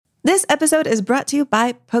This episode is brought to you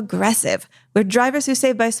by Progressive, where drivers who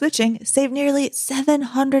save by switching save nearly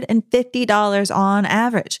 $750 on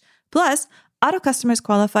average. Plus, auto customers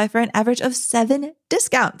qualify for an average of 7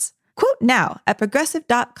 discounts. Quote now at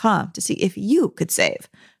Progressive.com to see if you could save.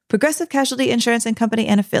 Progressive Casualty Insurance and Company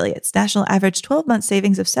and Affiliates. National average 12-month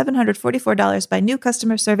savings of $744 by new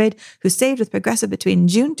customers surveyed who saved with Progressive between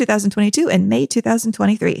June 2022 and May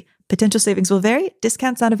 2023. Potential savings will vary.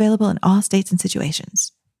 Discounts not available in all states and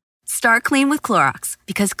situations. Start clean with Clorox,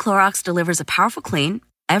 because Clorox delivers a powerful clean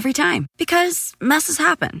every time. Because messes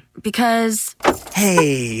happen. Because...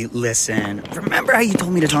 Hey, listen. Remember how you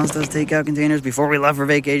told me to toss those takeout containers before we left for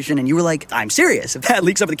vacation? And you were like, I'm serious. If that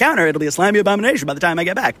leaks over the counter, it'll be a slimy abomination by the time I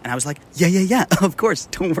get back. And I was like, yeah, of course.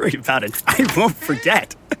 Don't worry about it. I won't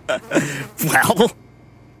forget. Well...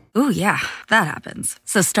 Ooh, yeah, that happens.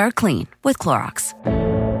 So start clean with Clorox.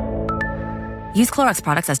 Use Clorox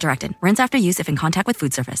products as directed. Rinse after use if in contact with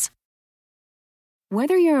food surface.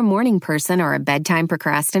 Whether you're a morning person or a bedtime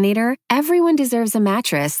procrastinator, everyone deserves a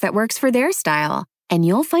mattress that works for their style. And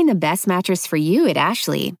you'll find the best mattress for you at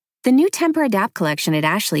Ashley. The new Tempur-Adapt collection at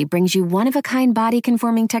Ashley brings you one-of-a-kind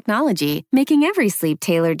body-conforming technology, making every sleep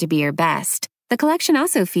tailored to be your best. The collection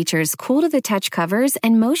also features cool-to-the-touch covers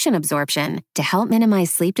and motion absorption to help minimize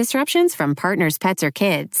sleep disruptions from partners, pets, or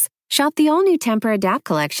kids. Shop the all-new Tempur-Adapt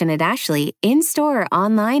collection at Ashley, in-store or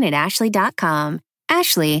online at ashley.com.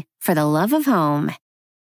 Ashley, for the love of home.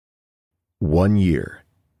 1 year.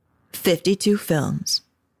 52 films.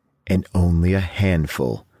 And only a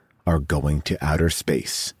handful are going to outer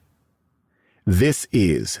space. This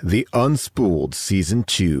is the Unspooled Season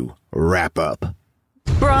 2 wrap-up.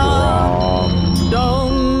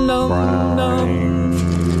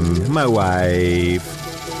 My wife.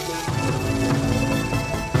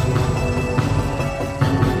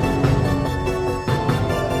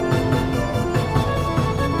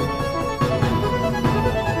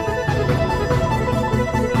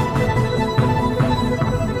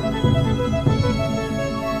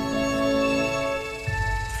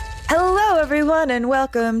 Everyone, and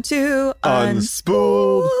welcome to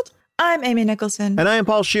Unspooled. I'm Amy Nicholson. And I am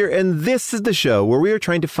Paul Scheer, and this is the show where we are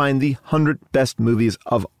trying to find the 100 best movies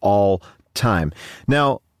of all time.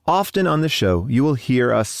 Now, often on the show, you will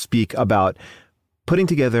hear us speak about putting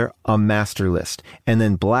together a master list and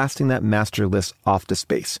then blasting that master list off to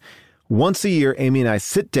space. Once a year, Amy and I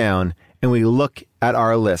sit down and we look at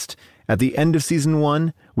our list. At the end of season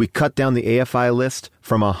 1, we cut down the AFI list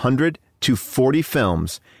from 100 to 40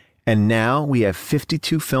 films. And now we have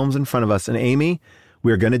 52 films in front of us. And Amy,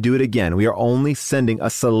 we're going to do it again. We are only sending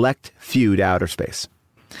a select few to outer space.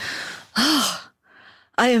 Oh,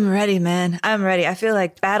 I am ready, man. I'm ready. I feel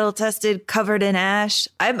like battle-tested, covered in ash.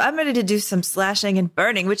 I'm ready to do some slashing and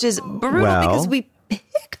burning, which is brutal because we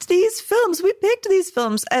picked these films. We picked these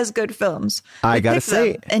films as good films. I got to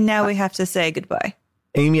say. And now we have to say goodbye.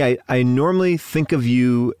 Amy, I normally think of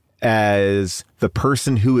you as the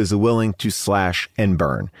person who is willing to slash and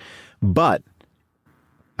burn. But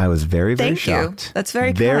I was very, very shocked. You. That's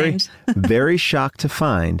very kind. Very shocked to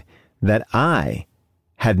find that I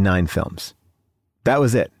had 9 films. That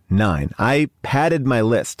was it. 9. I padded my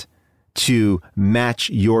list to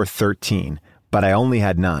match your 13, but I only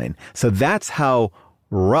had 9. So that's how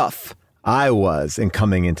rough I was in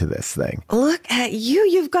coming into this thing. Look at you.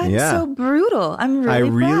 You've gotten so brutal. I'm really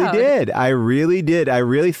proud. I really did. I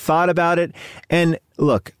really thought about it. And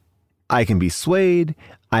look, I can be swayed.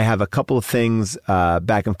 I have a couple of things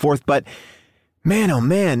back and forth. But man, oh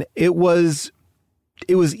man, it was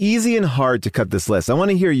easy and hard to cut this list. I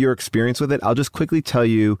want to hear your experience with it. I'll just quickly tell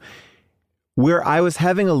you where I was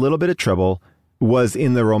having a little bit of trouble was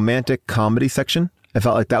in the romantic comedy section. I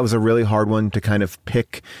felt like that was a really hard one to kind of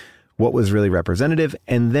pick what was really representative.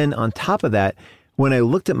 And then on top of that, when I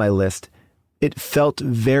looked at my list, it felt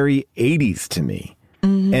very 80s to me.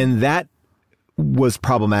 Mm-hmm. And that was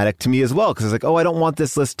problematic to me as well. Because I was like, I don't want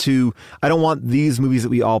this list I don't want these movies that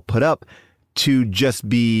we all put up to just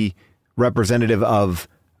be representative of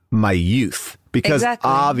my youth. Because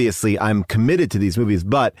obviously I'm committed to these movies,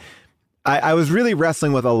 but I was really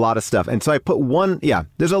wrestling with a lot of stuff. And so I put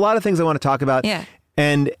there's a lot of things I want to talk about. Yeah.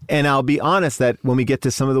 And I'll be honest that when we get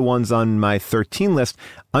to some of the ones on my 13 list,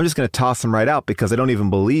 I'm just going to toss them right out because I don't even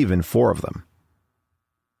believe in 4 of them.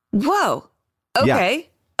 Whoa. Okay.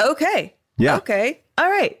 Yeah. Okay. Yeah. Okay. All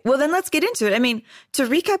right. Well, then let's get into it. I mean, to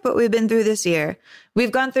recap what we've been through this year,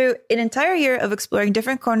 we've gone through an entire year of exploring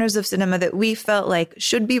different corners of cinema that we felt like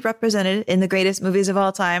should be represented in the greatest movies of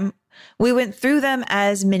all time. We went through them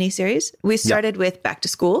as miniseries. We started with Back to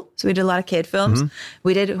School. So we did a lot of kid films.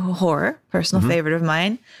 We did horror, personal favorite of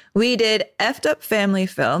mine. We did effed up family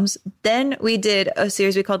films. Then we did a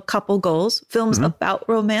series we called Couple Goals, films about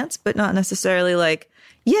romance, but not necessarily like,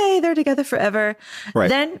 yay, they're together forever. Right.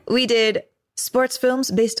 Then we did sports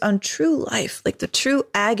films based on true life, like the true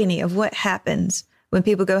agony of what happens when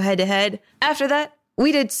people go head to head. After that,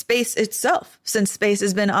 we did space itself, since space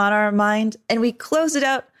has been on our mind, and we closed it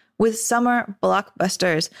out with summer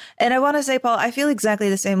blockbusters. And I want to say, Paul, I feel exactly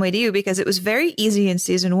the same way to you, because it was very easy in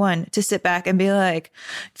season 1 to sit back and be like,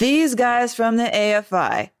 these guys from the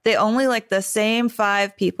AFI, they only like the same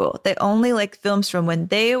 5 people. They only like films from when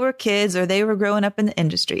they were kids or they were growing up in the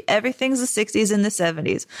industry. Everything's the 60s and the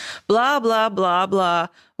 70s. Blah, blah, blah, blah.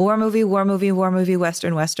 War movie, war movie, war movie,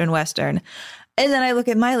 Western, Western, Western. And then I look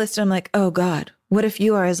at my list and I'm like, oh God, what if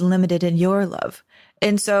you are as limited in your love?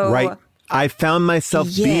 And so... Right. I found myself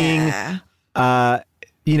being,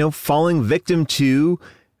 falling victim to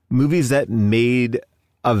movies that made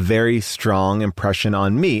a very strong impression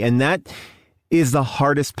on me. And that is the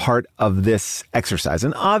hardest part of this exercise.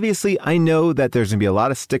 And obviously, I know that there's going to be a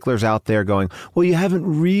lot of sticklers out there going, well, you haven't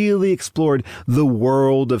really explored the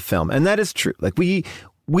world of film. And that is true. Like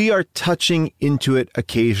we are touching into it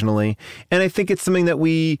occasionally. And I think it's something that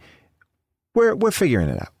we're figuring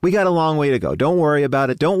it out. We got a long way to go. Don't worry about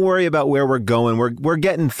it. Don't worry about where we're going. We're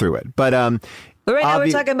getting through it. But right now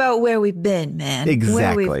we're talking about where we've been, man.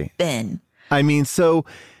 Exactly. Where we've been. I mean, so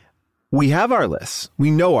we have our lists.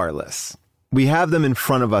 We know our lists. We have them in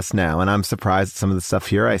front of us now. And I'm surprised at some of the stuff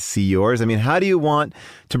here. I see yours. I mean, how do you want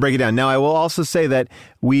to break it down? Now, I will also say that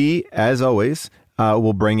we, as always,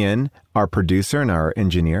 will bring in our producer and our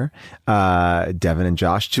engineer, Devin and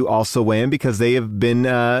Josh, to also weigh in, because they have been,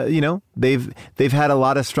 they've had a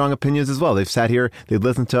lot of strong opinions as well. They've sat here, they've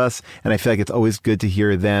listened to us, and I feel like it's always good to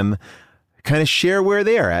hear them kind of share where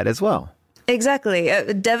they are at as well. Exactly.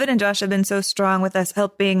 Devin and Josh have been so strong with us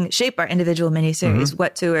helping shape our individual miniseries,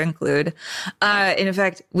 what to include. In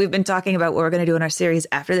fact, we've been talking about what we're going to do in our series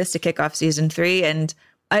after this to kick off season 3, and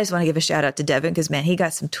I just want to give a shout out to Devin, because, man, he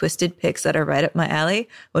got some twisted picks that are right up my alley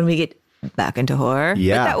when we get back into horror.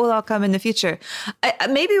 Yeah. But that will all come in the future.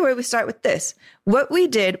 Maybe where we start with this. What we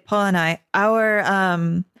did, Paul and I,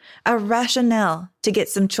 our rationale to get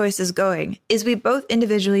some choices going is we both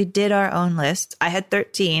individually did our own list. I had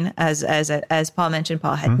 13, as Paul mentioned.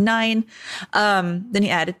 Paul had 9. Then he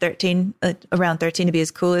added 13, around 13 to be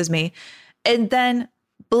as cool as me. And then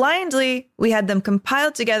blindly, we had them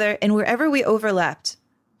compiled together, and wherever we overlapped,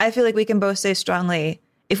 I feel like we can both say strongly,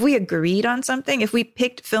 if we agreed on something, if we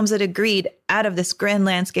picked films that agreed out of this grand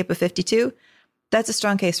landscape of 52, that's a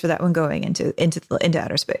strong case for that one going into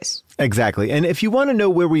outer space. Exactly. And if you want to know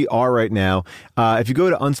where we are right now, if you go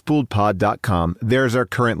to unspooledpod.com, there's our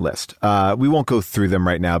current list. We won't go through them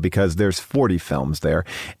right now because there's 40 films there.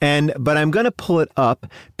 But I'm going to pull it up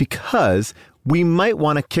because we might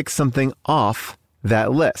want to kick something off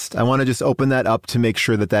that list. I want to just open that up to make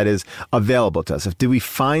sure that that is available to us. Do we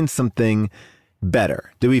find something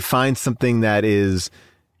better? Do we find something that is,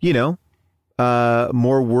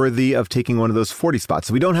 more worthy of taking one of those 40 spots?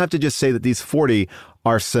 So we don't have to just say that these 40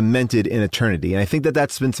 are cemented in eternity. And I think that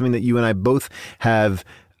that's been something that you and I both have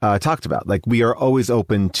talked about. Like, we are always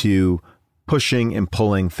open to pushing and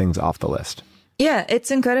pulling things off the list. Yeah, it's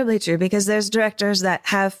incredibly true, because there's directors that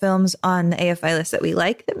have films on the AFI list that we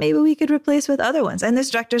like that maybe we could replace with other ones. And there's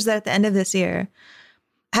directors that at the end of this year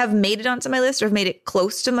have made it onto my list or have made it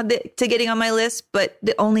close to getting on my list. But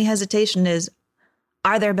the only hesitation is,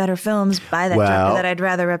 are there better films by that director that I'd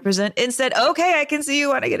rather represent? Instead, okay, I can see you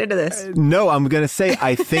want to get into this. No, I'm going to say,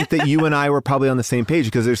 I think that you and I were probably on the same page,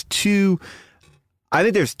 because there's two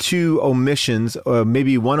omissions, or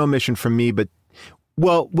maybe one omission from me, but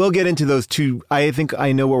well, we'll get into those two. I think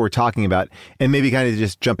I know what we're talking about, and maybe kind of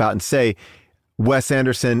just jump out and say Wes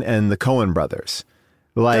Anderson and the Coen brothers.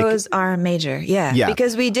 Like, those are major. Yeah.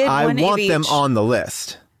 Because we did I one want of each. them on the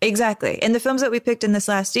list. Exactly. And the films that we picked in this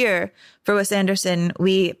last year for Wes Anderson,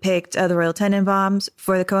 we picked The Royal Tenenbaums.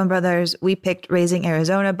 For the Coen brothers, we picked Raising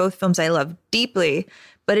Arizona, both films I love deeply,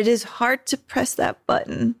 but it is hard to press that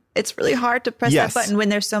button. It's really hard to press that button when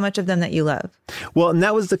there's so much of them that you love. Well, and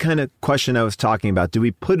that was the kind of question I was talking about. Do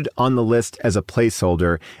we put it on the list as a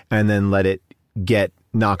placeholder and then let it get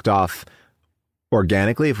knocked off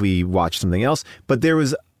organically if we watch something else? But there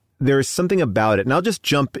is something about it. And I'll just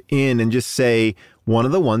jump in and just say one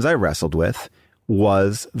of the ones I wrestled with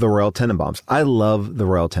was The Royal Tenenbaums. I love The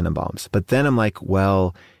Royal Tenenbaums. But then I'm like,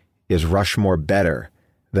 well, is Rushmore better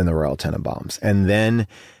than The Royal Tenenbaums? And then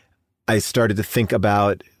I started to think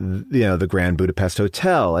about, the Grand Budapest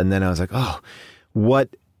Hotel. And then I was like, oh,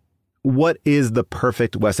 what what is the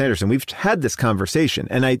perfect Wes Anderson? We've had this conversation,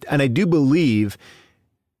 and I do believe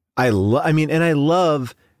I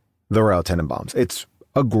love The Royal Tenenbaums. It's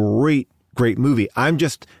a great movie.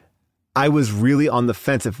 I was really on the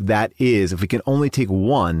fence if we can only take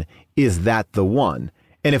one, is that the one?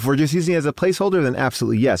 And if we're just using it as a placeholder, then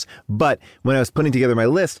absolutely yes. But when I was putting together my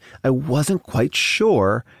list, I wasn't quite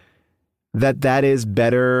sure that is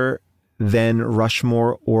better than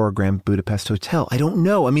Rushmore or Grand Budapest Hotel. I don't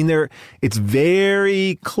know. I mean, it's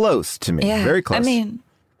very close to me. Yeah. Very close. I mean,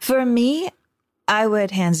 for me, I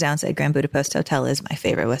would hands down say Grand Budapest Hotel is my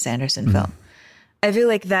favorite Wes Anderson film. I feel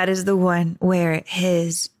like that is the one where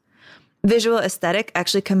his visual aesthetic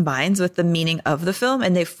actually combines with the meaning of the film,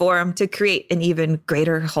 and they form to create an even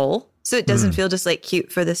greater whole. So it doesn't feel just like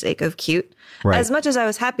cute for the sake of cute. Right. As much as I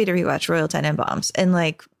was happy to rewatch Royal Tenenbaums and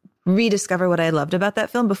like rediscover what I loved about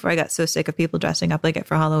that film before I got so sick of people dressing up like it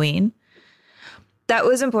for Halloween. That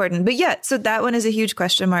was important. But yeah, so that one is a huge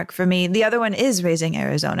question mark for me. The other one is Raising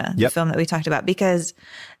Arizona, the film that we talked about, because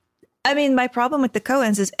I mean, my problem with the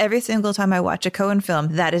Coens is every single time I watch a Coen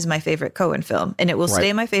film, that is my favorite Coen film. And it will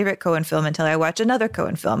stay my favorite Coen film until I watch another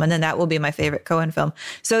Coen film. And then that will be my favorite Coen film.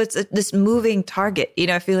 So it's this moving target. You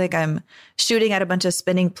know, I feel like I'm shooting at a bunch of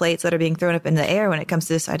spinning plates that are being thrown up in the air when it comes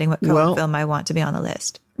to deciding what Coen film I want to be on the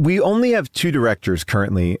list. We only have 2 directors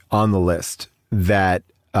currently on the list that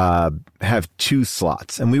have 2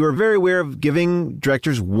 slots. And we were very aware of giving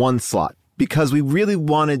directors 1 slot, because we really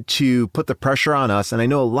wanted to put the pressure on us. And I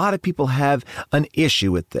know a lot of people have an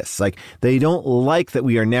issue with this. Like, they don't like that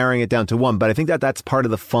we are narrowing it down to 1. But I think that's part of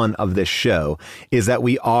the fun of this show, is that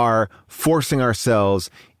we are forcing ourselves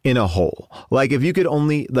in a hole. Like, if you could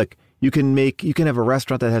only, like, you can have a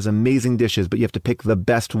restaurant that has amazing dishes, but you have to pick the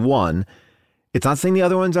best one. It's not saying the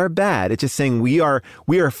other ones are bad. It's just saying we are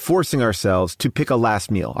forcing ourselves to pick a last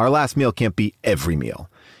meal. Our last meal can't be every meal,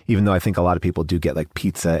 even though I think a lot of people do get like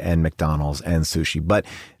pizza and McDonald's and sushi. But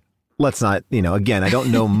let's not, again, I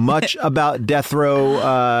don't know much about death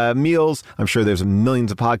row meals. I'm sure there's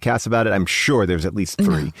millions of podcasts about it. I'm sure there's at least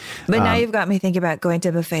 3. But now you've got me thinking about going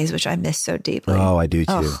to buffets, which I miss so deeply. Oh, I do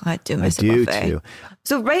too. Oh, I do miss a buffet. Too.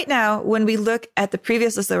 So right now, when we look at the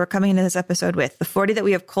previous list that we're coming into this episode with, the 40 that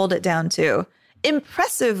we have culled it down to,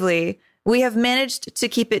 impressively, we have managed to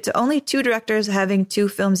keep it to only 2 directors having 2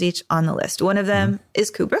 films each on the list. One of them is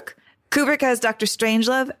Kubrick. Kubrick has Dr.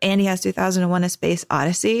 Strangelove, and he has 2001: A Space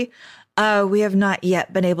Odyssey. We have not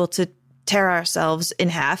yet been able to tear ourselves in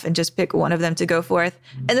half and just pick one of them to go forth.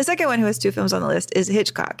 And the second one who has 2 films on the list is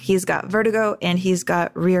Hitchcock. He's got Vertigo and he's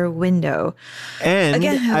got Rear Window. And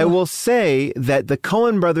again, I will say that the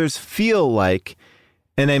Coen brothers feel like,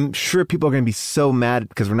 and I'm sure people are going to be so mad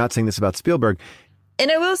because we're not saying this about Spielberg.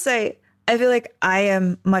 And I will say, I feel like I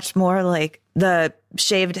am much more like the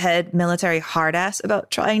shaved head military hard ass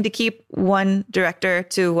about trying to keep one director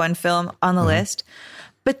to one film on the list.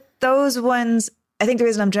 But those ones, I think the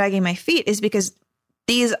reason I'm dragging my feet is because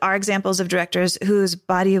these are examples of directors whose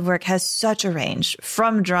body of work has such a range,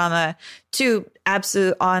 from drama to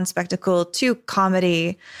absolute awe and spectacle to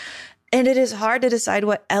comedy. And it is hard to decide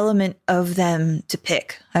what element of them to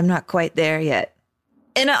pick. I'm not quite there yet.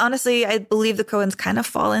 And honestly, I believe the Coens kind of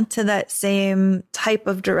fall into that same type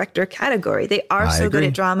of director category. They are so good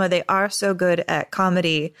at drama. They are so good at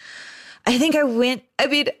comedy. I think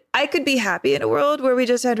I could be happy in a world where we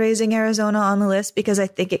just had Raising Arizona on the list, because I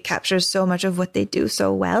think it captures so much of what they do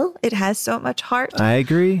so well. It has so much heart. I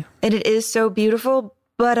agree. And it is so beautiful,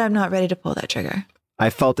 but I'm not ready to pull that trigger. I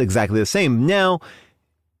felt exactly the same. Now,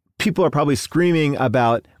 people are probably screaming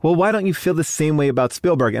about, well, why don't you feel the same way about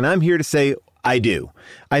Spielberg? And I'm here to say, I do.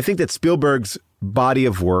 I think that Spielberg's body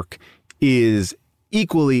of work is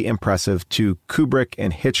equally impressive to Kubrick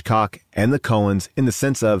and Hitchcock and the Coens, in the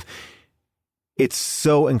sense of it's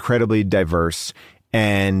so incredibly diverse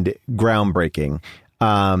and groundbreaking.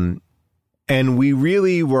 And we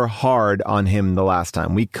really were hard on him the last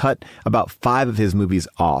time. We cut about 5 of his movies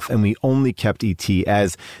off, and we only kept E.T.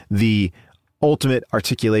 as the ultimate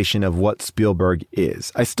articulation of what Spielberg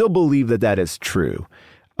is. I still believe that is true.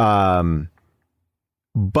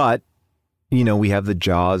 But, we have the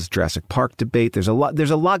Jaws, Jurassic Park debate. There's a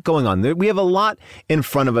lot going on. We have a lot in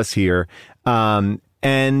front of us here. And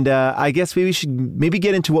I guess we should maybe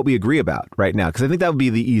get into what we agree about right now, because I think that would be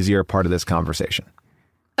the easier part of this conversation.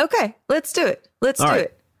 Okay, let's do it. Let's do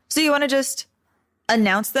it. So you want to just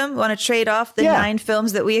announce them? Want to trade off the 9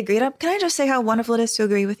 films that we agreed on? Can I just say how wonderful it is to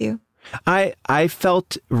agree with you? I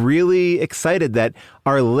felt really excited that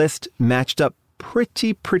our list matched up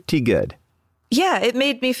pretty good. Yeah, it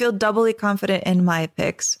made me feel doubly confident in my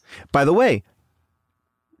picks. By the way,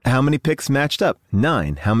 how many picks matched up?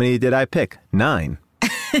 9. How many did I pick? 9.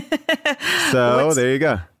 So there you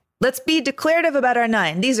go. Let's be declarative about our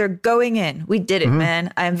 9. These are going in. We did it,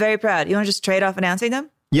 man. I'm very proud. You want to just trade off announcing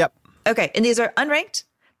them? Yep. Okay. And these are unranked.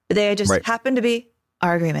 They just happen to be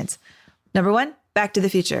our agreements. Number 1, Back to the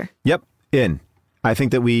Future. Yep. In. I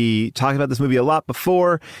think that we talked about this movie a lot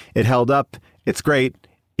before. It held up. It's great.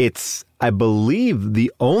 It's, I believe,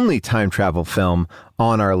 the only time travel film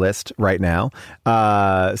on our list right now.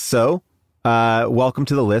 So welcome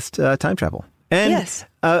to the list, time travel. And yes.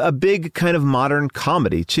 A big kind of modern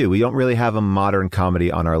comedy, too. We don't really have a modern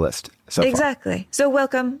comedy on our list so far. Exactly. So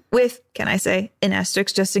welcome with, can I say, an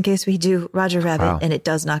asterisk, just in case we do Roger Rabbit and it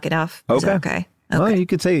does knock it off. Okay. Is that okay? Well, you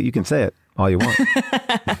could say it. You can say it all you want.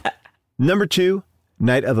 Number 2,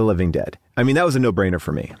 Night of the Living Dead. I mean, that was a no-brainer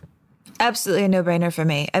for me. Absolutely a no-brainer for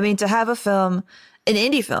me. I mean, to have a film, an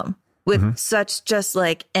indie film, with such just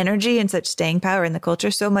like energy and such staying power in the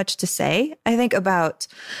culture, so much to say, I think, about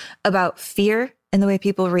fear and the way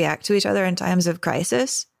people react to each other in times of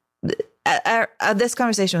crisis. This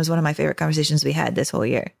conversation was one of my favorite conversations we had this whole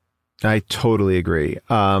year. I totally agree.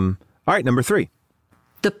 All right, number 3.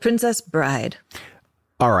 The Princess Bride.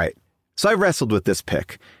 All right. So I wrestled with this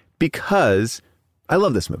pick because I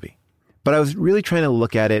love this movie, but I was really trying to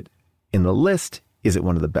look at it in the list. Is it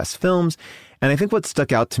one of the best films? And I think what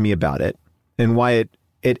stuck out to me about it and why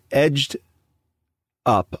it edged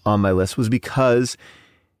up on my list was because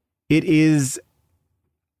it is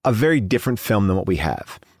a very different film than what we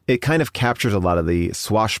have. It kind of captures a lot of the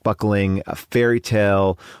swashbuckling fairy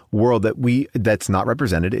tale world that's not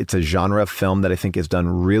represented. It's a genre of film that I think is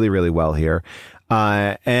done really, really well here.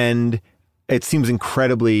 And it seems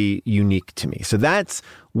incredibly unique to me. So that's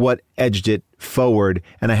what edged it forward.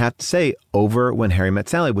 And I have to say, over When Harry Met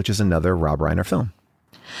Sally, which is another Rob Reiner film.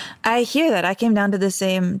 I hear that. I came down to the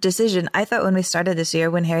same decision. I thought when we started this year,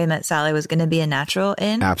 When Harry Met Sally was going to be a natural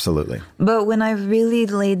in. Absolutely. But when I really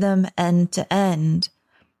laid them end to end,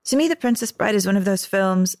 to me, The Princess Bride is one of those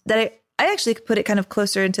films that I actually put it kind of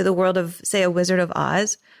closer into the world of, say, A Wizard of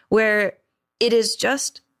Oz, where it is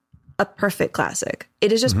just a perfect classic.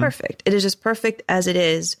 It is just perfect. It is just perfect as it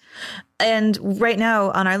is. And right now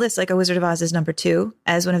on our list, like A Wizard of Oz is number 2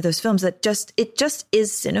 as one of those films that it just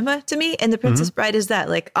is cinema to me. And The Princess Bride is that.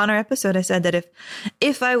 Like on our episode, I said that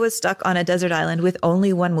if I was stuck on a desert island with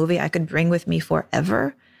only one movie I could bring with me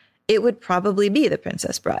forever, it would probably be The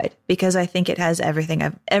Princess Bride, because I think it has everything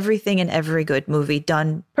in every good movie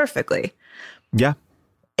done perfectly. Yeah.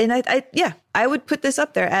 And I would put this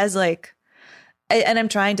up there as like, and I'm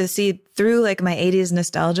trying to see through like my 80s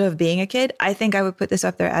nostalgia of being a kid. I think I would put this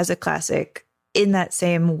up there as a classic in that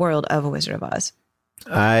same world of A Wizard of Oz.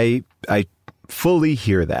 I fully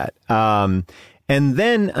hear that. And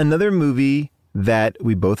then another movie that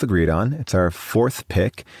we both agreed on, it's our 4th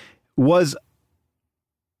pick, was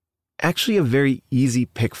actually a very easy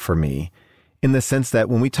pick for me, in the sense that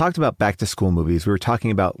when we talked about back to school movies, we were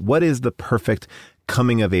talking about what is the perfect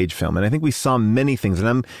coming of age film. And I think we saw many things, and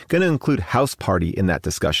I'm going to include House Party in that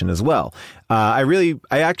discussion as well. I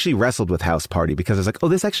actually wrestled with House Party because I was like, oh,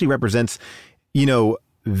 this actually represents,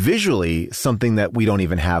 visually something that we don't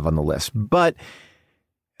even have on the list. But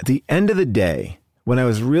at the end of the day, when I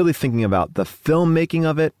was really thinking about the filmmaking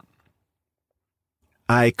of it,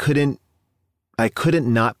 I couldn't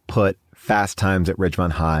not put Fast Times at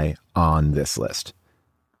Ridgemont High on this list.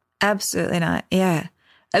 Absolutely not. Yeah.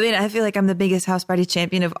 I mean, I feel like I'm the biggest House Party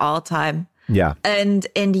champion of all time. Yeah. And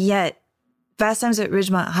yet Fast Times at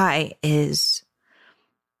Ridgemont High is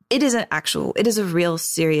a real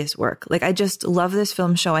serious work. Like, I just love this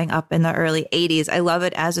film showing up in the early 80s. I love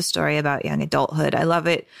it as a story about young adulthood. I love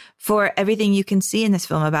it for everything you can see in this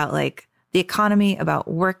film about like the economy, about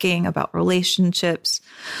working, about relationships,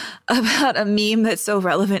 about a meme that's so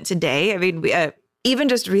relevant today. I mean, even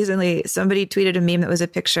just recently, somebody tweeted a meme that was a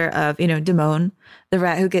picture of, Damone, the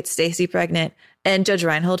rat who gets Stacy pregnant, and Judge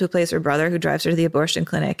Reinhold, who plays her brother, who drives her to the abortion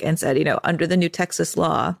clinic, and said, under the new Texas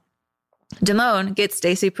law, Damone gets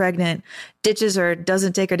Stacy pregnant, ditches her,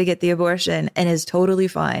 doesn't take her to get the abortion, and is totally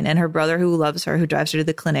fine. And her brother, who loves her, who drives her to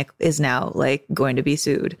the clinic, is now like going to be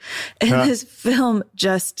sued. And this film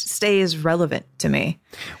just stays relevant to me.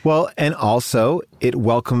 Well, and also it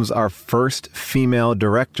welcomes our first female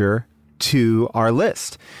director to our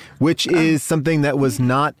list, which is something that was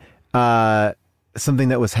not something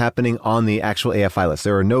that was happening on the actual AFI list.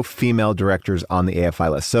 There were no female directors on the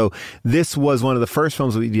AFI list. So this was one of the first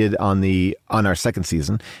films we did on our second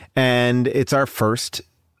season, and it's our first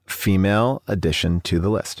female addition to the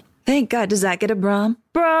list. Thank God. Does that get a Brom?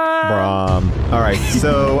 Brom. All right.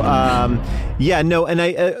 So, yeah, no. And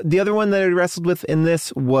the other one that I wrestled with in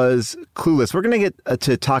this was Clueless. We're going to get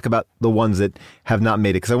to talk about the ones that have not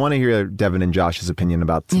made it because I want to hear Devin and Josh's opinion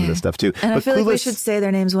about some of this stuff too. And but I feel Clueless, like we should say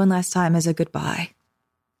their names one last time as a goodbye.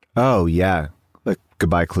 Oh, yeah. Like,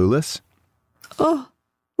 goodbye, Clueless. Oh,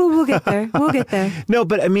 we'll get there. We'll get there. No,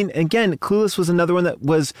 but I mean, again, Clueless was another one that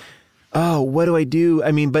was, oh, what do I do?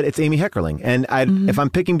 I mean, but it's Amy Heckerling. And if I'm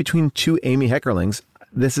picking between two Amy Heckerlings,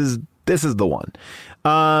 this is the one.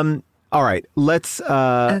 All right, let's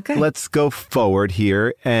go forward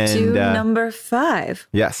here and to number 5.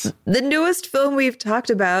 Yes, the newest film we've talked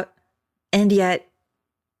about, and yet,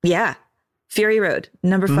 yeah, Fury Road,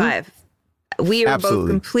 number 5. We are both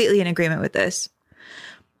completely in agreement with this.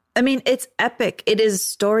 I mean, it's epic. It is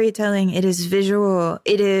storytelling. It is visual.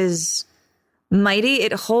 It is mighty.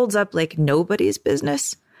 It holds up like nobody's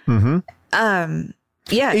business.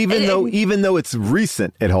 Yeah. Even though it's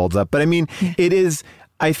recent, it holds up. But I mean, it is.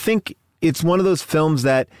 I think it's one of those films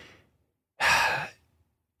that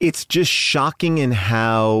it's just shocking in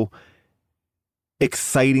how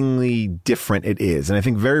excitingly different it is. And I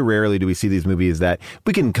think very rarely do we see these movies that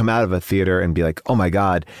we can come out of a theater and be like, oh my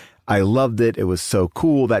God, I loved it. It was so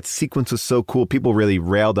cool. That sequence was so cool. People really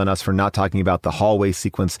railed on us for not talking about the hallway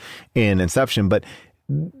sequence in Inception. But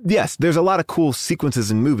yes, there's a lot of cool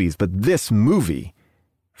sequences in movies, but this movie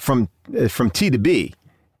from T to B,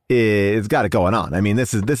 it's got it going on. I mean,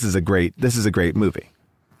 this is a great movie.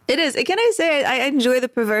 It is. Can I say I enjoy the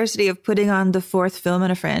perversity of putting on the 4th film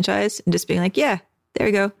in a franchise and just being like, yeah, there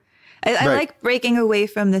we go. I like breaking away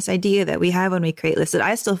from this idea that we have when we create lists that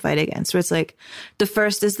I still fight against, where it's like the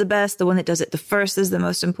first is the best, the one that does it the first is the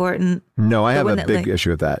most important. No, I have a big issue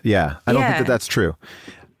with that. Yeah, I don't think that that's true.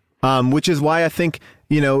 Which is why I think,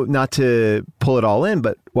 not to pull it all in,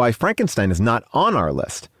 but why Frankenstein is not on our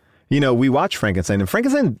list. We watch Frankenstein, and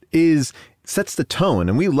Frankenstein sets the tone,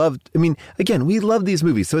 and we love these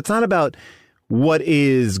movies. So it's not about what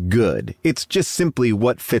is good. It's just simply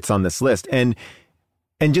what fits on this list. And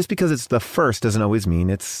just because it's the first doesn't always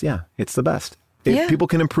mean it's the best. People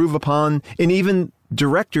can improve upon, and even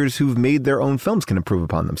directors who've made their own films can improve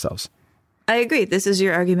upon themselves. I agree. This is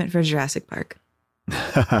your argument for Jurassic Park.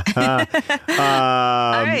 All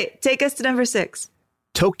right. Take us to number 6.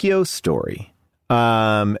 Tokyo Story.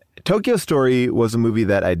 Tokyo Story was a movie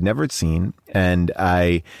that I'd never seen, and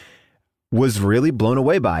I was really blown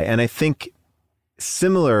away by. And I think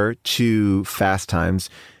similar to Fast Times,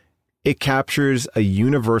 it captures a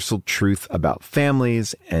universal truth about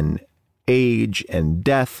families and age and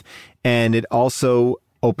death. And it also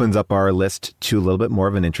opens up our list to a little bit more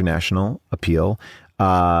of an international appeal.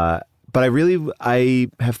 But I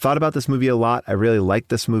have thought about this movie a lot. I really like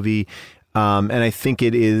this movie. And I think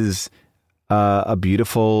it is a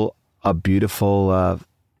beautiful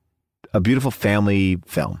family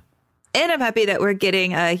film. And I'm happy that we're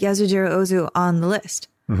getting Yasujiro Ozu on the list.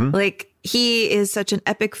 Like, he is such an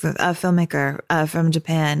epic filmmaker from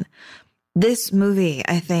Japan. This movie,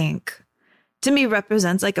 I think, to me,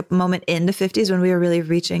 represents like a moment in the 50s when we were really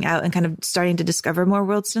reaching out and kind of starting to discover more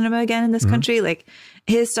world cinema again in this country. Like,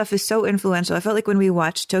 his stuff is so influential. I felt like when we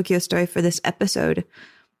watched Tokyo Story for this episode,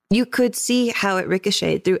 you could see how it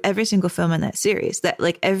ricocheted through every single film in that series, that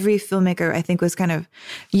like every filmmaker, I think, was kind of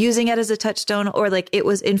using it as a touchstone, or like it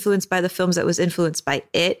was influenced by the films that was influenced by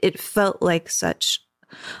it. It felt like such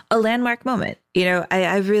a landmark moment.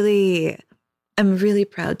 I'm really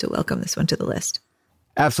proud to welcome this one to the list.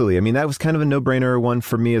 Absolutely. I mean, that was kind of a no-brainer one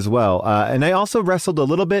for me as well. And I also wrestled a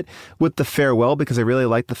little bit with The Farewell because I really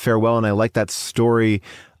liked The Farewell, and I like that story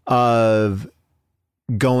of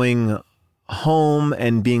going home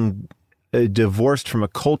and being divorced from a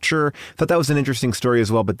culture. Thought that was an interesting story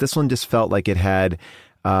as well, but this one just felt like it had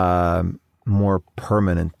more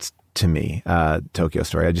permanence to me. Tokyo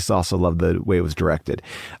Story. I just also love the way it was directed.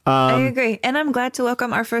 I agree, and I'm glad to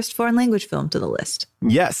welcome our first foreign language film to the list.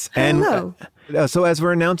 Yes, and so as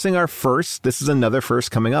we're announcing our first, this is another first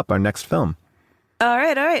coming up. Our next film. All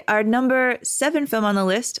right. Our number 7 film on the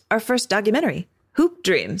list. Our first documentary, Hoop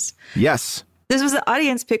Dreams. Yes. This was the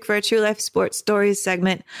audience pick for a True Life Sports Stories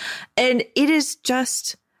segment. And it is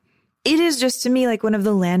just to me like one of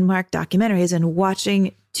the landmark documentaries, and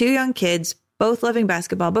watching 2 young kids, both loving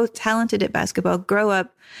basketball, both talented at basketball, grow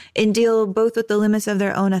up and deal both with the limits of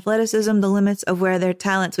their own athleticism, the limits of where their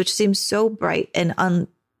talents, which seem so bright and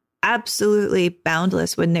absolutely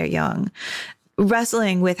boundless when they're young,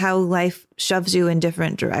 wrestling with how life shoves you in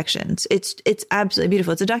different directions. It's absolutely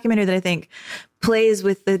beautiful. It's a documentary that I think plays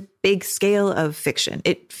with the big scale of fiction.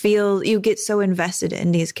 It feels, you get so invested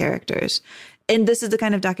in these characters. And this is the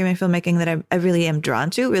kind of documentary filmmaking that I really am drawn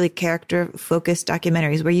to, really character-focused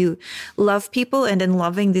documentaries where you love people, and in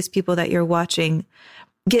loving these people that you're watching,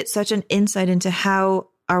 get such an insight into how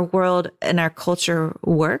our world and our culture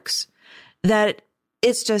works that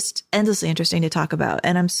it's just endlessly interesting to talk about.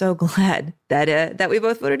 And I'm so glad that we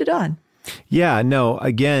both voted it on. Yeah, no,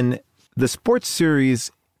 again, the sports series,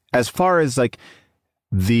 as far as like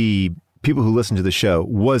the people who listen to the show,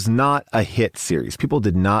 was not a hit series. People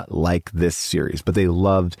did not like this series, but they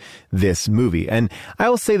loved this movie. And I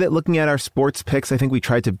will say that looking at our sports picks, I think we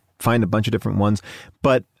tried to find a bunch of different ones,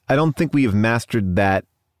 but I don't think we have mastered that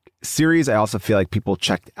series. I also feel like people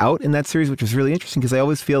checked out in that series, which was really interesting because I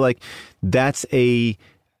always feel like that's a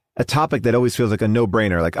topic that always feels like a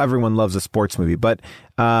no-brainer. Like everyone loves a sports movie, but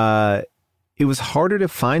it was harder to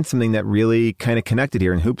find something that really kind of connected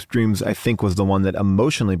here. And Hoops Dreams, I think, was the one that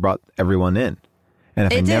emotionally brought everyone in.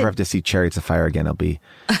 And if I never have to see Chariots of Fire again, I'll be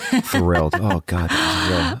thrilled. Oh, God,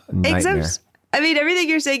 that was a real nightmare. Except, I mean, everything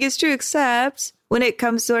you're saying is true, except when it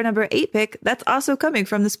comes to our number 8 pick, that's also coming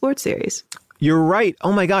from the sports series. You're right.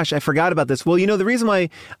 Oh, my gosh, I forgot about this. Well, you know, the reason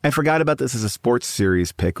why I forgot about this as a sports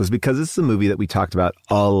series pick was because this is a movie that we talked about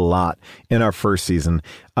a lot in our first season.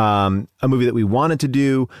 A movie that we wanted to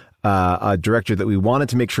do, a director that we wanted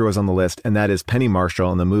to make sure was on the list, and that is Penny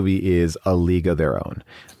Marshall, and the movie is A League of Their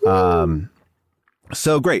Own.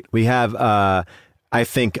 So great. We have, I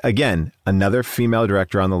think, again, another female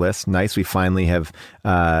director on the list. Nice. We finally have,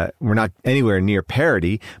 we're not anywhere near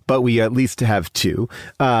parity, but we at least have 2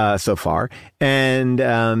 so far. And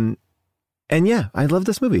yeah, I love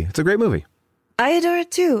this movie. It's a great movie. I adore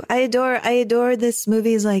it too. I adore this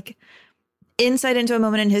movie's like insight into a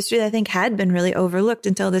moment in history that I think had been really overlooked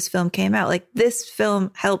until this film came out. Like this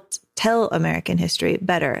film helped tell American history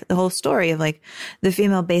better. The whole story of like the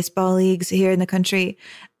female baseball leagues here in the country.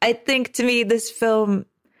 I think to me, this film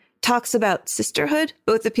talks about sisterhood,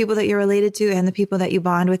 both the people that you're related to and the people that you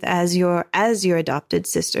bond with as your adopted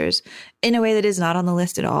sisters, in a way that is not on the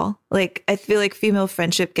list at all. Like, I feel like female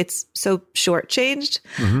friendship gets so shortchanged.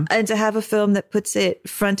 And to have a film that puts it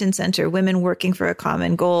front and center, women working for a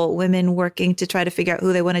common goal, women working to try to figure out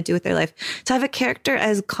who they want to do with their life, to have a character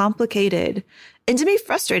as complicated and to me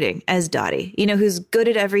frustrating as Dottie, you know, who's good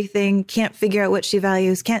at everything, can't figure out what she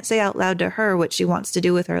values, can't say out loud to her what she wants to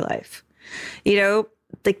do with her life. You know,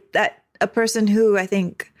 like that, a person who I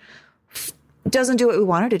think doesn't do what we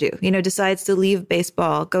want her to do, you know, decides to leave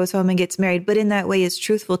baseball, goes home and gets married, but in that way is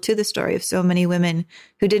truthful to the story of so many women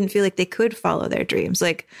who didn't feel like they could follow their dreams.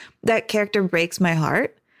 Like that character breaks my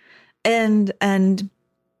heart. And at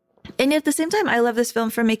the same time, I love this film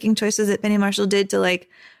for making choices that Penny Marshall did to like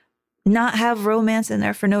not have romance in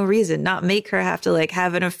there for no reason, not make her have to like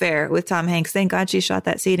have an affair with Tom Hanks. Thank God she shot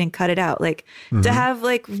that scene and cut it out. Like to have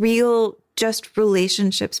like real just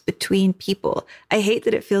relationships between people. I hate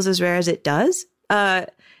that it feels as rare as it does.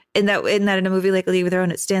 In that in a movie like A League of Their Own,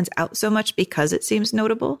 it stands out so much because it seems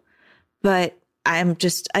notable. But I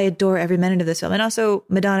adore every minute of this film. And also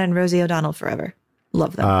Madonna and Rosie O'Donnell forever.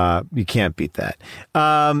 Love them. You can't beat that.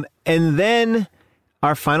 And then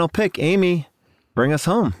our final pick, Amy, bring us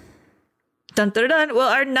home. Dun, dun, dun. Well,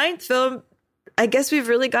 our 9th film, I guess we've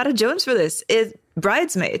really got a Jones for this, is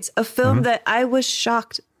Bridesmaids, a film that I was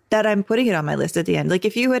shocked that I'm putting it on my list at the end. Like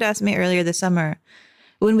if you had asked me earlier this summer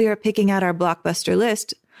when we were picking out our blockbuster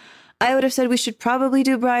list, I would have said we should probably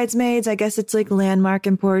do Bridesmaids. I guess it's like landmark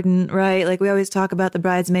important, right? Like we always talk about the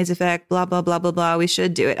Bridesmaids effect, blah, blah, blah, blah, blah. We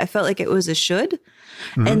should do it. I felt like it was a should.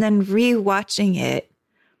 And then rewatching it,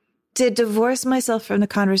 to divorce myself from the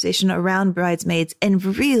conversation around Bridesmaids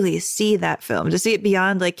and really see that film, to see it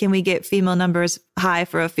beyond like, can we get female numbers high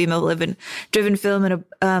for a female-driven film and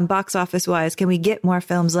a box office-wise? Can we get more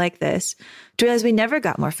films like this? To realize we never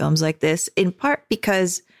got more films like this, in part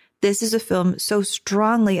because this is a film so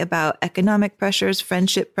strongly about economic pressures,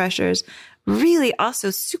 friendship pressures, really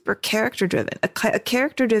also super character-driven, a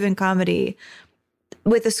character-driven comedy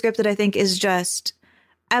with a script that I think is just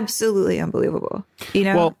absolutely unbelievable. You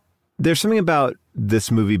know? Well, there's something about this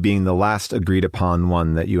movie being the last agreed upon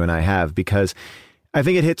one that you and I have, because I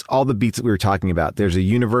think it hits all the beats that we were talking about. There's a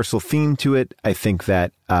universal theme to it. I think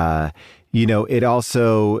that, you know, it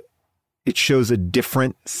shows a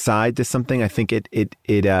different side to something. I think it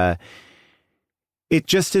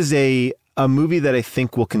just is a movie that I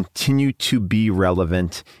think will continue to be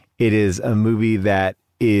relevant. It is a movie that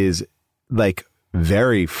is like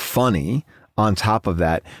very funny on top of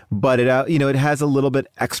that, but it has a little bit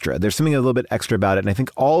extra. There's something a little bit extra about it. And I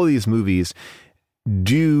think all of these movies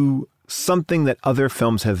do something that other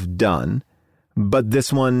films have done, but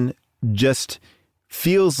this one just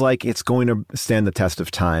feels like it's going to stand the test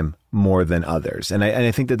of time more than others. And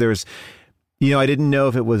I think that there's, I didn't know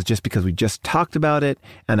if it was just because we just talked about it,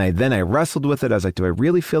 and I wrestled with it. I was like, do I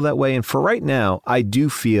really feel that way? And for right now, I do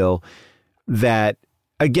feel that,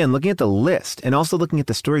 again, looking at the list and also looking at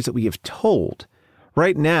the stories that we have told,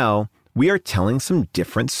 right now, we are telling some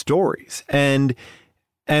different stories. And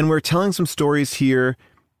we're telling some stories here,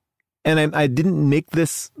 and I didn't make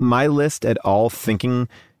this my list at all thinking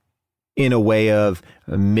in a way of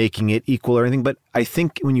making it equal or anything. But I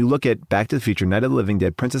think when you look at Back to the Future, Night of the Living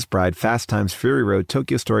Dead, Princess Bride, Fast Times, Fury Road,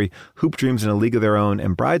 Tokyo Story, Hoop Dreams, and A League of Their Own,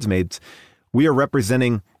 and Bridesmaids, we are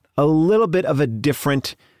representing a little bit of a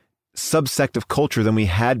different subsect of culture than we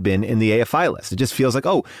had been in the AFI list. It just feels like,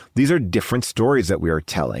 oh, these are different stories that we are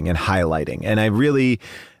telling and highlighting. And I really,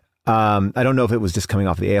 I don't know if it was just coming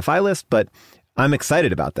off the AFI list, but I'm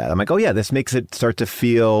excited about that. I'm like, oh yeah, this makes it start to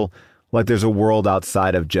feel like there's a world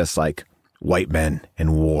outside of just like white men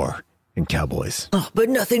and war and cowboys. Oh, but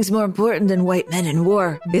nothing's more important than white men in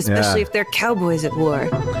war, especially if they're cowboys at war.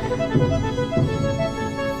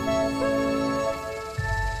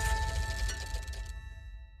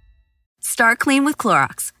 Start clean with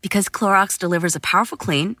Clorox, because Clorox delivers a powerful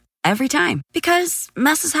clean every time. Because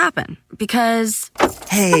messes happen. Because...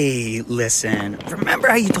 Hey, listen. Remember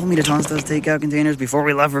how you told me to toss those takeout containers before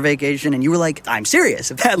we left for vacation? And you were like, I'm serious.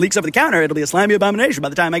 If that leaks over the counter, it'll be a slimy abomination by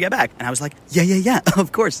the time I get back. And I was like, yeah,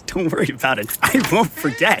 of course. Don't worry about it. I won't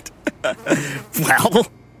forget. Well...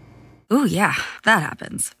 Ooh, yeah, that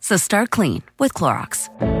happens. So start clean with Clorox.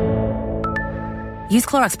 Use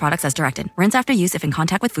Clorox products as directed. Rinse after use if in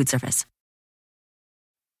contact with food surface.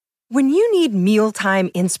 When you need mealtime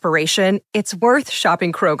inspiration, it's worth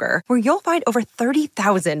shopping Kroger, where you'll find over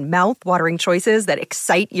 30,000 mouth-watering choices that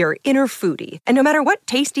excite your inner foodie. And no matter what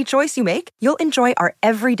tasty choice you make, you'll enjoy our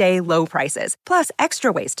everyday low prices, plus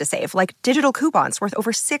extra ways to save, like digital coupons worth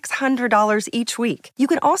over $600 each week. You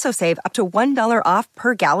can also save up to $1 off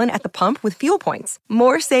per gallon at the pump with fuel points.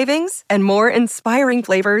 More savings and more inspiring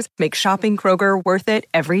flavors make shopping Kroger worth it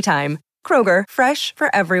every time. Kroger, fresh for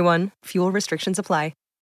everyone. Fuel restrictions apply.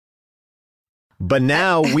 But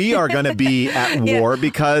now we are going to be at war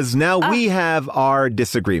because now we have our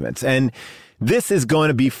disagreements. And this is going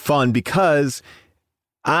to be fun because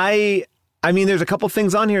I mean, there's a couple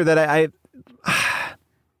things on here that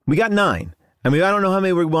we got 9. I mean, I don't know how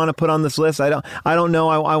many we want to put on this list. I don't know.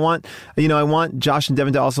 I want Josh and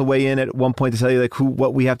Devin to also weigh in at one point to tell you like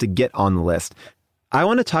what we have to get on the list. I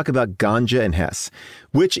want to talk about Ganja and Hess,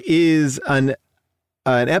 which is an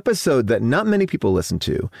episode that not many people listen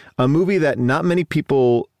to, a movie that not many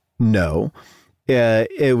people know.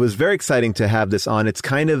 It was very exciting to have this on. It's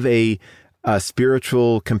kind of a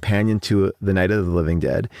spiritual companion to The Night of the Living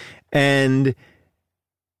Dead. And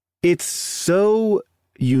it's so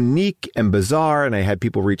unique and bizarre. And I had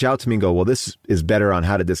people reach out to me and go, well, this is better on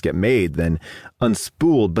How Did This Get Made than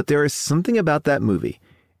Unspooled. But there is something about that movie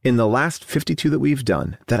in the last 52 that we've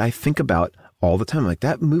done that I think about all the time. Like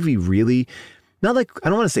that movie really... Not like, I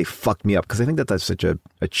don't want to say fuck me up because I think that's such a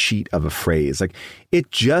cheat of a phrase. Like it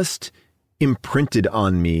just imprinted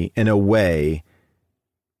on me in a way.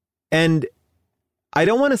 And I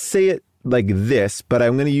don't want to say it like this, but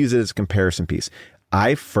I'm going to use it as a comparison piece.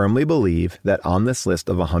 I firmly believe that on this list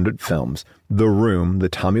of 100 films, The Room, the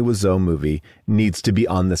Tommy Wiseau movie, needs to be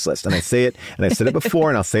on this list. And I say it, and I've said it before,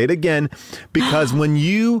 and I'll say it again, because when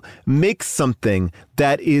you make something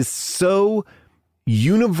that is so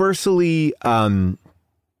universally,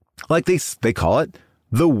 like they call it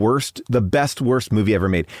the best worst movie ever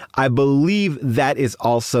made, I believe that is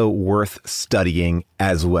also worth studying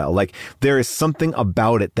as well. Like there is something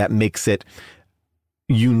about it that makes it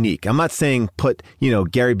unique. I'm not saying put,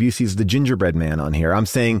 Gary Busey's The Gingerbread Man on here. I'm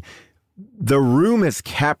saying The Room has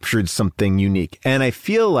captured something unique. And I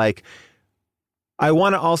feel like I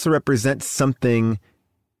want to also represent something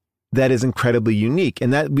that is incredibly unique.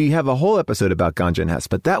 And that we have a whole episode about Ganja and Hess,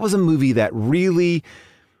 but that was a movie that really,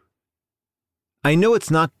 I know it's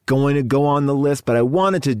not going to go on the list, but I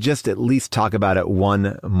wanted to just at least talk about it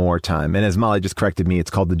one more time. And as Molly just corrected me, it's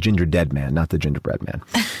called The Ginger Dead Man, not The Gingerbread Man.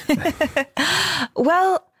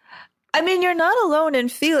 Well, I mean, you're not alone in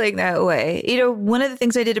feeling that way. One of the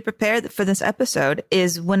things I did to prepare for this episode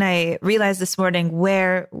is when I realized this morning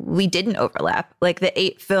where we didn't overlap, like the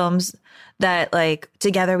 8 films that like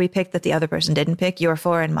together we picked that the other person didn't pick, your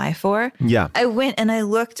 4 and my 4. Yeah. I went and I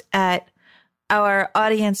looked at our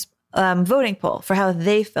audience voting poll for how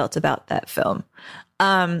they felt about that film.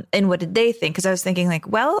 And what did they think? Because I was thinking like,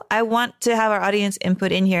 well, I want to have our audience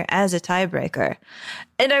input in here as a tiebreaker.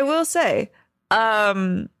 And I will say,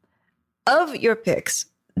 Of your picks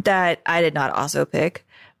that I did not also pick,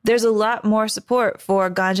 there's a lot more support for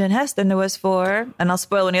Ganja and Hess than there was for, and I'll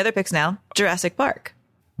spoil any other picks now, Jurassic Park.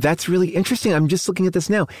 That's really interesting. I'm just looking at this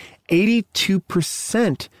now.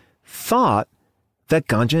 82% thought that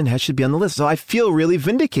Ganja and Hess should be on the list. So I feel really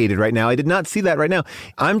vindicated right now. I did not see that right now.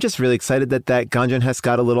 I'm just really excited that Ganja and Hess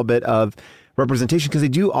got a little bit of representation, because I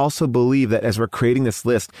do also believe that as we're creating this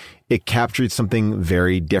list, it captured something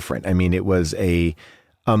very different. I mean, it was a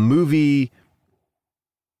movie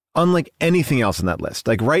unlike anything else on that list.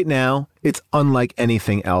 Like right now, it's unlike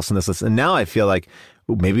anything else on this list. And now I feel like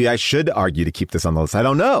maybe I should argue to keep this on the list. I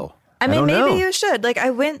don't know. I mean, maybe you should. Like, I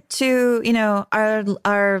went to,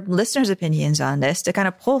 our listeners' opinions on this to kind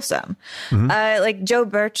of pull some. Like Joe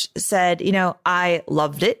Birch said, I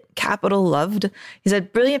loved it. Capital loved. He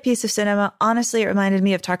said, brilliant piece of cinema. Honestly, it reminded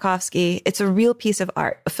me of Tarkovsky. It's a real piece of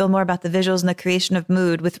art, a film more about the visuals and the creation of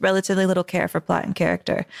mood with relatively little care for plot and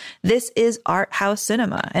character. This is art house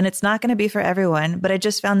cinema, and it's not going to be for everyone, but I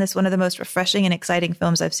just found this one of the most refreshing and exciting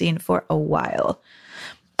films I've seen for a while.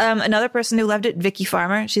 Another person who loved it, Vicky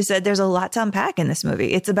Farmer, she said there's a lot to unpack in this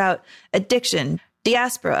movie. It's about addiction,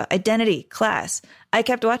 diaspora, identity, class. I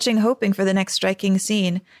kept watching, hoping for the next striking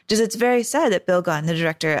scene. Just it's very sad that Bill Gunn, the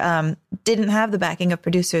director, didn't have the backing of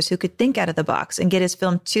producers who could think out of the box and get his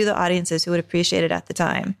film to the audiences who would appreciate it at the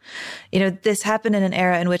time. This happened in an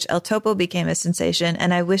era in which El Topo became a sensation,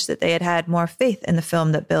 and I wish that they had had more faith in the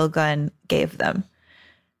film that Bill Gunn gave them.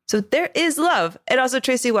 So there is love. And also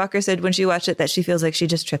Tracy Walker said when she watched it that she feels like she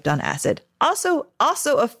just tripped on acid. Also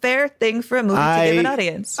a fair thing for a movie to give an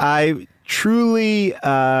audience. I truly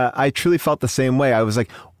felt the same way. I was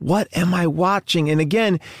like, what am I watching? And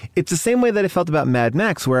again, it's the same way that I felt about Mad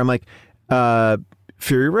Max, where I'm like,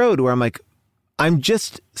 Fury Road, where I'm like, I'm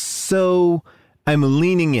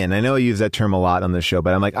leaning in. I know I use that term a lot on this show,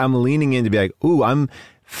 but I'm leaning in to be like, ooh, I'm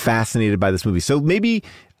fascinated by this movie. So maybe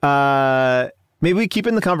we keep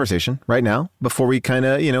in the conversation right now before we kind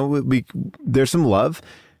of, there's some love.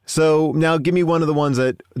 So now give me one of the ones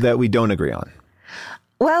that we don't agree on.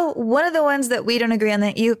 Well, one of the ones that we don't agree on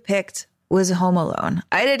that you picked was Home Alone.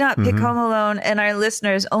 I did not pick Home Alone, and our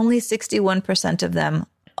listeners, only 61% of them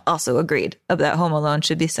also agreed that Home Alone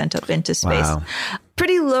should be sent up into space. Wow.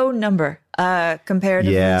 Pretty low number,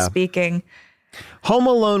 comparatively speaking. Home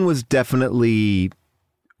Alone was definitely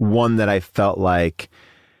one that I felt like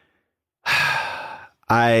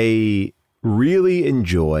I really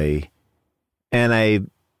enjoy, and I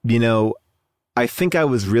think I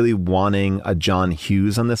was really wanting a John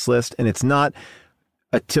Hughes on this list, and it's not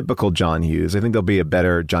a typical John Hughes. I think there'll be a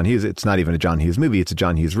better John Hughes. It's not even a John Hughes movie. It's a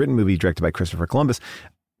John Hughes written movie directed by Christopher Columbus.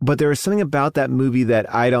 But there is something about that movie that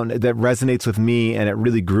that resonates with me, and it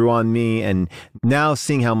really grew on me. And now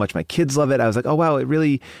seeing how much my kids love it, I was like, oh wow, it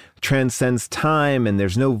really transcends time. And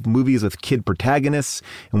there's no movies with kid protagonists,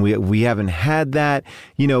 and we haven't had that.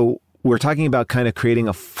 We're talking about kind of creating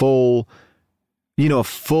a full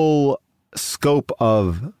scope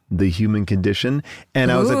of the human condition.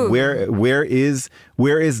 And I was like, where is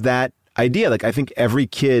that idea? Like, I think every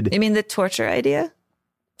kid. You mean the torture idea?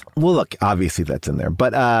 Well, look, obviously that's in there,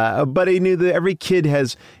 but I knew that every kid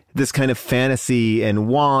has this kind of fantasy and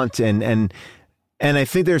want, and I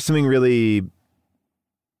think there's something really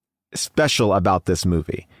special about this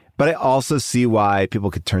movie. But I also see why people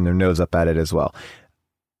could turn their nose up at it as well.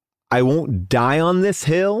 I won't die on this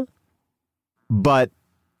hill, but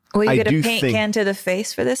Will you get a paint can to the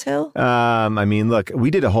face for this hill? Look,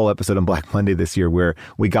 we did a whole episode on Black Monday this year where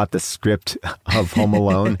we got the script of Home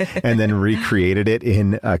Alone and then recreated it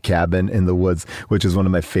in a cabin in the woods, which is one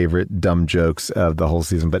of my favorite dumb jokes of the whole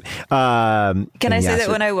season. But can I say that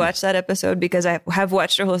when I watched that episode, because I have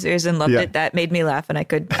watched your whole series and loved it, that made me laugh, and I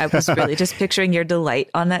was really just picturing your delight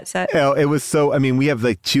on that set. It was so. We have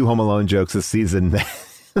like 2 Home Alone jokes this season.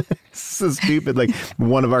 So stupid. Like,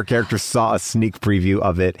 one of our characters saw a sneak preview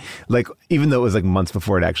of it, like, even though it was like months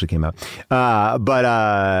before it actually came out.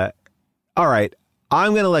 But all right,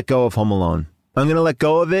 I'm going to let go of Home Alone. I'm going to let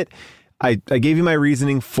go of it. I gave you my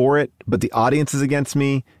reasoning for it, but the audience is against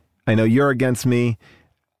me. I know you're against me.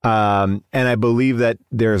 And I believe that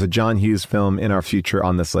there's a John Hughes film in our future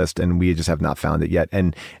on this list, and we just have not found it yet.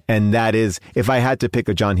 And that is, if I had to pick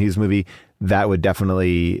a John Hughes movie, that would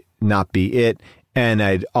definitely not be it. And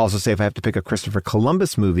I'd also say if I have to pick a Christopher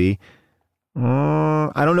Columbus movie,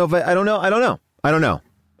 I don't know.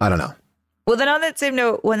 Well, then on that same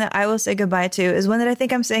note, one that I will say goodbye to is one that I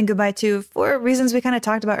think I'm saying goodbye to for reasons we kind of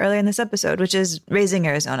talked about earlier in this episode, which is Raising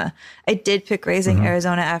Arizona. I did pick Raising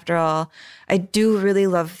Arizona after all. I do really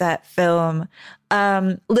love that film.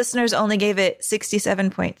 Listeners only gave it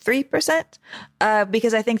 67.3%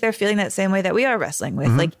 because I think they're feeling that same way that we are wrestling with.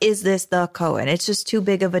 Like, is this the Coen? It's just too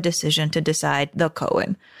big of a decision to decide the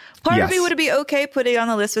Coen. Part of me would be okay putting it on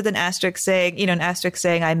the list with an asterisk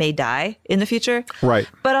saying, I may die in the future. Right.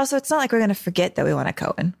 But also, it's not like we're going to forget that we want a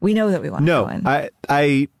Coen. We know that we want a Coen. No,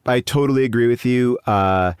 I totally agree with you.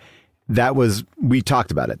 We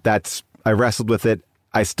talked about it. I wrestled with it.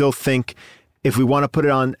 I still think if we want to put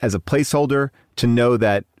it on as a placeholder to know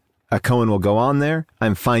that a Coen will go on there,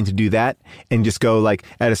 I'm fine to do that and just go like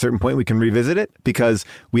at a certain point we can revisit it because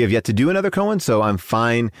we have yet to do another Coen. So I'm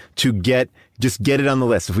fine to get it on the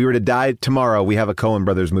list. If we were to die tomorrow, we have a Coen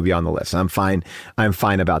Brothers movie on the list. I'm fine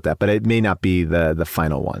about that, but it may not be the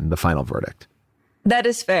final one, the final verdict. That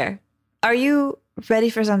is fair. Are you ready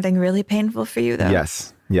for something really painful for you though?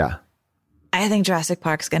 Yes. Yeah. I think Jurassic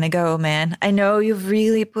Park's going to go, man. I know you've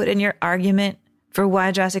really put in your argument for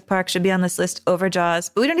why Jurassic Park should be on this list over Jaws,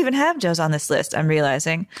 but we don't even have Jaws on this list, I'm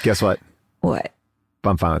realizing. Guess what? What?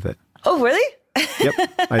 I'm fine with it. Oh, really? Yep.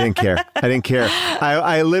 I didn't care.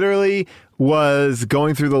 I literally was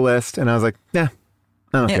going through the list and I was like, nah,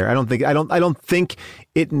 I don't care. I don't think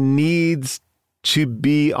it needs to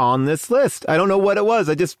be on this list. I don't know what it was.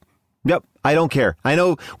 Yep. I don't care. I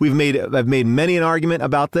know I've made many an argument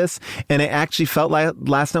about this, and it actually felt like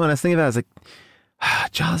last night when I was thinking about it, I was like,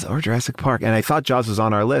 Jaws or Jurassic Park, and I thought Jaws was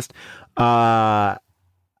on our list. I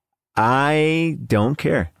don't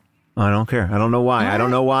care. I don't care. I don't know why. I don't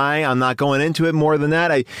know why. I'm not going into it more than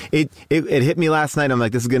that. It hit me last night. I'm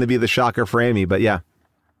like, this is going to be the shocker for Amy, but yeah,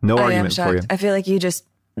 no argument for you. I feel like you just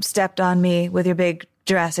stepped on me with your big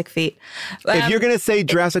Jurassic feet. If you're going to say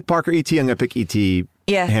Jurassic Park or E.T., I'm going to pick E.T.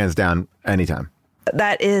 Hands down anytime.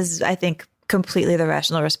 That is, I think, completely the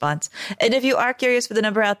rational response. And if you are curious for the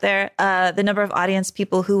number out there, the number of audience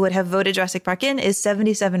people who would have voted Jurassic Park in is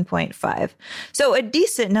 77.5. So a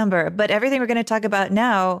decent number, but everything we're going to talk about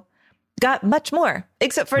now got much more,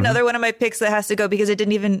 except for another one of my picks that has to go because it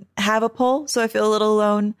didn't even have a poll. So I feel a little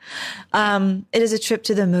alone. It is A Trip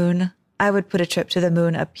to the Moon. I would put A Trip to the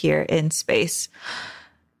Moon up here in space.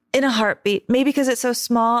 In a heartbeat. Maybe because it's so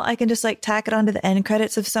small, I can just like tack it onto the end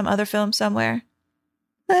credits of some other film somewhere.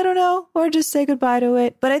 I don't know. Or just say goodbye to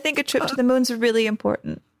it. But I think A Trip to the Moon's really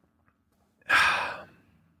important.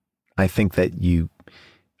 I think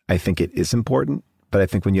it is important. But I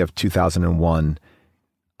think when you have 2001,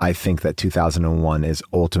 I think that 2001 is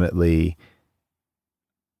ultimately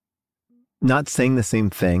not saying the same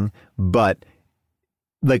thing, but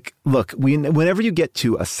like, look, whenever you get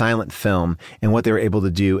to a silent film and what they were able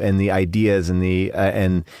to do and the ideas and the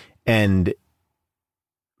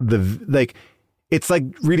it's like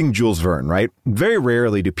reading Jules Verne, right? Very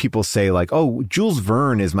rarely do people say like, oh, Jules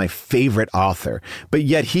Verne is my favorite author, but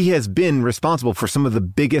yet he has been responsible for some of the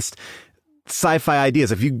biggest sci-fi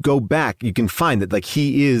ideas. If you go back, you can find that like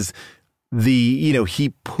he is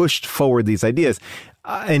he pushed forward these ideas.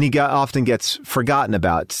 And he often gets forgotten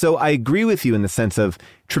about. So I agree with you in the sense of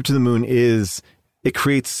Trip to the Moon it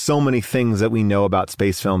creates so many things that we know about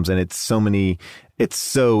space films. And it's so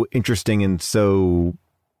interesting and so,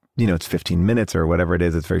 it's 15 minutes or whatever it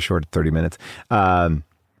is. It's very short, 30 minutes. And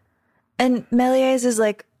Méliès is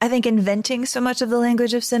like, I think, inventing so much of the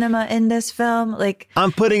language of cinema in this film. Like,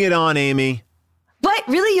 I'm putting it on, Amy. What?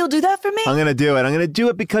 Really? You'll do that for me? I'm going to do it. I'm going to do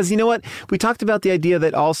it because you know what? We talked about the idea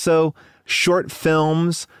that also short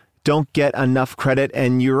films don't get enough credit.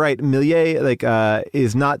 And you're right. Méliès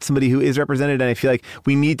is not somebody who is represented. And I feel like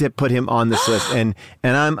we need to put him on this list. And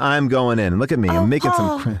I'm going in. Look at me. I'm making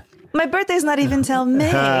some. My birthday's not even till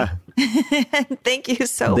May. Thank you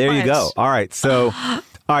so much. There you go. All right. So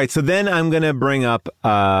then I'm going to bring up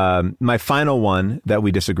my final one that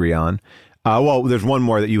we disagree on. Well, there's one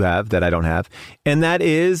more that you have that I don't have. And that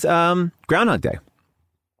is Groundhog Day.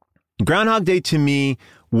 Groundhog Day to me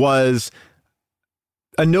was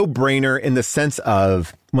a no-brainer in the sense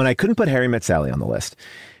of when I couldn't put Harry Met Sally on the list.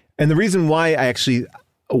 And the reason why I actually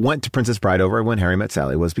went to Princess Bride over when Harry Met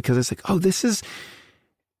Sally was because it's like, oh, this is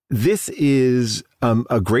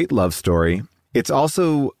a great love story. It's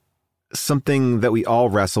also something that we all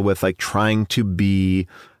wrestle with, like trying to be,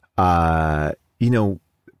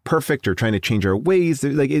 perfect or trying to change our ways.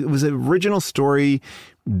 Like it was an original story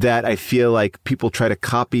that I feel like people try to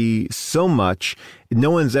copy so much. No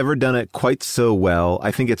one's ever done it quite so well. I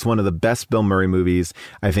think it's one of the best Bill Murray movies.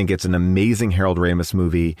 I think it's an amazing Harold Ramis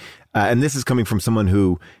movie. And this is coming from someone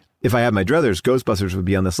who, if I had my druthers, Ghostbusters would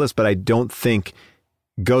be on this list, but I don't think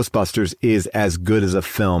Ghostbusters is as good as a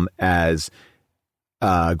film as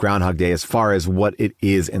Groundhog Day as far as what it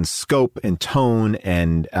is in scope and tone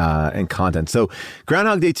and content. So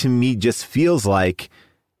Groundhog Day to me just feels like,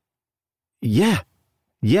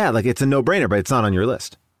 like it's a no-brainer, but it's not on your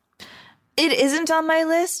list. It isn't on my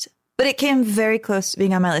list, but it came very close to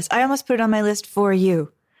being on my list. I almost put it on my list for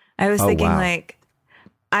you. I was thinking like,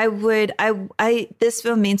 this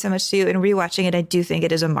film means so much to you, and rewatching it, I do think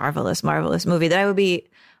it is a marvelous, marvelous movie that I would be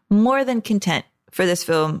more than content for this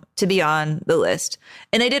film to be on the list.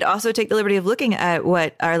 And I did also take the liberty of looking at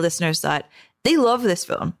what our listeners thought. They love this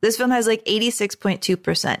film. This film has like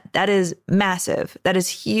 86.2%. That is massive. That is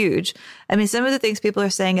huge. I mean, some of the things people are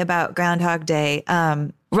saying about Groundhog Day,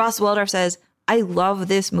 Ross Waldorf says, I love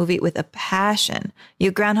this movie with a passion.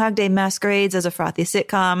 Your Groundhog Day masquerades as a frothy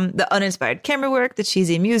sitcom, the uninspired camera work, the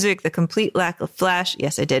cheesy music, the complete lack of flash.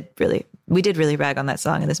 Yes, we did really rag on that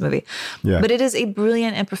song in this movie. Yeah. But it is a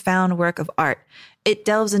brilliant and profound work of art. It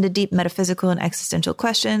delves into deep metaphysical and existential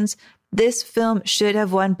questions. This film should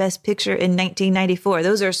have won Best Picture in 1994.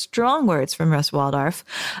 Those are strong words from Russ Waldorf.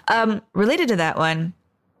 Related to that one,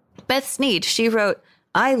 Beth Sneed, she wrote,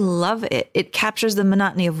 I love it. It captures the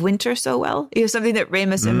monotony of winter so well. It was something that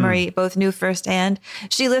Ramis and Murray both knew firsthand.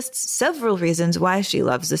 She lists several reasons why she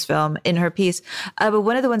loves this film in her piece. But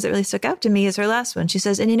one of the ones that really stuck out to me is her last one. She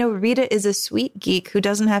says, and Rita is a sweet geek who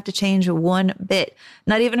doesn't have to change one bit,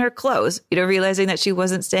 not even her clothes, realizing that she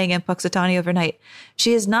wasn't staying in Puxatawny overnight.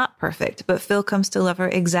 She is not perfect, but Phil comes to love her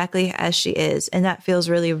exactly as she is. And that feels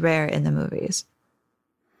really rare in the movies.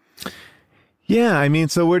 Yeah, I mean,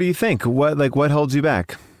 so what do you think? What holds you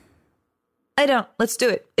back? I don't. Let's do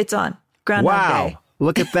it. It's on. Groundhog Day.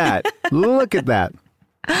 Look at that. Look at that.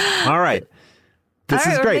 All right. This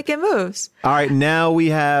is great. We're making moves. All right, now we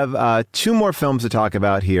have 2 more films to talk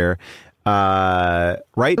about here. Right?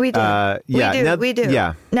 We do. We do.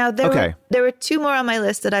 Yeah. Now, there were 2 more on my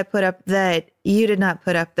list that I put up that you did not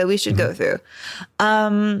put up that we should go through.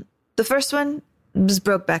 The first one was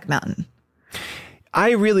Brokeback Mountain.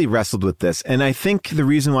 I really wrestled with this, and I think the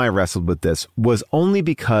reason why I wrestled with this was only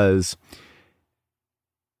because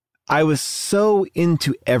I was so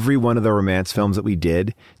into every one of the romance films that we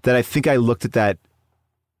did that I think I looked at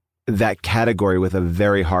that category with a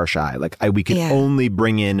very harsh eye. Like we could only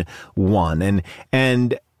bring in one,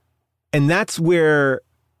 and that's where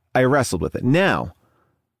I wrestled with it. Now,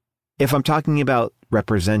 if I'm talking about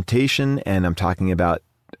representation and I'm talking about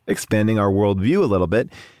expanding our worldview a little bit,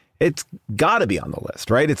 it's got to be on the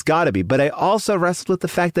list, right? It's got to be. But I also wrestled with the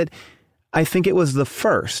fact that I think it was the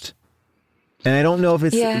first. And I don't know if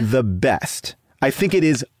it's the best. I think it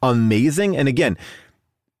is amazing. And again,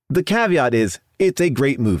 the caveat is it's a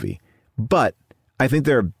great movie. But I think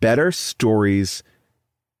there are better stories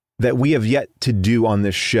that we have yet to do on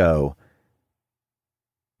this show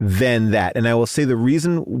than that. And I will say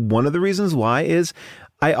one of the reasons why is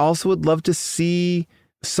I also would love to see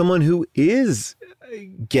someone who is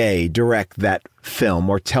gay direct that film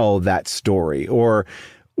or tell that story, or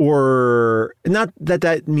not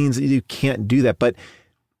that means that you can't do that, but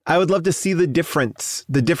I would love to see the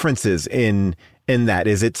differences in that.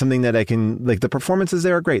 Is it something that I can, like, the performances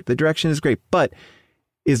there are great, the direction is great, but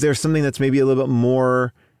is there something that's maybe a little bit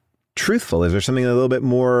more truthful? Is there something a little bit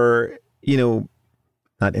more,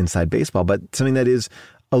 not inside baseball, but something that is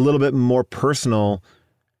a little bit more personal?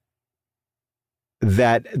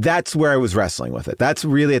 That's where I was wrestling with it. That's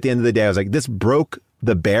really, at the end of the day, I was like, this broke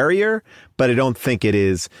the barrier, but I don't think it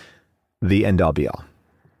is the end all be all.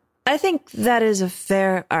 I think that is a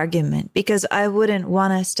fair argument, because I wouldn't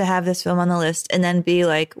want us to have this film on the list and then be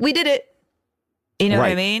like, we did it. You know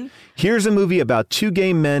what I mean? Here's a movie about 2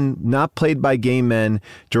 gay men, not played by gay men,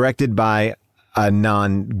 directed by a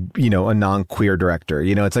non-queer director.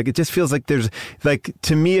 It's like, it just feels like there's, like,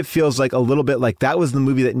 to me, it feels like a little bit like that was the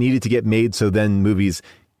movie that needed to get made, so then movies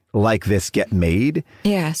like this get made.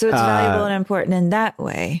 Yeah, so it's valuable and important in that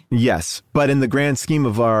way. Yes, but in the grand scheme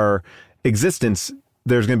of our existence,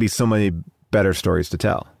 there's going to be so many better stories to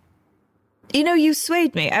tell. You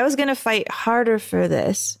swayed me. I was going to fight harder for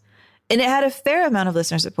this. And it had a fair amount of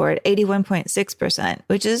listener support, 81.6%,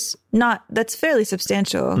 which is that's fairly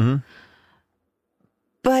substantial. Mm-hmm.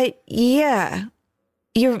 But yeah,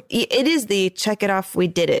 it is the check it off, we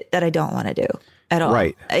did it, that I don't want to do at all.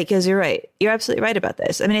 Right. Because you're right. You're absolutely right about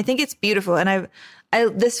this. I mean, I think it's beautiful. And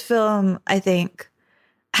this film, I think,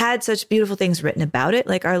 had such beautiful things written about it.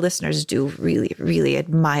 Like, our listeners do really, really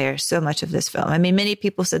admire so much of this film. I mean, many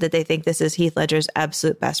people said that they think this is Heath Ledger's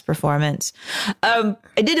absolute best performance. I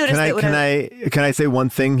did notice Can I say one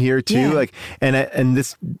thing here too? Yeah. Like, and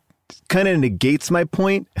this kind of negates my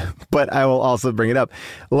point, but I will also bring it up.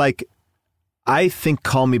 Like, I think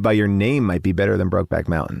Call Me by Your Name might be better than Brokeback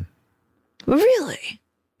Mountain. Really?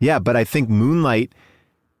 Yeah, but I think Moonlight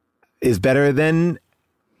is better than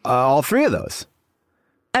all three of those.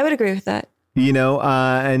 I would agree with that. You know,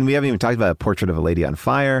 and we haven't even talked about A Portrait of a Lady on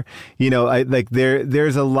Fire. You know,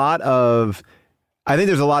 there's a lot of, I think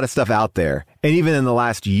there's a lot of stuff out there, and even in the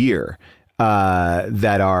last year,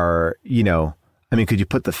 that are, you know, I mean, could you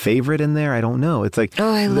put The Favorite in there? I don't know. It's like,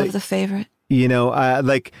 oh, I love The Favorite. You know,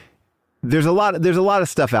 like there's a lot of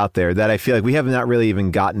stuff out there that I feel like we have not really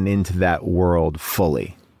even gotten into that world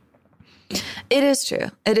fully. It is true.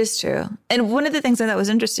 It is true. And one of the things I thought was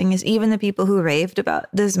interesting is even the people who raved about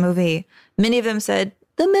this movie, many of them said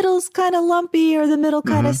the middle's kind of lumpy or the middle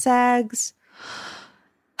kind of sags.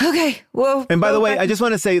 Okay. Well, and by the way, I just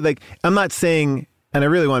want to say, like, I'm not saying, and I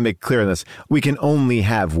really want to make clear on this, we can only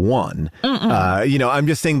have one. You know, I'm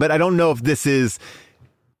just saying, but I don't know if this is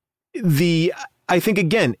I think,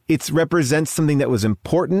 again, it represents something that was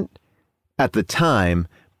important at the time,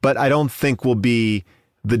 but I don't think will be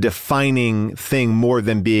the defining thing more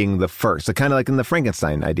than being the first. So kind of like in the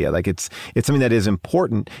Frankenstein idea, like it's something that is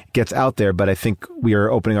important, gets out there, but I think we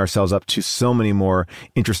are opening ourselves up to so many more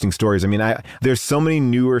interesting stories. I mean, there's so many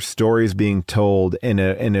newer stories being told in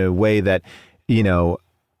a way that, you know,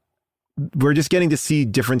 we're just getting to see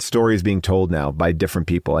different stories being told now by different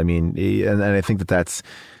people. I mean, and I think that's,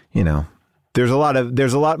 you know, there's a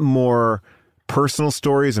lot more personal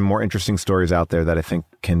stories and more interesting stories out there that I think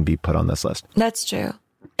can be put on this list. That's true.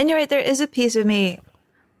 And you're right, there is a piece of me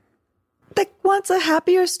that wants a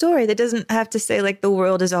happier story that doesn't have to say like the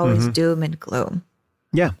world is always doom and gloom.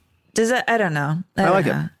 Yeah. Does that, I don't know. I like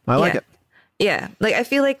it. I like it. Yeah. Like I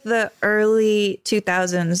feel like the early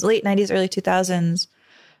 2000s, late 90s, early 2000s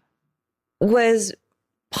was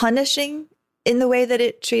punishing in the way that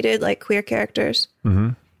it treated like queer characters.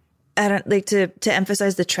 I don't like to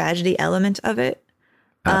emphasize the tragedy element of it.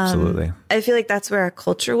 Absolutely. I feel like that's where our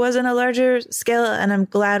culture was in a larger scale. And I'm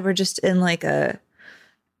glad we're just in like a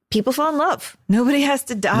people fall in love. Nobody has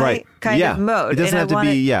to die kind of mode. It doesn't have to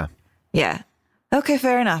be. Yeah. Yeah. Okay.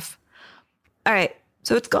 Fair enough. All right.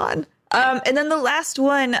 So it's gone. And then the last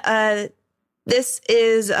one, this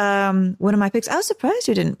is one of my picks. I was surprised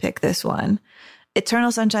you didn't pick this one.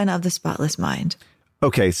 Eternal Sunshine of the Spotless Mind.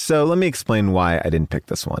 Okay. So let me explain why I didn't pick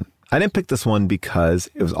this one. I didn't pick this one because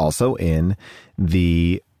it was also in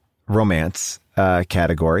the romance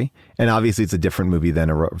category. And obviously it's a different movie than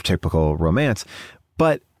a typical romance.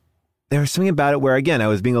 But there was something about it where, again, I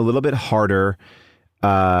was being a little bit harder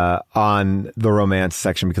on the romance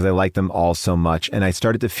section because I like them all so much. And I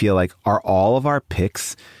started to feel like, are all of our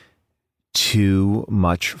picks too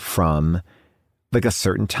much from like a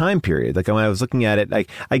certain time period? Like when I was looking at it, like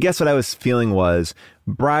I guess what I was feeling was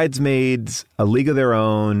Bridesmaids, A League of Their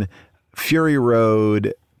Own, Fury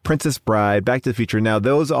Road, Princess Bride, Back to the Future. Now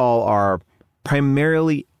those all are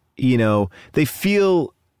primarily, you know, they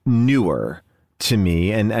feel newer to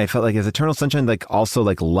me. And I felt like, is Eternal Sunshine like also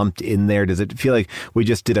like lumped in there? Does it feel like we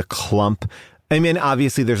just did a clump? I mean,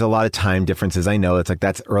 obviously there's a lot of time differences. I know it's like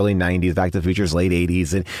that's early 90s, Back to the Future's late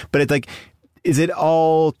 80s. But it's like, is it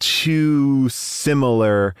all too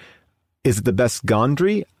similar? Is it the best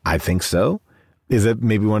Gondry? I think so. Is it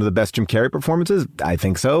maybe one of the best Jim Carrey performances? I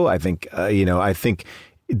think so. I think,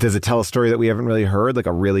 does it tell a story that we haven't really heard? Like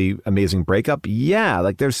a really amazing breakup? Yeah.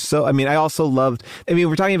 Like I also loved,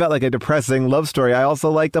 we're talking about like a depressing love story. I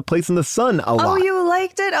also liked A Place in the Sun a lot. Oh, you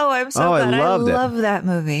liked it? Oh, I'm so glad. I love that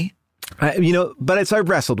movie. So I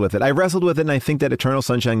wrestled with it. And I think that Eternal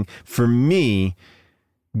Sunshine for me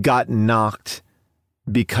got knocked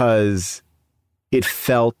because it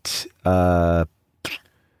felt, I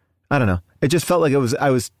don't know. It just felt like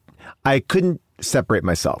I couldn't separate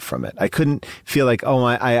myself from it. I couldn't feel like,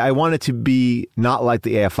 I wanted to be not like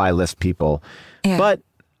the AFI list people, but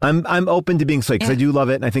I'm open to being swayed because I do love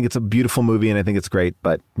it. And I think it's a beautiful movie and I think it's great,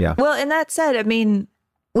 but yeah. Well, and that said,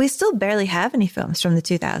 we still barely have any films from the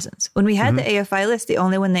 2000s. When we had the AFI list, the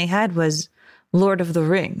only one they had was Lord of the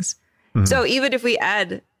Rings. So even if we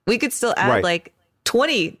could still add like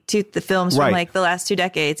 20 to the films from like the last 2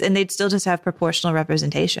 decades, and they'd still just have proportional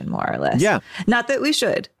representation, more or less. Yeah. Not that we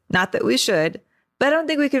should, but I don't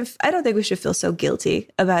think we should feel so guilty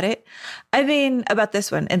about it. About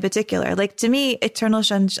this one in particular, like to me, Eternal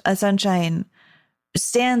Sunshine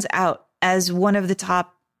stands out as one of the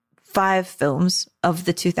top 5 films of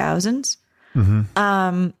the 2000s.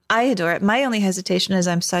 I adore it. My only hesitation is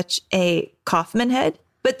I'm such a Kaufman head.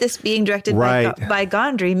 But this being directed by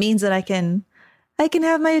Gondry means that I can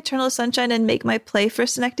have my Eternal Sunshine and make my play for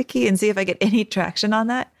Synecdoche and see if I get any traction on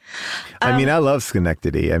that. I love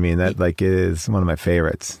Synecdoche. That like is one of my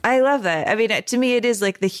favorites. I love that. To me, it is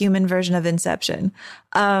like the human version of Inception.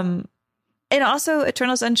 And And also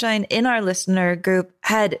Eternal Sunshine in our listener group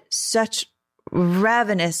had such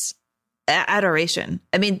ravenous adoration.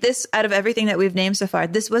 I mean, this, out of everything that we've named so far,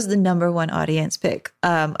 this was the number one audience pick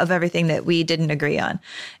of everything that we didn't agree on.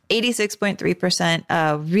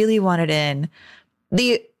 86.3% really wanted in.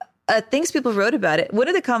 The things people wrote about it, one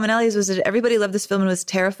of the commonalities was that everybody loved this film and was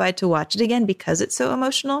terrified to watch it again because it's so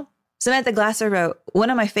emotional. Samantha Glasser wrote, one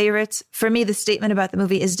of my favorites. For me, the statement about the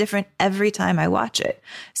movie is different every time I watch it.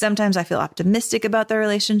 Sometimes I feel optimistic about their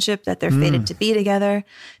relationship, that they're fated to be together.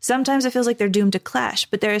 Sometimes it feels like they're doomed to clash,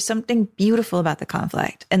 but there is something beautiful about the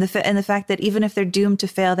conflict and the fact that even if they're doomed to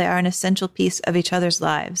fail, they are an essential piece of each other's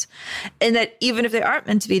lives. And that even if they aren't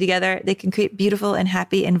meant to be together, they can create beautiful and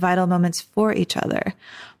happy and vital moments for each other.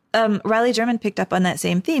 Riley German picked up on that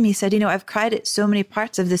same theme. He said, I've cried at so many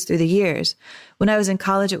parts of this through the years. When I was in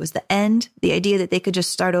college, it was the end, the idea that they could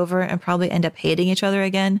just start over and probably end up hating each other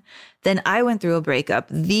again. Then I went through the breakup,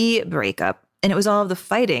 and it was all of the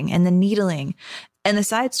fighting and the needling and the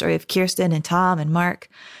side story of Kirsten and Tom and Mark.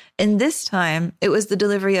 And this time it was the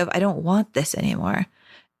delivery of, I don't want this anymore.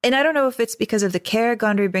 And I don't know if it's because of the care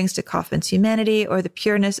Gondry brings to Kaufman's humanity or the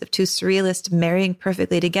pureness of two surrealists marrying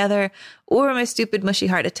perfectly together or my stupid mushy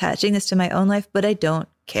heart attaching this to my own life, but I don't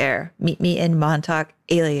care. Meet me in Montauk,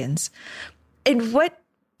 Aliens. And what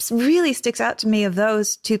really sticks out to me of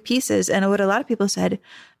those two pieces, and what a lot of people said,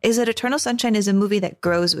 is that Eternal Sunshine is a movie that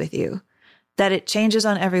grows with you, that it changes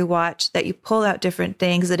on every watch, that you pull out different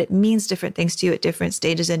things, that it means different things to you at different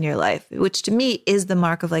stages in your life, which to me is the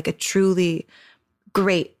mark of like a truly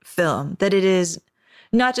great film, that it is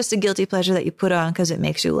not just a guilty pleasure that you put on because it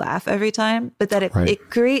makes you laugh every time, but that it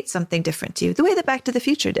creates something different to you, the way that Back to the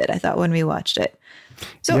Future did, I thought, when we watched it.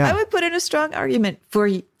 So I would put in a strong argument for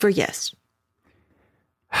yes.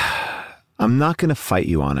 I'm not going to fight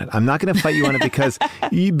you on it. I'm not going to fight you on it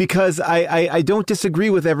because I don't disagree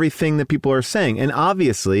with everything that people are saying. And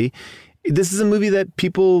obviously, this is a movie that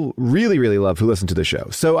people really, really love who listen to the show.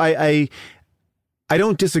 So I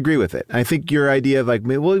don't disagree with it. I think your idea of like,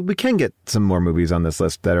 well, we can get some more movies on this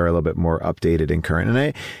list that are a little bit more updated and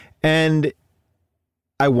current. And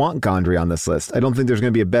I want Gondry on this list. I don't think there's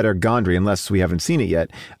going to be a better Gondry unless we haven't seen it yet.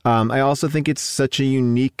 I also think it's such a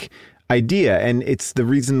unique idea. And it's the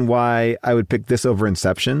reason why I would pick this over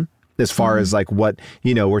Inception as far as like what,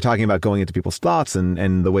 we're talking about going into people's thoughts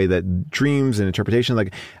and the way that dreams and interpretation,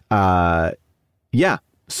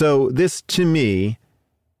 So this to me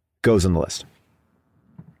goes on the list.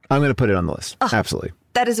 I'm going to put it on the list. Oh, absolutely.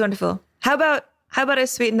 That is wonderful. How about I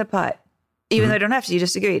sweeten the pot? Even though I don't have to, you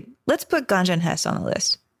just agreed. Let's put Ganja and Hess on the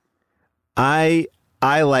list. I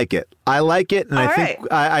like it. And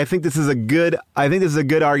I think this is a good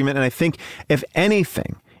argument. And I think if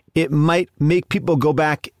anything, it might make people go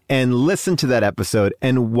back and listen to that episode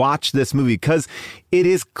and watch this movie, because it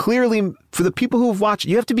is clearly, for the people who have watched,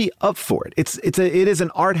 you have to be up for it. It is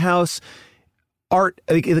an art house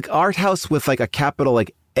with like a capital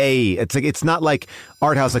like A. It's like, it's not like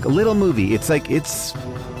art house like a little movie. It's like it's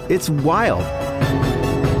wild.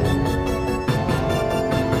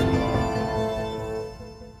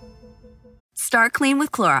 Start clean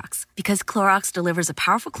with Clorox, because Clorox delivers a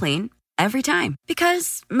powerful clean every time.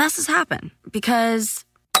 Because messes happen. Because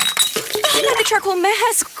I got a charcoal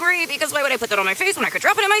mask. Great, because why would I put that on my face when I could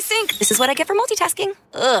drop it in my sink? This is what I get for multitasking.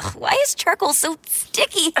 Ugh, why is charcoal so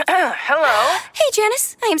sticky? Hello? Hey,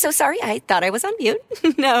 Janice. I am so sorry. I thought I was on mute.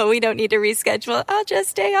 No, we don't need to reschedule. I'll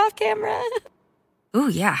just stay off camera. Ooh,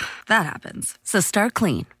 yeah, that happens. So start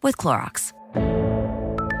clean with Clorox.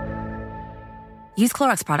 Use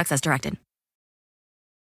Clorox products as directed.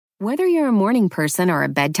 Whether you're a morning person or a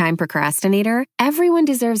bedtime procrastinator, everyone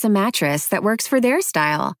deserves a mattress that works for their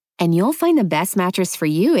style. And you'll find the best mattress for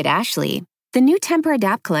you at Ashley. The new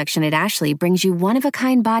Tempur-Adapt collection at Ashley brings you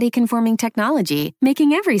one-of-a-kind body-conforming technology,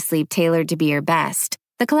 making every sleep tailored to be your best.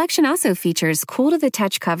 The collection also features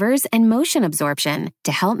cool-to-the-touch covers and motion absorption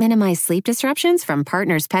to help minimize sleep disruptions from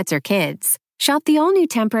partners, pets, or kids. Shop the all-new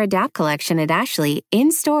Tempur-Adapt collection at Ashley,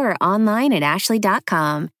 in-store or online at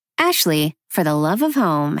ashley.com. Ashley, for the love of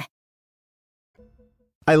home.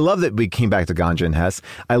 I love that we came back to Ganja and Hess.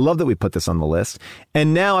 I love that we put this on the list.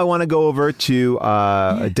 And now I want to go over to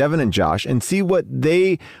Devin and Josh and see what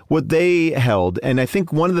they held. And I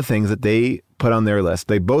think one of the things that they put on their list,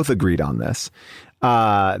 they both agreed on this,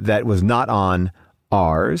 that was not on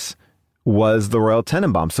ours, was the Royal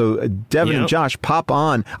Tenenbaums. So Devin and Josh, pop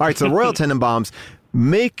on. All right, so Royal Tenenbaums,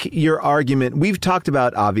 make your argument. We've talked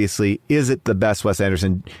about, obviously, is it the best Wes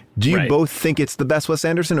Anderson? Do you both think it's the best Wes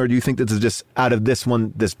Anderson, or do you think this is just out of this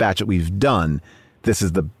batch that we've done, this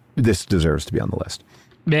deserves to be on the list?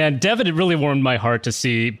 Man, Devin, it really warmed my heart to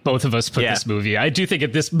see both of us put this movie. I do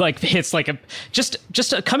think this like hits like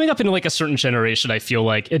coming up into like a certain generation. I feel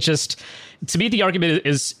like it just, to me, the argument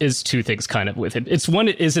is two things kind of with it. It's one,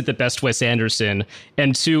 is it the best Wes Anderson?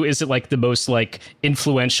 And two, is it like the most like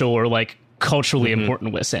influential or like culturally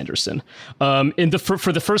important Wes Anderson? For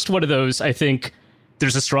the first one of those, I think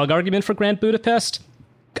there's a strong argument for Grand Budapest.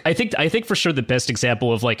 I think for sure the best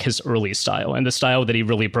example of like his early style and the style that he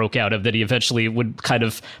really broke out of, that he eventually would kind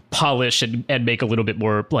of polish and make a little bit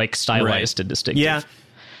more like stylized and distinctive. Yeah.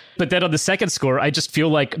 But then on the second score, I just feel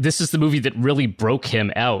like this is the movie that really broke him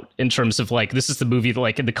out in terms of like, this is the movie that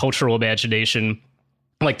like in the cultural imagination,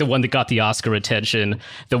 like the one that got the Oscar attention,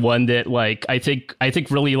 the one that like I think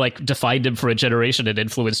really like defined him for a generation and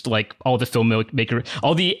influenced like all the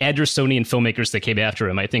Andersonian filmmakers that came after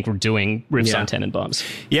him. I think were doing riffs on Tenenbaums.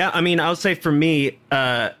 Yeah, I mean, I'll say for me,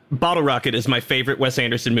 Bottle Rocket is my favorite Wes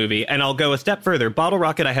Anderson movie, and I'll go a step further. Bottle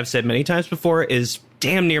Rocket, I have said many times before, is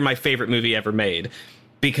damn near my favorite movie ever made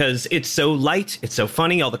because it's so light, it's so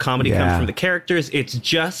funny, all the comedy comes from the characters. It's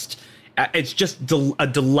just a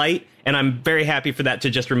delight. And I'm very happy for that to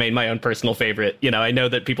just remain my own personal favorite. You know, I know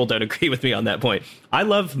that people don't agree with me on that point. I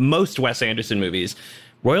love most Wes Anderson movies.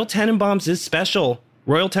 Royal Tenenbaums is special.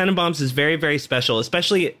 Royal Tenenbaums is very, very special,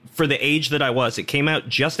 especially for the age that I was. It came out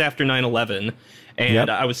just after 9/11, and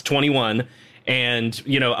I was 21. And,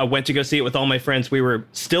 you know, I went to go see it with all my friends. We were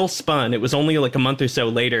still spun. It was only like a month or so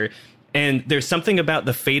later. And there's something about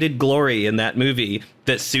the faded glory in that movie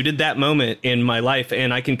that suited that moment in my life.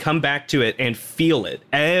 And I can come back to it and feel it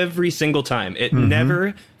every single time. It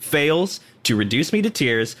never fails to reduce me to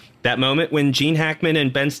tears. That moment when Gene Hackman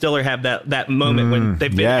and Ben Stiller have that moment when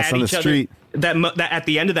they've been at each other. That at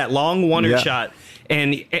the end of that long one-er shot.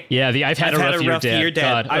 And I've had a rough year,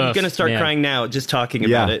 Dad. I'm going to start crying now just talking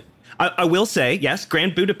about it. I will say, yes,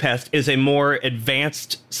 Grand Budapest is a more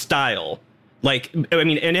advanced style. Like, I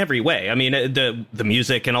mean, in every way. I mean, the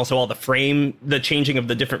music and also all the changing of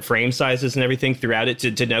the different frame sizes and everything throughout it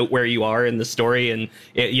to note where you are in the story and,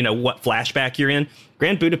 you know, what flashback you're in.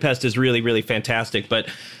 Grand Budapest is really, really fantastic. But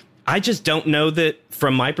I just don't know that,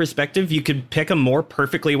 from my perspective, you could pick a more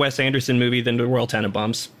perfectly Wes Anderson movie than The Royal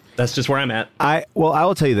Tenenbaums. That's just where I'm at. I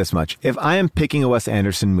will tell you this much. If I am picking a Wes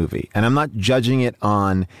Anderson movie and I'm not judging it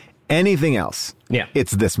on anything else,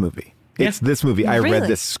 it's this movie. It's this movie. I read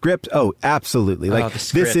this script. Oh, absolutely. Like,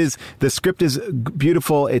 the script is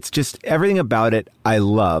beautiful. It's just everything about it I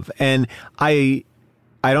love. And I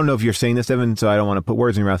don't know if you're saying this, Evan, so I don't want to put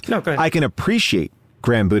words in your mouth. No, go ahead. I can appreciate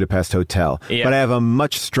Grand Budapest Hotel, but I have a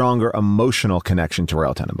much stronger emotional connection to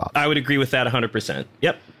Royal Tenenbaums. I would agree with that 100%.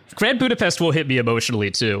 Yep. Grand Budapest will hit me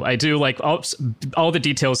emotionally, too. I do like all the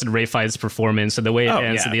details in Ralph Fiennes' performance and the way it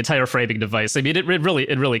ends and the entire framing device. I mean, it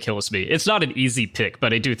really kills me. It's not an easy pick,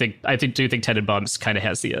 but I do think Tenenbaums kind of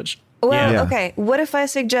has the edge. Well, okay. What if I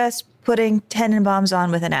suggest putting Tenenbaums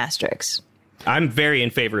on with an asterisk? I'm very in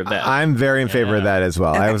favor of that. I'm very in favor of that as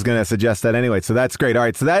well. Okay. I was going to suggest that anyway. So that's great. All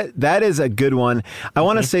right. So that is a good one. I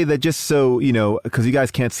want to say that just so, you know, because you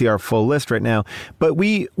guys can't see our full list right now, but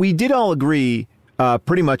we did all agree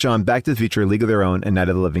pretty much on Back to the Future, League of Their Own, and Night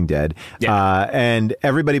of the Living Dead. Yeah. And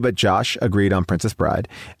everybody but Josh agreed on Princess Bride.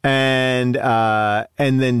 And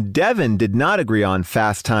then Devin did not agree on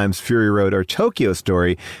Fast Times, Fury Road, or Tokyo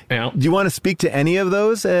Story. Yeah. Do you want to speak to any of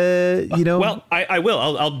those? You know? Well, I will.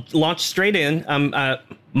 I'll launch straight in.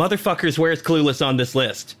 Motherfuckers, where's Clueless on this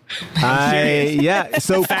list?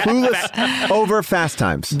 So Clueless over Fast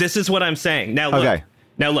Times. This is what I'm saying. Now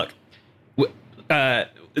look.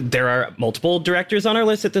 There are multiple directors on our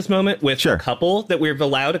list at this moment with a couple that we've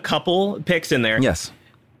allowed a couple picks in there. Yes.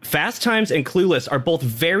 Fast Times and Clueless are both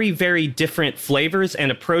very, very different flavors and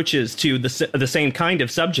approaches to the same kind of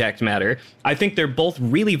subject matter. I think they're both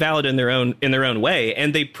really valid in their own way,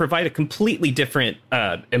 and they provide a completely different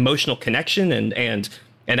emotional connection and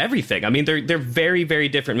everything. I mean, they're very, very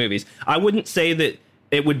different movies. I wouldn't say that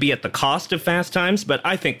it would be at the cost of Fast Times, but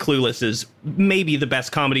I think Clueless is maybe the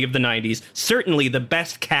best comedy of the 90s. Certainly the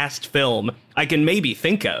best cast film I can maybe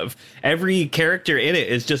think of. Every character in it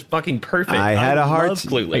is just fucking perfect. I love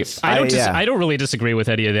Clueless. I don't really disagree with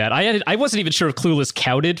any of that. I wasn't even sure if Clueless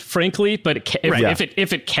counted, frankly, but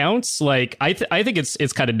if it counts, like I think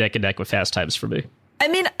it's kind of neck and neck with Fast Times for me. I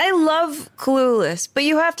mean, I love Clueless, but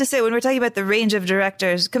you have to say, when we're talking about the range of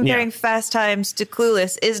directors, comparing Fast Times to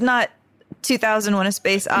Clueless is not 2001: A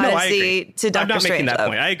Space Odyssey to Dr. Strangelove. I'm not making that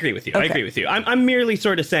point. I agree with you. Okay. I agree with you. I'm merely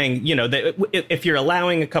sort of saying, you know, that if you're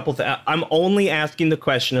allowing a couple, I'm only asking the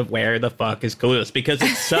question of where the fuck is Clueless, because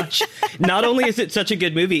it's such. Not only is it such a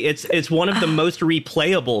good movie, it's one of the most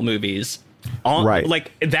replayable movies Right.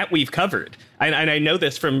 Like that we've covered. And I know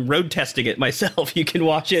this from road testing it myself. You can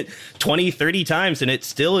watch it 20, 30 times and it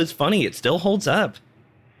still is funny. It still holds up.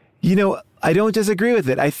 You know, I don't disagree with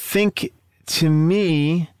it. I think, to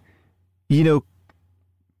me, you know,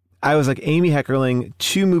 I was like Amy Heckerling,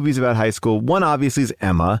 2 movies about high school. One obviously is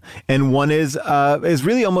Emma, and one is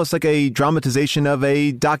really almost like a dramatization of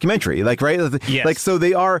a documentary. Like, right? Yes. Like, so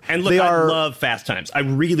they are. And look, I love Fast Times. I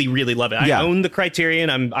really, really love it. Yeah. I own the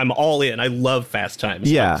Criterion. I'm all in. I love Fast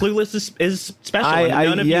Times. Yeah. But Clueless is special. And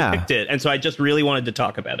none of you picked it, and so I just really wanted to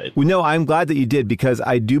talk about it. Well, no, I'm glad that you did, because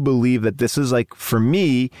I do believe that this is, like, for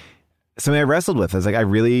me, something I wrestled with. I was like, I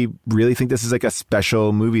really, really think this is like a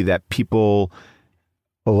special movie that people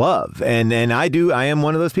love, and I am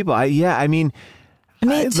one of those people. Me too.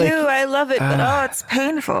 I love it, but it's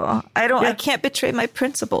painful. I can't betray my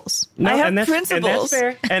principles. No, I have And principles. that's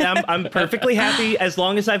fair. And I'm perfectly happy as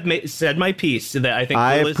long as I've said my piece. That I think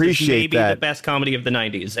Clueless is maybe the best comedy of the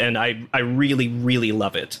 90s, and I really, really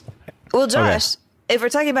love it. Well, Josh, if we're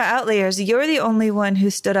talking about outliers, you're the only one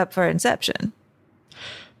who stood up for Inception.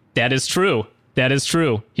 That is true. That is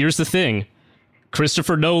true. Here's the thing.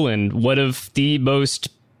 Christopher Nolan, one of the most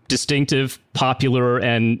distinctive, popular,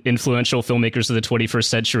 and influential filmmakers of the 21st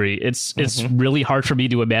century. It's really hard for me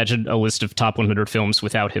to imagine a list of top 100 films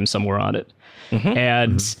without him somewhere on it.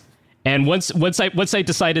 And once I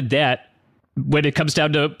decided that, when it comes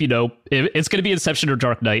down to, you know, it's going to be Inception or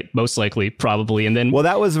Dark Knight, most likely, probably. And then, well,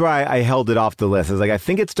 that was why I held it off the list. I was like, I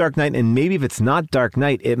think it's Dark Knight, and maybe if it's not Dark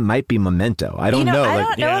Knight, it might be Memento. I don't know. I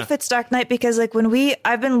don't know if it's Dark Knight, because like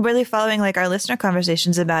I've been really following like our listener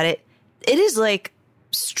conversations about it. It is like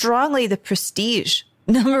strongly The Prestige.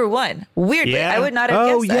 Number 1. Weirdly, I would not have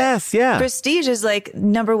guessed that. Yes, yeah. Prestige is like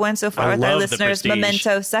number 1 so far with our listeners.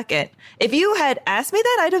 Memento second. If you had asked me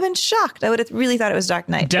that, I'd have been shocked. I would have really thought it was Dark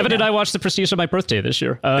Knight. Devin and I watched The Prestige on my birthday this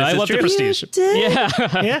year. I love The Prestige. You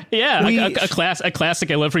did? Yeah. A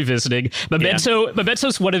classic I love revisiting.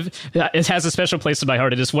 Memento's one of it has a special place in my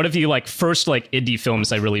heart. It is one of the like first like indie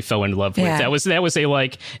films I really fell in love with. Yeah. That was a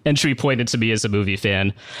like entry point into me as a movie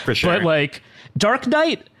fan. For sure. But like Dark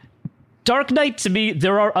Knight, to me,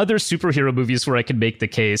 there are other superhero movies where I can make the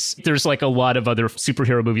case. There's like a lot of other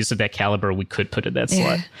superhero movies of that caliber we could put in that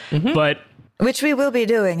slot. But which we will be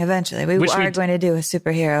doing eventually. We are going to do a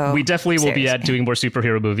superhero. We definitely will be series. doing more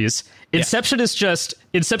superhero movies. Inception is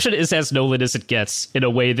as Nolan as it gets in a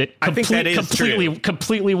way that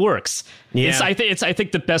completely works. Yeah. I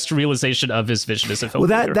think the best realization of his vision as a filmmaker.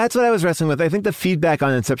 Well, that's what I was wrestling with. I think the feedback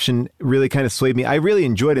on Inception really kind of swayed me. I really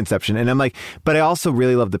enjoyed Inception, and I'm like, but I also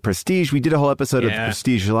really love The Prestige. We did a whole episode of The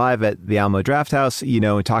Prestige live at the Alamo Drafthouse, you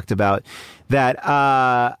know, and talked about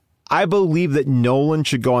that. I believe that Nolan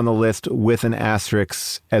should go on the list with an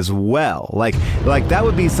asterisk as well. Like that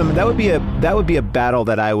would be a battle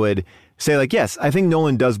that I would say, like, yes, I think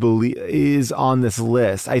Nolan is on this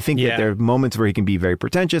list. I think that there are moments where he can be very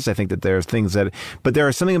pretentious. I think that there are things but there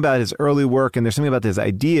are something about his early work, and there's something about his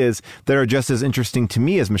ideas that are just as interesting to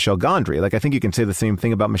me as Michel Gondry. Like, I think you can say the same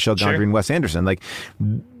thing about Michel Gondry and Wes Anderson. Like,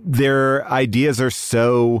 their ideas are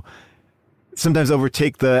so sometimes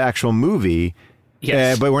overtake the actual movie.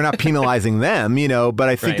 Yes. But we're not penalizing them, you know. But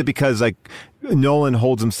I think that because like Nolan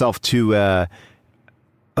holds himself to a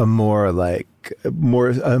more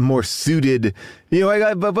suited, you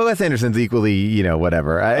know. But Wes Anderson's equally, you know,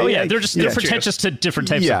 whatever. They're pretentious to different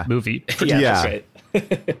types of movie. Right.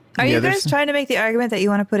 Are you guys trying to make the argument that you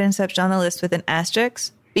want to put Inception on the list with an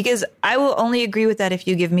asterisk? Because I will only agree with that if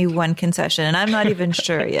you give me one concession, and I'm not even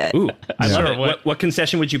sure yet. Ooh, I love it. What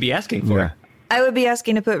concession would you be asking for? Yeah. I would be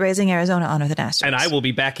asking to put Raising Arizona on with an asterisk. And I will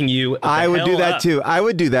be backing you. I would do that too. I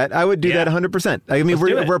would do that. I would do that 100%. I mean,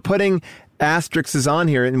 we're putting asterisks on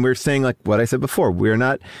here, and we're saying, like what I said before, we're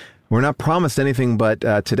not promised anything but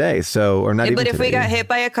today. So, or not even. But if today. we got hit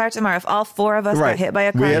by a car tomorrow, if all 4 of us got hit by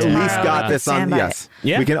a car tomorrow, we at least got this on. Yes,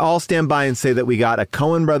 we can all stand by and say that we got a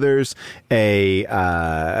Coen Brothers, a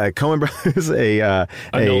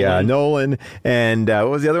Nolan, and what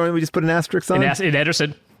was the other one we just put an asterisk on? In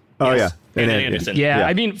Anderson. Oh, yes. yeah. And Anderson. Yeah,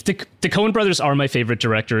 I mean, the Coen Brothers are my favorite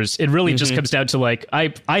directors. It really just comes down to, like,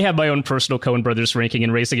 I have my own personal Coen Brothers ranking,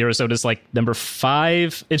 and Raising Arizona is, like, number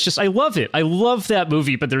 5. It's just, I love it. I love that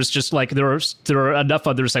movie, but there's just, like, there are enough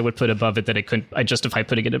others I would put above it that I justify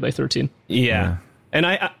putting it at my 13. Yeah. And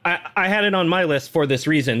I had it on my list for this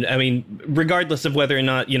reason. I mean, regardless of whether or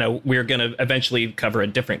not, you know, we're going to eventually cover a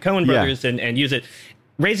different Coen Brothers and use it,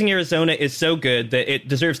 Raising Arizona is so good that it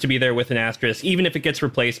deserves to be there with an asterisk, even if it gets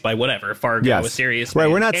replaced by whatever, Fargo, a serious. Right,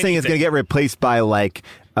 we're not saying it's going to get replaced by like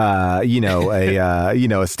a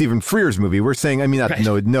Stephen Frears movie. We're saying, I mean,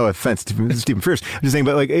 no offense to Stephen Frears, I'm just saying,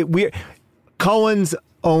 but like Coens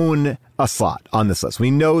own a slot on this list.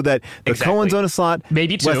 We know that the Coens own a slot.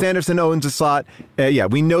 Maybe two. Wes Anderson owns a slot.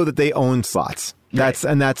 We know that they own slots. That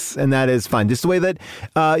is fine. Just the way that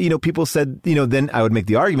people said, then I would make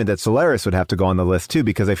the argument that Solaris would have to go on the list too,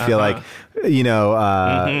 because I feel like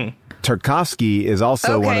Tarkovsky is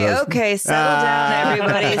also one of those. Okay, settle down,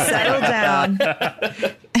 everybody. Settle down.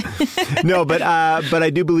 No, but I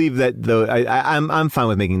do believe that though I'm fine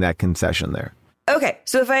with making that concession there. Okay,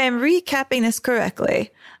 so if I am recapping this correctly,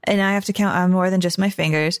 and I have to count on more than just my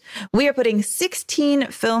fingers, we are putting 16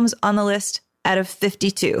 films on the list out of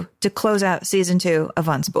 52 to close out season 2 of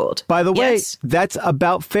Unspooled. By the way, that's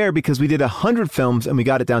about fair because we did 100 films and we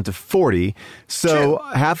got it down to 40. So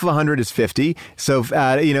half of 100 is 50. So,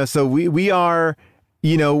 so we are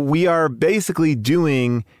basically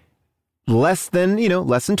doing less than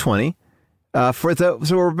 20.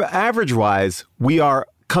 So average wise, we are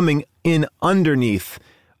coming in underneath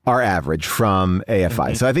our average from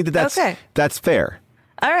AFI. So I think that's fair.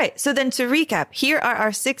 All right. So then to recap, here are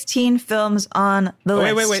our 16 films on the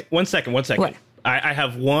list. Wait. One second. What? I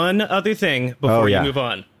have one other thing before you move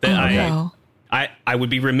on. That I would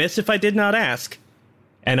be remiss if I did not ask,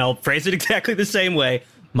 and I'll phrase it exactly the same way.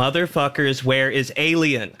 Motherfuckers, where is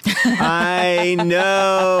Alien? I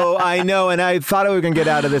know. And I thought I was going to get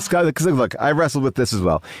out of this because, look, I wrestled with this as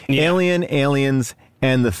well. Yeah. Alien, Aliens,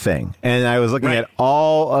 and The Thing. And I was looking at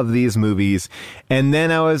all of these movies, and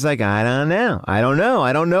then I was like, I don't know. I don't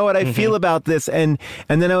know what I feel about this. And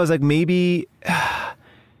then I was like, maybe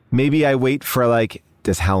I wait for like,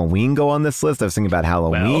 does Halloween go on this list? I was thinking about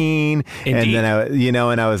Halloween. Well, and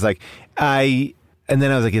then I was like,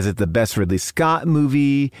 is it the best Ridley Scott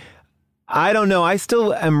movie? I don't know. I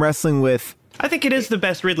still am wrestling with. I think it is the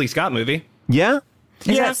best Ridley Scott movie. Yeah?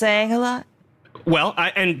 Is that saying a lot? Well,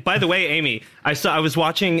 and by the way, Amy, I was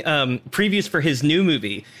watching previews for his new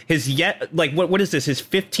movie. What is this? His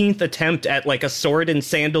 15th attempt at like a sword and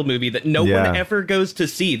sandal movie that no one ever goes to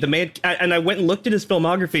see. The man, and I went and looked at his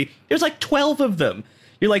filmography. There's like 12 of them.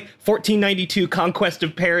 You're like 1492, Conquest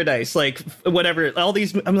of Paradise, like whatever. All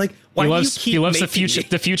these. I'm like, why do you keep? He loves the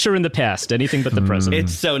future and the past, anything but the present.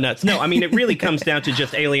 It's so nuts. No, I mean it really comes down to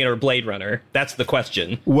just Alien or Blade Runner. That's the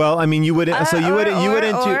question. Well, I mean, you wouldn't. So you wouldn't.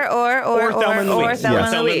 Or Thelma and Louise. Thelma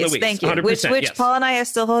and Louise. Thank you. 100%, which Paul and I are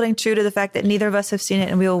still holding true to the fact that neither of us have seen it,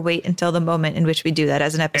 and we will wait until the moment in which we do that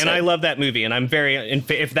as an episode. And I love that movie, and I'm very.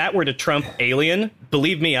 If that were to trump Alien,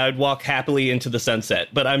 believe me, I would walk happily into the sunset.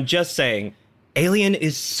 But I'm just saying. Alien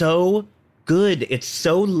is so good. It's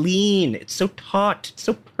so lean. It's so taut. It's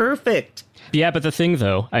so perfect. Yeah, but the thing,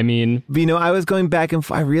 though, I mean... I was going back and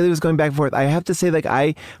I really was going back and forth. I have to say, like,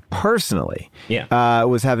 I personally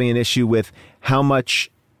was having an issue with how much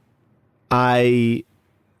I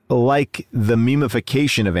like the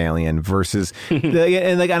memification of Alien versus... and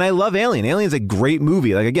I love Alien. Alien's a great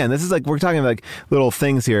movie. Like, again, this is like, we're talking like little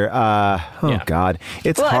things here. God.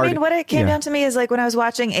 It's hard. I mean, what it came down to me is like when I was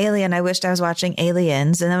watching Alien, I wished I was watching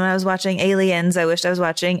Aliens. And then when I was watching Aliens, I wished I was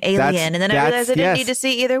watching Alien. And then I realized I didn't need to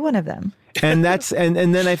see either one of them. And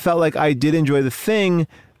and then I felt like I did enjoy The Thing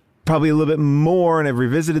probably a little bit more. And I've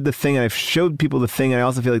revisited The Thing and I've showed people The Thing. And I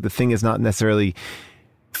also feel like The Thing is not necessarily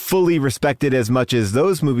fully respected as much as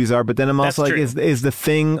those movies are, but then I'm also is The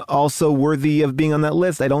Thing also worthy of being on that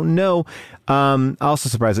list? I don't know. I'm also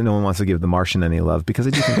surprised that no one wants to give The Martian any love because I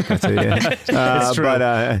do think that's it's true. But,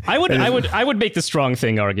 I would make the strong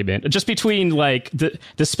thing argument just between like the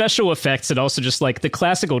special effects and also just like the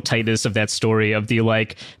classical tightness of that story of the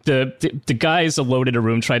like the guys alone in a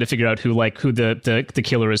room trying to figure out who the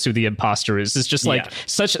killer is, who the imposter is. It's just like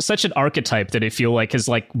such an archetype that I feel like has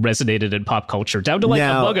like resonated in pop culture down to like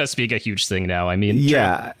Among Us being a huge thing now. I mean,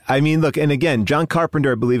 I mean, look, and again, John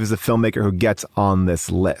Carpenter, I believe, is the filmmaker who gets on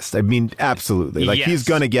this list. I mean, absolutely, like he's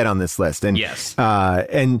going to get on this list, and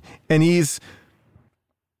and he's,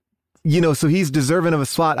 so he's deserving of a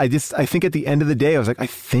slot. I think at the end of the day, I was like,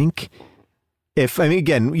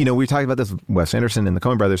 again, we were talking about this with Wes Anderson and the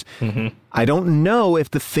Coen brothers. Mm-hmm. I don't know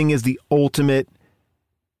if The Thing is the ultimate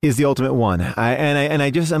one.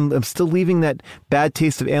 I'm still leaving that bad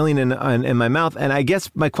taste of Alien in my mouth. And I guess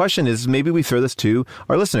my question is, maybe we throw this to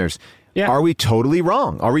our listeners. Yeah. Are we totally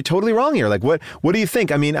wrong? Are we totally wrong here? Like, what do you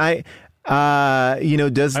think? I mean,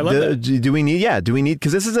 do we need,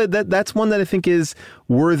 because this is that's one that I think is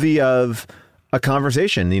worthy of a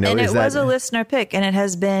conversation, and it was a listener pick and it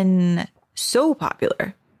has been so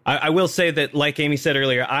popular. I will say that, like Amy said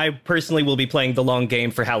earlier, I personally will be playing the long game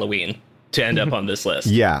for Halloween to end up on this list.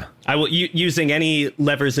 Yeah. I will using any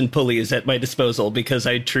levers and pulleys at my disposal because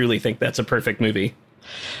I truly think that's a perfect movie.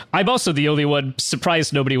 I'm also the only one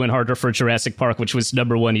surprised nobody went harder for Jurassic Park, which was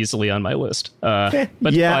number one easily on my list. But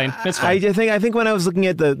yeah, fine. It's fine. I think when I was looking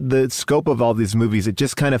at the scope of all these movies, it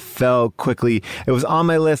just kind of fell quickly. It was on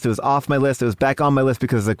my list. It was off my list. It was back on my list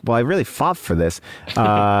because like, well, I really fought for this.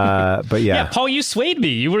 But yeah. Yeah, Paul, you swayed me.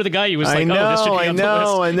 You were the guy who was like, know, oh, this should be on the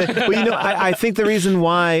list. And then, well, you know, I think the reason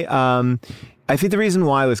why. I think the reason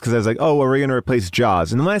why was because I was like, oh, well, we're going to replace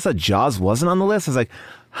Jaws. And then when I saw Jaws wasn't on the list, I was like,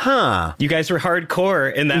 huh. You guys were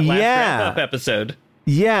hardcore in that last wrap-up episode.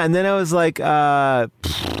 Yeah, and then I was like, yeah,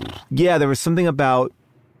 there was something about...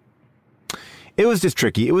 It was just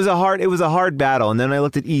tricky. It was a hard battle. And then I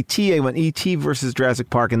looked at E.T. I went E.T. versus Jurassic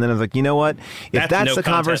Park. And then I was like, you know what? If that's no the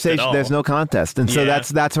conversation, there's no contest. And so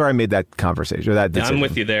that's where I made that conversation. Or that decision. I'm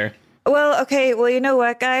with you there. Well, okay. Well, you know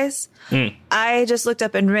what, guys? I just looked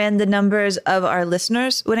up and ran the numbers of our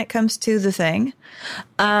listeners when it comes to The Thing.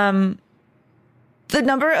 The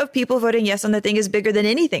number of people voting yes on The Thing is bigger than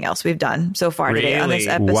anything else we've done so far today on this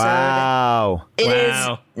episode. Wow. It is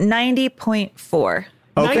 90.4%.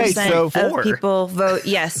 Okay, so of people vote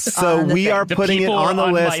yes. So on we are The putting it people on the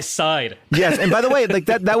are list. my side. Yes, and by the way, like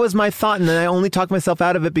that was my thought, and then I only talked myself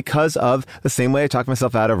out of it because of the same way I talked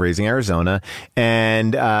myself out of Raising Arizona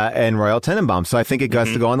and Royal Tenenbaums. So I think it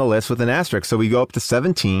has to go on the list with an asterisk. So we go up to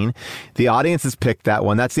 17. The audience has picked that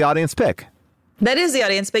one. That's the audience pick. That is the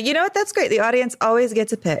audience, but you know what? That's great. The audience always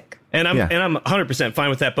gets a pick. And I'm 100% fine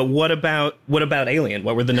with that. But what about Alien?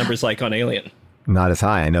 What were the numbers like on Alien? Not as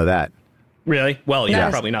high. I know that. Really? Well, yeah,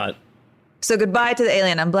 Nice. probably not. So goodbye to the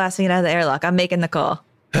alien. I'm blasting it out of the airlock. I'm making the call.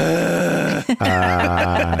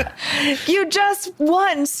 You just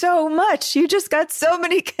won so much. You just got so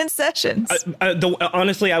many concessions.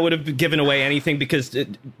 Honestly, I would have given away anything because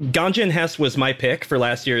Ganja and Hess was my pick for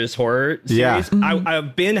last year's horror series. Yeah.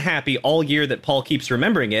 I've been happy all year that Paul keeps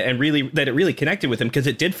remembering it and that it really connected with him because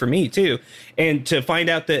it did for me too. And to find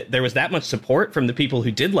out that there was that much support from the people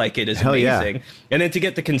who did like it is amazing. Yeah. And then to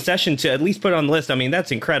get the concession to at least put it on the list, I mean,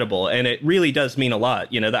 that's incredible. And it really does mean a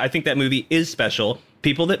lot. You know, I think that movie is special.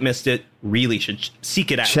 People that missed it really should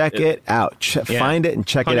seek it out. Check it out. Find it and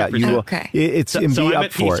check 100%. It out. You will. Okay. It's so be I'm up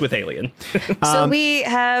at for peace it. with Alien. So we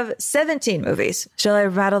have 17 movies. Shall I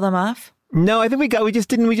rattle them off? No, I think we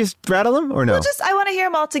just rattle them or no? I want to hear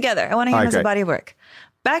them all together. I want to hear them as a body of work.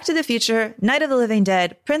 Back to the Future, Night of the Living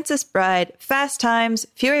Dead, Princess Bride, Fast Times,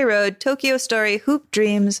 Fury Road, Tokyo Story, Hoop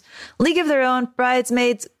Dreams, League of Their Own,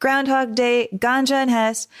 Bridesmaids, Groundhog Day, Ganja and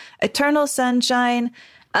Hess, Eternal Sunshine,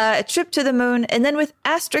 A Trip to the Moon, and then with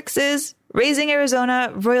asterisks, Raising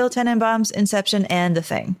Arizona, Royal Tenenbaums, Inception, and The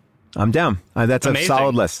Thing. I'm down. That's amazing. A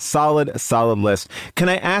solid list. Solid list. Can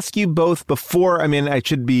I ask you both before, I mean, I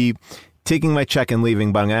should be taking my check and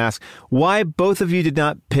leaving, but I'm going to ask why both of you did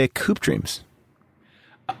not pick Hoop Dreams?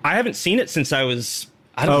 I haven't seen it since I was,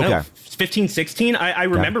 I don't know, 15, 16. I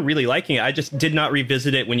remember really liking it. I just did not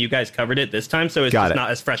revisit it when you guys covered it this time, so it's just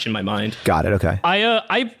not as fresh in my mind. Got it, okay.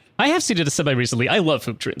 I have seen it semi-recently. I love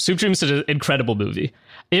Hoop Dreams. Hoop Dreams is an incredible movie.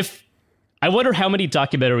 I wonder how many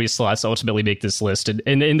documentary slots ultimately make this list, and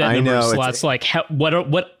in that number of slots, like what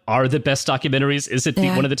are the best documentaries? Is it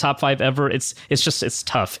one of the top 5 ever? It's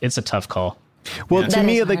tough. It's a tough call. Well, to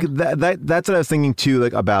me, like that's what I was thinking too,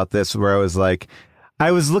 like about this, where I was like,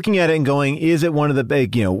 I was looking at it and going, is it one of the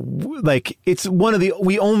big, like it's one of the,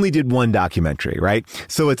 we only did one documentary, right?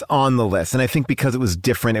 So it's on the list. And I think because it was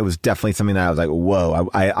different, it was definitely something that I was like, whoa,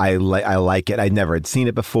 I like it. I never had seen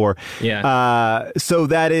it before. Yeah. So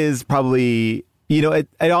that is probably,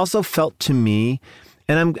 it also felt to me,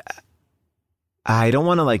 and I don't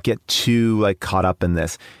want to like get too like caught up in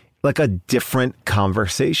this, like a different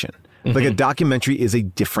conversation. Like a documentary is a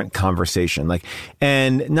different conversation. Like,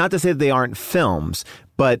 and not to say that they aren't films,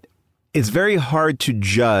 but it's very hard to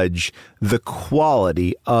judge the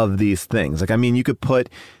quality of these things. Like, I mean, you could put,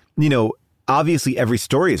 obviously every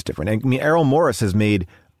story is different. I mean, Errol Morris has made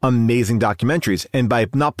amazing documentaries, and by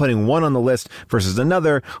not putting one on the list versus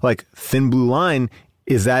another, like Thin Blue Line,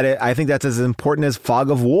 is that it? I think that's as important as Fog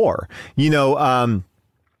of War.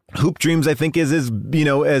 Hoop Dreams, I think, is as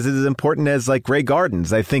important as like Grey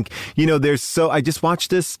Gardens. I think, I just watched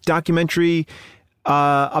this documentary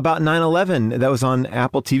about 9/11 that was on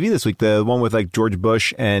Apple TV this week. The one with like George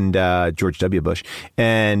Bush and George W. Bush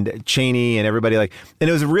and Cheney and everybody, and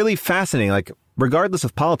it was really fascinating. Like, regardless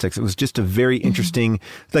of politics, it was just a very interesting,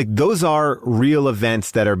 like those are real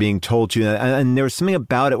events that are being told to you. And there was something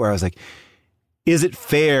about it where I was like, is it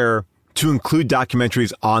fair to include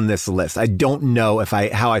documentaries on this list? I don't know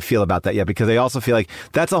how I feel about that yet, because I also feel like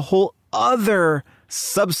that's a whole other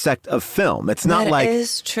subsect of film. It's not That like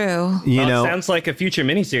is true. you know. It sounds like a future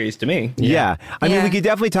miniseries to me. Yeah. I mean, Yeah. we could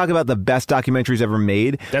definitely talk about the best documentaries ever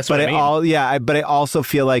made. That's but what I mean. But I also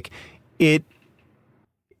feel like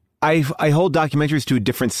I hold documentaries to a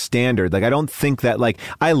different standard. Like, I don't think that, like,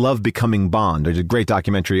 I love Becoming Bond. There's a great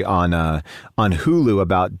documentary on Hulu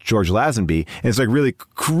about George Lazenby, and it's like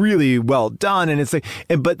really well done. And it's like,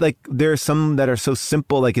 but like, there are some that are so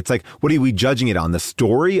simple. Like, it's like, what are we judging it on? The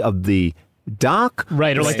story of the doc,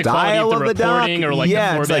 Right, or like the quality of the reporting, or like the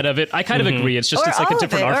it's format of it. I kind of agree. It's just, Or it's like a all of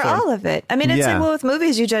different it, art or form. all of it. I mean, it's Yeah. like, well, with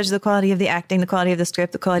movies, you judge the quality of the acting, the quality of the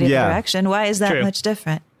script, the quality of the direction. Why is that True. much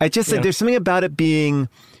different? I just like, there's something about it being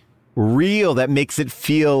real that makes it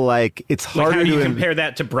feel like it's Like, harder how do you to compare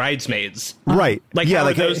that to Bridesmaids? right. Like, yeah, how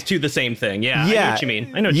like are those two the same thing? Yeah, I know what you mean.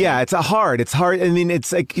 I know what you mean. It's hard. I mean,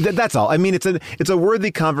 it's like that's all. I mean, it's a worthy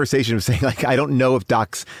conversation of saying, like, I don't know if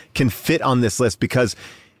docs can fit on this list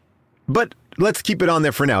but let's keep it on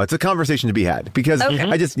there for now. It's a conversation to be had because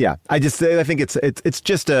I think it's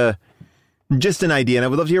just an idea, and I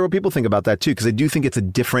would love to hear what people think about that too, because I do think it's a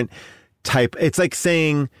different type. It's like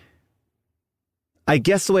saying, I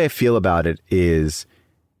guess the way I feel about it is,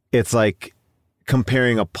 it's like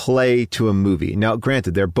comparing a play to a movie. Now,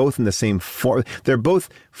 granted, they're both in the same form. They're both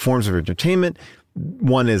forms of entertainment.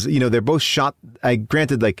 One is, they're both shot.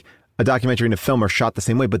 Granted, like a documentary and a film are shot the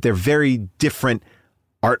same way, but they're very different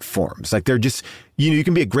art forms. Like, they're just, you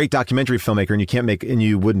can be a great documentary filmmaker and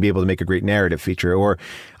you wouldn't be able to make a great narrative feature. Or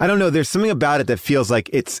I don't know, there's something about it that feels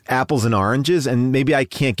like it's apples and oranges, and maybe I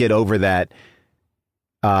can't get over that.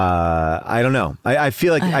 I don't know. I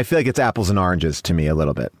feel like it's apples and oranges to me a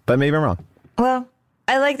little bit, but maybe I'm wrong. Well,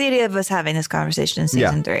 I like the idea of us having this conversation in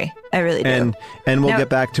season 3. I really do. And we'll get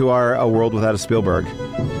back to our A World Without a Spielberg.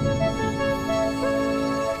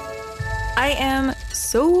 I am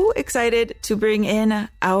so excited to bring in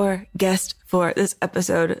our guest for this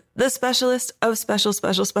episode, the specialist of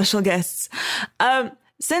special guests.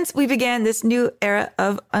 Since we began this new era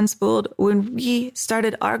of Unspooled, when we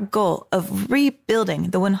started our goal of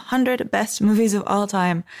rebuilding the 100 best movies of all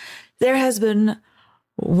time, there has been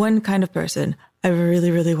one kind of person I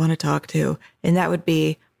really, really want to talk to, and that would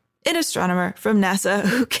be an astronomer from NASA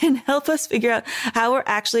who can help us figure out how we're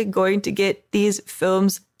actually going to get these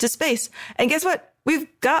films to space. And guess what? We've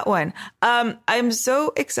got one. I'm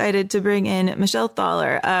so excited to bring in Michelle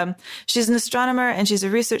Thaller. She's an astronomer and she's a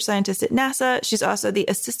research scientist at NASA. She's also the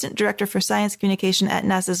assistant director for science communication at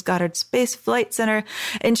NASA's Goddard Space Flight Center.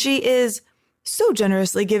 And she is so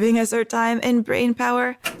generously giving us her time and brain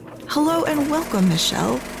power. Hello and welcome,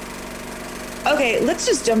 Michelle. Okay, let's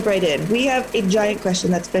just jump right in. We have a giant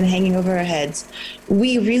question that's been hanging over our heads.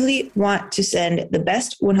 We really want to send the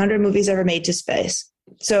best 100 movies ever made to space.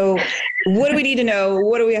 So what do we need to know?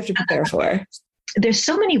 What do we have to prepare for? There's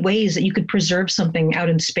so many ways that you could preserve something out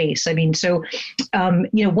in space. I mean, so,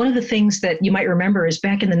 one of the things that you might remember is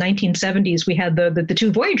back in the 1970s, we had the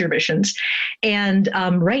two Voyager missions. And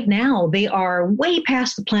right now they are way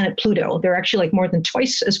past the planet Pluto. They're actually like more than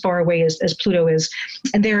twice as far away as Pluto is.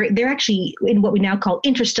 And they're actually in what we now call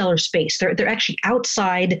interstellar space. They're actually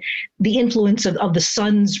outside the influence of the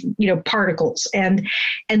sun's, particles. And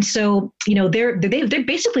so, they've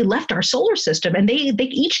basically left our solar system, and they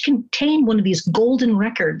each contain one of these golden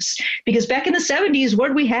records, because back in the 70s, what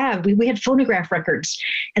did we have? We had phonograph records.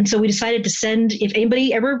 And so we decided to send, if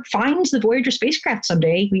anybody ever finds the Voyager spacecraft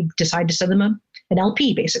someday, we decide to send them an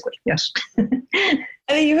LP, basically. Yes. I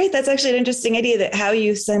mean, you're right. That's actually an interesting idea, that how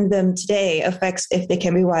you send them today affects if they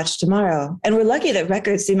can be watched tomorrow. And we're lucky that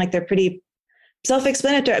records seem like they're pretty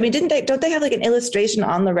self-explanatory. I mean, don't they have like an illustration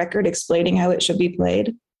on the record explaining how it should be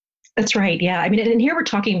played? That's right. Yeah. I mean, and here we're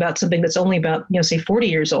talking about something that's only about, say 40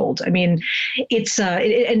 years old. I mean, it's,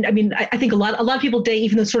 I think a lot of people today,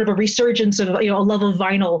 even though sort of a resurgence of, a love of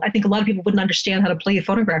vinyl, I think a lot of people wouldn't understand how to play a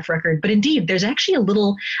phonograph record, but indeed there's actually a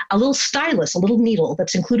little stylus, a little needle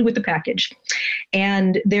that's included with the package.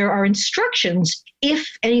 And there are instructions, if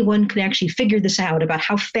anyone can actually figure this out, about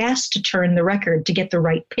how fast to turn the record to get the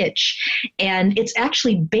right pitch. And it's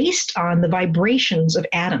actually based on the vibrations of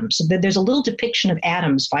atoms. There's a little depiction of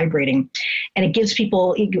atoms vibrating, and it gives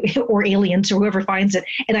people, or aliens or whoever finds it,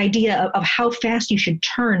 an idea of how fast you should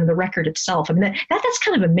turn the record itself. I mean, that's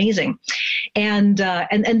kind of amazing. And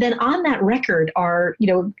then on that record are,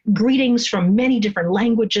 greetings from many different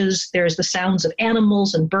languages. There's the sounds of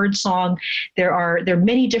animals and bird song. There are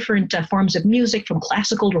many different forms of music, from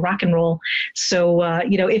classical to rock and roll. So,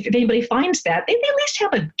 if anybody finds that, they at least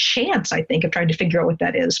have a chance, I think, of trying to figure out what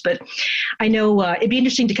that is. But I know it'd be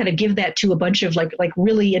interesting to kind of give that to a bunch of like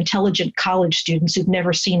really intelligent college students who've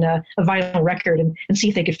never seen a vinyl record and see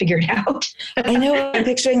if they could figure it out. I know. I'm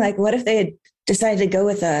picturing, like, what if they had decided to go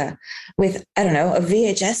with I don't know, a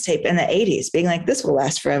VHS tape in the 80s, being like, this will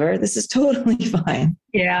last forever. This is totally fine.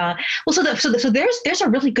 Yeah. Well, so there's a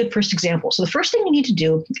really good first example. So the first thing you need to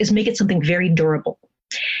do is make it something very durable.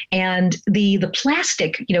 And the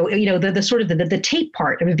plastic, the sort of the tape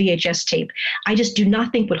part of a VHS tape, I just do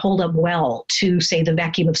not think would hold up well to, say, the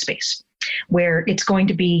vacuum of space, where it's going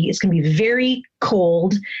to be very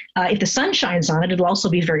cold. If the sun shines on it, it'll also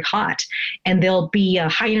be very hot, and there'll be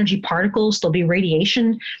high energy particles. There'll be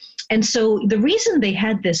radiation. And so the reason they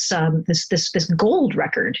had this gold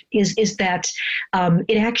record is that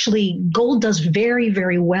it actually, gold does very,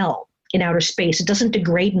 very well in outer space. It doesn't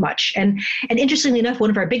degrade much. And interestingly enough, one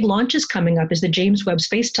of our big launches coming up is the James Webb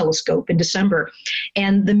Space Telescope in December.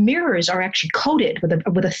 And the mirrors are actually coated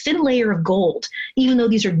with a thin layer of gold, even though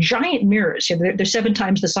these are giant mirrors. They're 7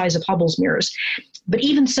 times the size of Hubble's mirrors. But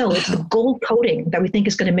even so, it's the gold coating that we think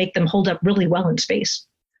is going to make them hold up really well in space.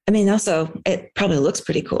 I mean, also, it probably looks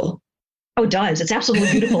pretty cool. Oh, it does. It's absolutely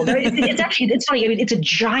beautiful. It's funny. I mean, it's a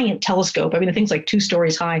giant telescope. I mean, the thing's like 2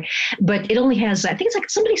 stories high, but it only has, I think it's like,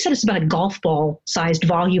 somebody said it's about a golf ball sized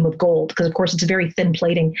volume of gold, because of course it's a very thin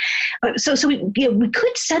plating. So we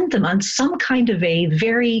could send them on some kind of a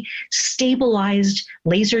very stabilized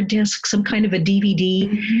laser disc, some kind of a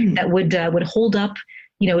DVD that would hold up,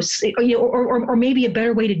 or maybe a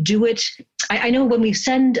better way to do it. I know when we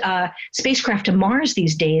send spacecraft to Mars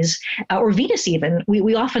these days, or Venus even,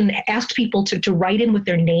 we often ask people to write in with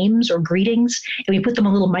their names or greetings, and we put them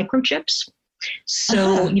on little microchips.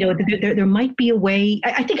 So, there might be a way.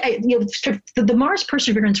 I think the Mars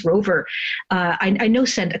Perseverance rover, I know,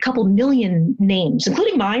 sent a couple million names,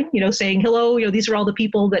 including mine, saying, hello, these are all the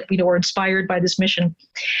people that, were inspired by this mission.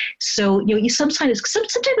 So, some type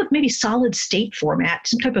of maybe solid state format,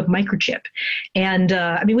 some type of microchip. And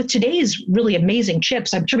with today's really amazing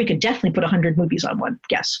chips, I'm sure we could definitely put 100 movies on one.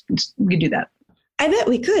 Yes, we could do that. I bet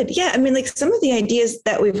we could. Yeah. I mean, like some of the ideas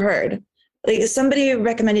that we've heard, like somebody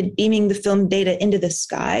recommended beaming the film data into the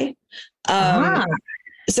sky.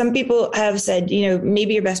 Some people have said,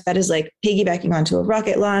 maybe your best bet is like piggybacking onto a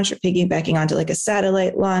rocket launch or piggybacking onto like a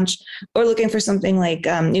satellite launch, or looking for something like,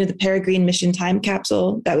 the Peregrine mission time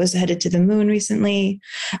capsule that was headed to the moon recently.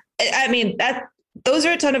 I mean, those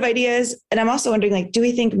are a ton of ideas. And I'm also wondering, like, do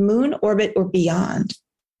we think moon orbit or beyond?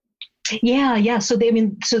 Yeah. So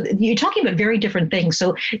you're talking about very different things.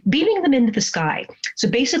 So beaming them into the sky. So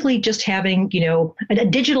basically just having, a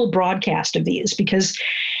digital broadcast of these, because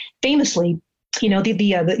famously,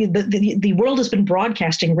 the world has been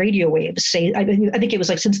broadcasting radio waves. Say, I think it was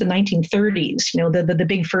like since the 1930s. The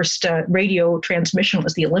big first radio transmission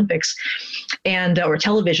was the Olympics, or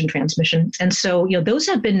television transmission. And so those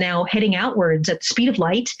have been now heading outwards at the speed of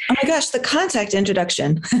light. Oh my gosh, the contact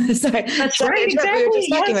introduction. Sorry, that's right. Exactly. We were just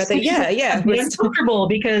talking about that. Yeah. It's uncomfortable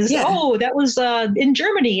because that was in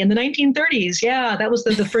Germany in the 1930s. Yeah, that was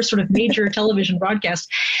the first sort of major television broadcast.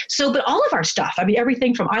 So, but all of our stuff. I mean,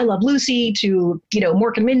 everything from I Love Lucy to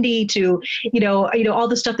Mork and Mindy to all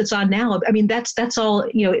the stuff that's on now. I mean, that's all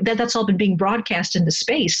that's all been being broadcast into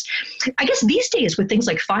space. I guess these days with things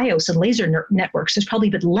like FiOS and laser networks, there's probably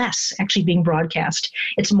a bit less actually being broadcast.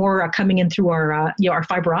 It's more coming in through our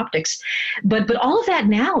fiber optics. But all of that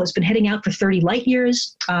now has been heading out for 30 light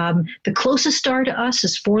years. The closest star to us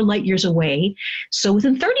is 4 light years away. So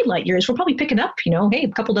within 30 light years, we're probably picking up hey, a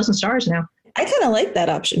couple dozen stars now. I kind of like that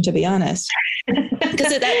option, to be honest,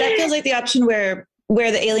 because that feels like the option where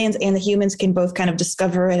the aliens and the humans can both kind of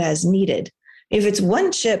discover it as needed. If it's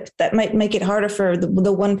one chip, that might make it harder for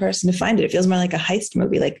the one person to find it. It feels more like a heist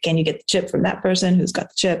movie. Like, can you get the chip from that person who's got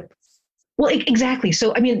the chip? Well, exactly.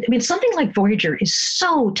 So, I mean, something like Voyager is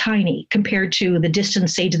so tiny compared to the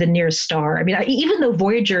distance, say, to the nearest star. I mean, even though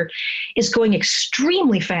Voyager is going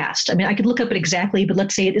extremely fast, I mean, I could look up it exactly, but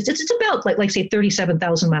let's say it's about like say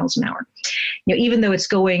 37,000 miles an hour. Even though it's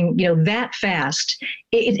going, that fast,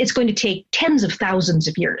 it's going to take tens of thousands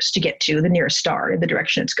of years to get to the nearest star in the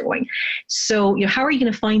direction it's going. So, how are you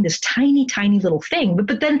going to find this tiny, tiny little thing?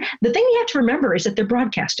 But then the thing you have to remember is that they're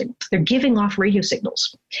broadcasting. They're giving off radio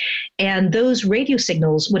signals. And those radio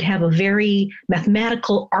signals would have a very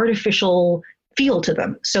mathematical, artificial feel to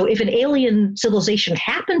them. So if an alien civilization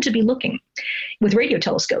happened to be looking with radio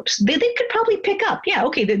telescopes, they could probably pick up,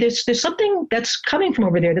 there's something that's coming from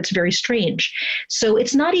over there that's very strange. So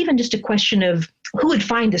it's not even just a question of who would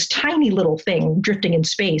find this tiny little thing drifting in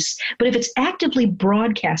space? But if it's actively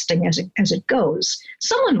broadcasting as it goes,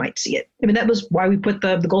 someone might see it. I mean, that was why we put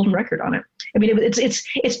the golden record on it. I mean,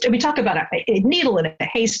 it's we talk about a needle in a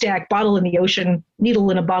haystack, bottle in the ocean,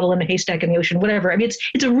 needle in a bottle in a haystack in the ocean, whatever. I mean,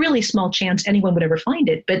 it's a really small chance anyone would ever find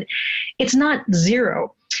it, but it's not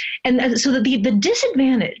zero. And so the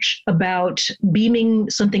disadvantage about beaming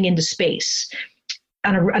something into space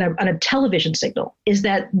on a television signal is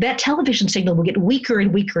that television signal will get weaker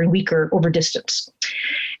and weaker and weaker over distance.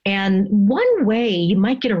 And one way you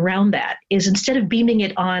might get around that is instead of beaming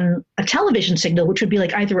it on a television signal, which would be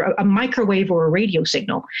like either a microwave or a radio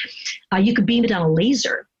signal, you could beam it on a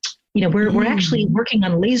laser. You know, we're actually working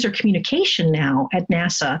on laser communication now at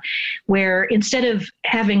NASA, where instead of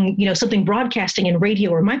having, you know, something broadcasting in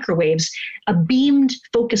radio or microwaves, a beamed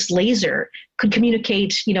focused laser could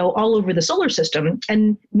communicate, you know, all over the solar system.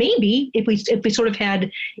 And maybe if we sort of had,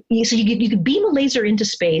 so you could beam a laser into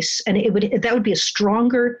space, and that would be a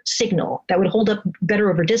stronger signal that would hold up better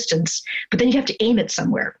over distance. But then you have to aim it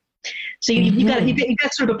somewhere. So you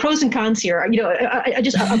got sort of a pros and cons here. You know,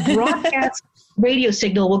 a broadcast radio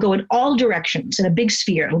signal will go in all directions in a big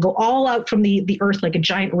sphere. It'll go all out from the Earth like a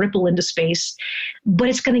giant ripple into space, but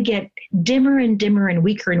it's going to get dimmer and dimmer and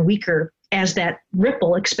weaker as that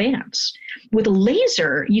ripple expands. With a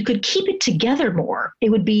laser, you could keep it together more.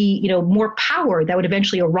 It would be, you know, more power that would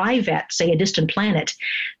eventually arrive at, say, a distant planet,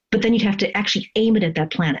 but then you'd have to actually aim it at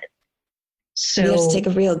that planet. So you have to take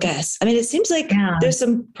a real guess. I mean, it seems like there's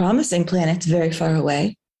some promising planets very far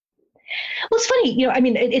away. Well, it's funny, you know, I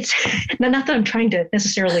mean, it's not that I'm trying to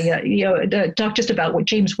necessarily, talk just about what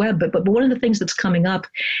James Webb, but one of the things that's coming up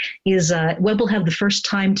is Webb will have the first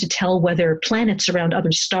time to tell whether planets around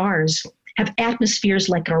other stars have atmospheres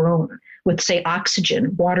like our own, with, say,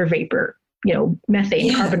 oxygen, water vapor, you know,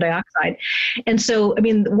 methane, carbon dioxide. And so, I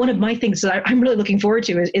mean, one of my things that I'm really looking forward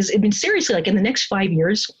to is, I mean, seriously, like in the next 5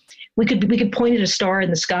 years, we could point at a star in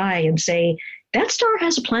the sky and say, that star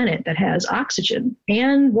has a planet that has oxygen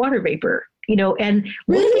and water vapor, you know, and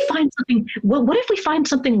what if we find something, what if we find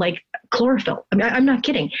something like chlorophyll? I mean, I'm not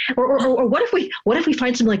kidding. Or what if we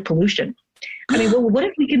find something like pollution? I mean, what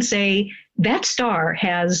if we can say that star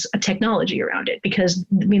has a technology around it? Because,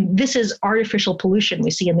 I mean, this is artificial pollution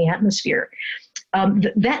we see in the atmosphere.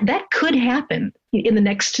 That could happen in the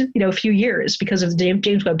next, you know, few years because of the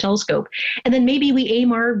James Webb Telescope. And then maybe we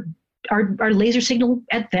aim our laser signal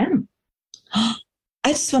at them. I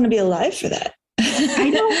just want to be alive for that. I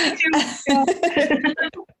know.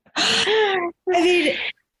 I mean,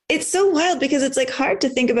 it's so wild because it's like hard to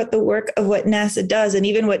think about the work of what NASA does and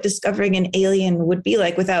even what discovering an alien would be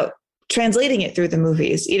like without translating it through the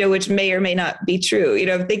movies, you know, which may or may not be true. You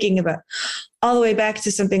know, I'm thinking about all the way back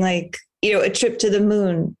to something like, you know, a trip to the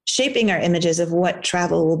moon, shaping our images of what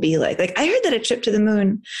travel will be like. Like I heard that a trip to the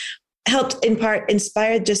moon helped in part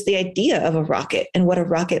inspire just the idea of a rocket and what a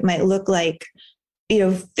rocket might look like, you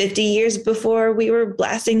know, 50 years before we were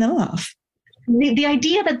blasting them off. The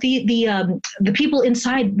idea that the people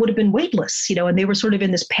inside would have been weightless, you know, and they were sort of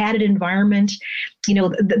in this padded environment, you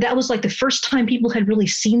know, that was like the first time people had really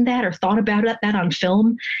seen that or thought about that on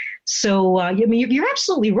film. So, I mean, you're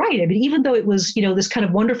absolutely right. I mean, even though it was, you know, this kind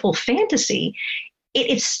of wonderful fantasy,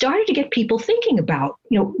 it started to get people thinking about,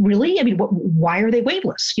 you know, really, I mean, why are they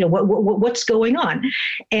weightless? You know, what's going on?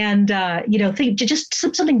 And, you know, just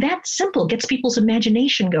something that simple gets people's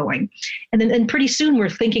imagination going. And then pretty soon we're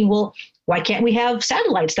thinking, well, why can't we have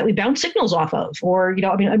satellites that we bounce signals off of? Or, you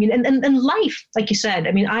know, I mean, and life, like you said,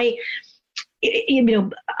 I mean, you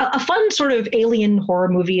know, a fun sort of alien horror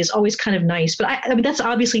movie is always kind of nice, but I mean, that's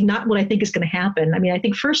obviously not what I think is going to happen. I mean, I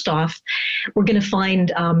think first off, we're going to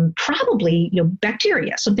find probably, you know,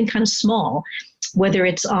 bacteria, something kind of small, whether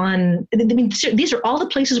it's on, I mean, these are all the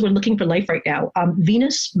places we're looking for life right now.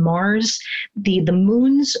 Venus, Mars, the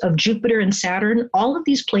moons of Jupiter and Saturn, all of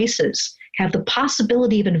these places have the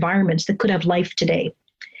possibility of environments that could have life today.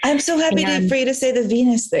 I'm so happy for you to say the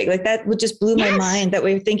Venus thing. Like that would just blew my mind that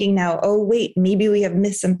we're thinking now, oh, wait, maybe we have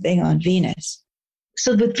missed something on Venus.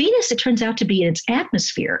 So with Venus, it turns out to be in its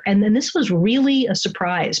atmosphere. And then this was really a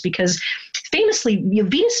surprise because famously, you know,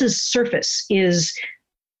 Venus's surface is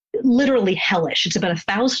literally hellish. It's about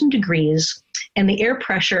 1,000 degrees and the air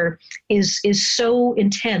pressure is so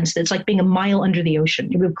intense that it's like being a mile under the ocean.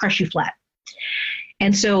 It would crush you flat.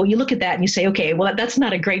 And so you look at that and you say, okay, well, that's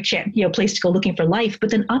not a great place to go looking for life. But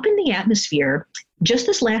then up in the atmosphere, just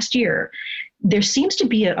this last year, there seems to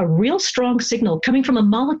be a real strong signal coming from a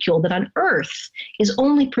molecule that on Earth is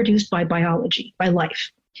only produced by biology, by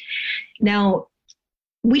life. Now,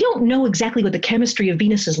 we don't know exactly what the chemistry of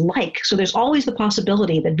Venus is like. So there's always the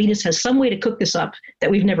possibility that Venus has some way to cook this up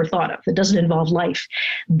that we've never thought of, that doesn't involve life.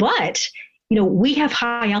 But, we have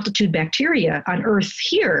high altitude bacteria on Earth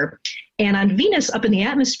here. And on Venus, up in the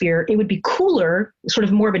atmosphere, it would be cooler, sort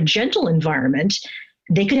of more of a gentle environment.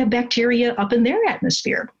 They could have bacteria up in their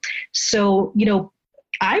atmosphere. So,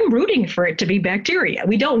 I'm rooting for it to be bacteria.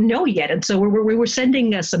 We don't know yet, and so we're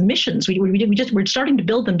sending some missions. We're starting to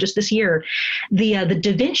build them just this year. The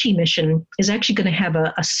Da Vinci mission is actually going to have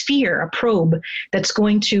a sphere, a probe that's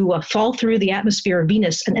going to fall through the atmosphere of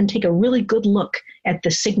Venus and take a really good look at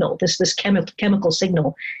the signal, this chemical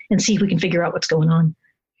signal, and see if we can figure out what's going on.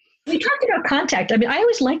 We talked about Contact. I mean, I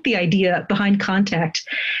always liked the idea behind Contact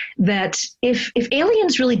that if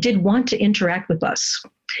aliens really did want to interact with us,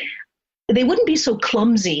 they wouldn't be so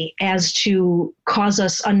clumsy as to cause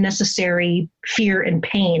us unnecessary fear and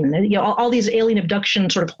pain. All these alien abduction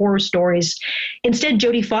sort of horror stories. Instead,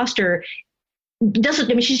 Jodie Foster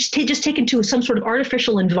she's just taken to some sort of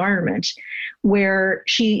artificial environment where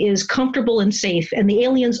she is comfortable and safe, and the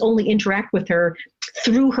aliens only interact with her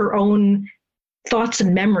through her own thoughts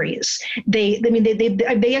and memories. They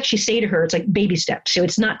actually say to her, it's like baby steps. So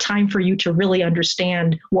it's not time for you to really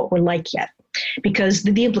understand what we're like yet. Because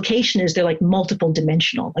the implication is they're like multiple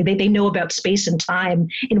dimensional. Like they know about space and time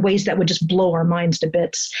in ways that would just blow our minds to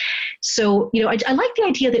bits. So, I like the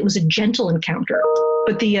idea that it was a gentle encounter.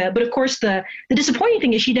 But of course the disappointing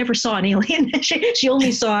thing is she never saw an alien. she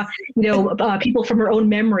only saw, people from her own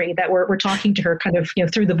memory that were talking to her kind of,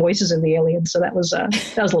 through the voices of the aliens. So that was a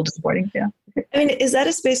little disappointing. Yeah. I mean, is that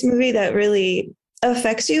a space movie that really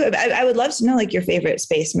affects you? I would love to know your favorite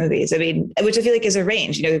space movies. I mean, which I feel like is a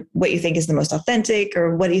range, what you think is the most authentic,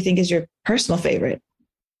 or what do you think is your personal favorite?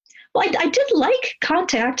 Well, I did like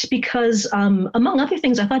Contact because, among other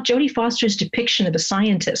things, I thought Jodie Foster's depiction of a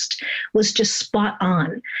scientist was just spot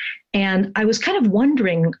on. And I was kind of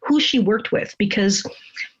wondering who she worked with because,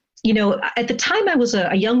 at the time I was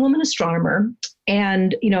a young woman astronomer,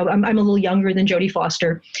 and, I'm a little younger than Jodie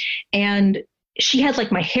Foster. And she had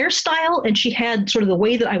my hairstyle, and she had sort of the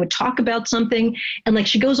way that I would talk about something. And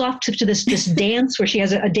she goes off to this dance where she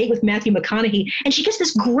has a date with Matthew McConaughey, and she gets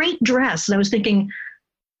this great dress. And I was thinking,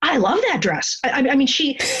 I love that dress. I mean,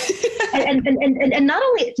 she, and not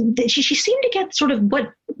only she seemed to get sort of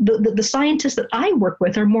what the scientists that I work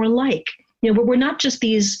with are more like. We're not just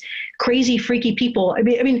these crazy, freaky people. I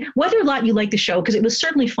mean, whether or not you like the show, because it was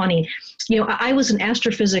certainly funny. I was an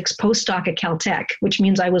astrophysics postdoc at Caltech, which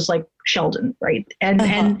means I was like Sheldon, right?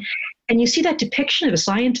 And you see that depiction of a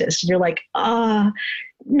scientist, and you're like,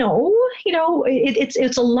 no,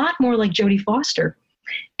 it's a lot more like Jodie Foster.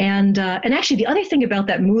 And actually, the other thing about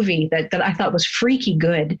that movie that I thought was freaky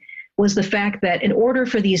good was the fact that in order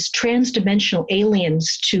for these transdimensional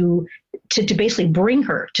aliens to basically bring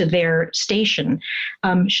her to their station,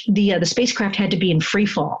 the spacecraft had to be in free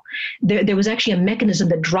fall. There was actually a mechanism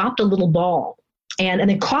that dropped a little ball and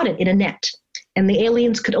then caught it in a net. And the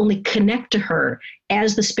aliens could only connect to her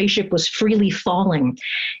as the spaceship was freely falling.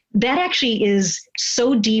 That actually is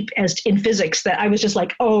so deep as in physics that I was just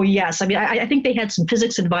like, oh, yes. I mean, I think they had some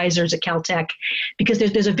physics advisors at Caltech, because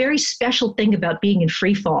there's a very special thing about being in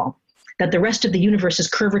free fall, that the rest of the universe's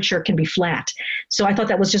curvature can be flat. So I thought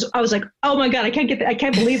that was I was like, oh my God, I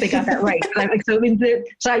can't believe they got that right. I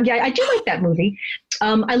do like that movie.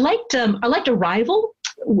 I liked Arrival.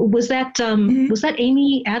 Was that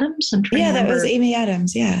Amy Adams? That was Amy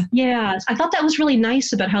Adams. Yeah. Yeah. I thought that was really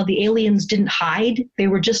nice about how the aliens didn't hide. They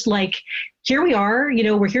were just like, here we are,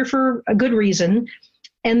 we're here for a good reason.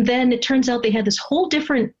 And then it turns out they had this whole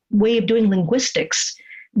different way of doing linguistics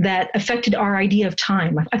that affected our idea of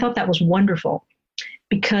time. I thought that was wonderful,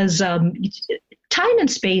 because time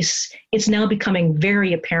and space, it's now becoming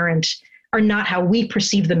very apparent, are not how we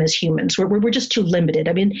perceive them as humans. We're just too limited.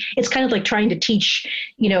 I mean, it's kind of like trying to teach,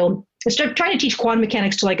 trying to teach quantum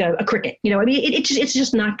mechanics to a cricket. It's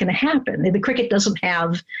just not going to happen. The cricket doesn't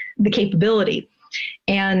have the capability.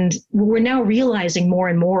 And we're now realizing more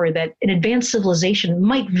and more that an advanced civilization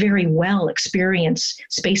might very well experience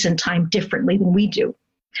space and time differently than we do.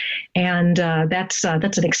 And that's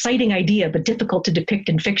an exciting idea, but difficult to depict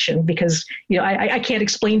in fiction, because I can't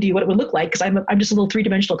explain to you what it would look like, because I'm just a little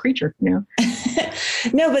three-dimensional creature. No,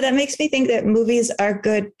 but that makes me think that movies are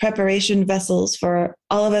good preparation vessels for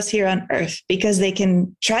all of us here on Earth, because they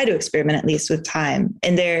can try to experiment at least with time.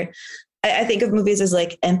 And I think of movies as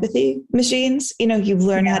like empathy machines. You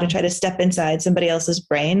learn how to try to step inside somebody else's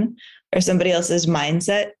brain or somebody else's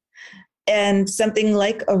mindset, and something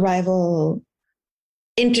like Arrival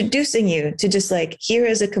introducing you to just here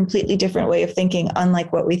is a completely different way of thinking,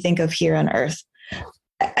 unlike what we think of here on Earth.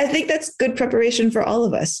 I think that's good preparation for all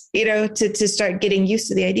of us, to start getting used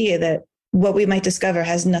to the idea that what we might discover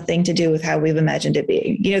has nothing to do with how we've imagined it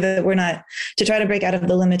being, that we're not to try to break out of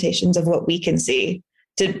the limitations of what we can see.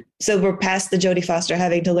 So we're past the Jodie Foster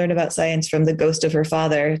having to learn about science from the ghost of her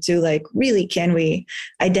father to like, really, can we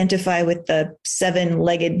identify with the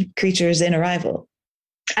 7-legged creatures in Arrival?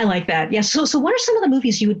 I like that. Yeah. So what are some of the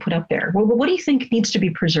movies you would put up there? What do you think needs to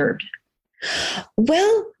be preserved?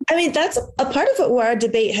 Well, I mean, that's a part of what our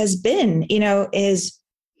debate has been, is,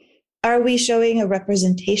 are we showing a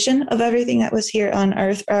representation of everything that was here on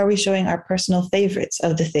Earth, or are we showing our personal favorites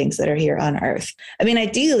of the things that are here on Earth? I mean,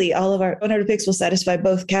 ideally, all of our 100 picks will satisfy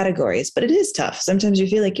both categories, but it is tough. Sometimes you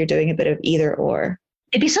feel like you're doing a bit of either or.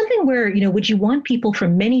 It'd be something where, would you want people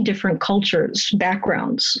from many different cultures,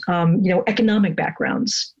 backgrounds, economic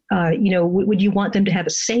backgrounds? Would you want them to have a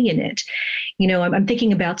say in it? I'm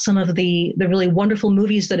thinking about some of the really wonderful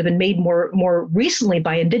movies that have been made more recently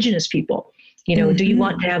by Indigenous people. Do you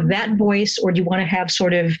want to have that voice, or do you want to have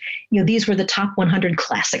sort of, these were the top 100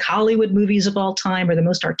 classic Hollywood movies of all time, or the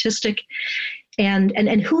most artistic,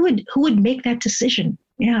 and who would make that decision?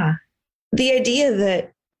 Yeah. The idea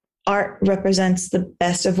that art represents the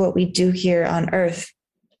best of what we do here on Earth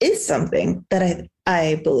is something that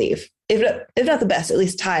I believe, if not the best, at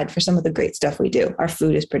least tied for some of the great stuff we do. Our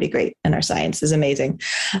food is pretty great and our science is amazing.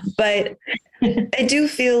 But I do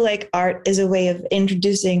feel like art is a way of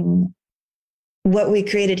introducing what we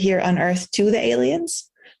created here on Earth to the aliens,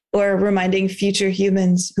 or reminding future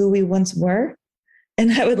humans who we once were.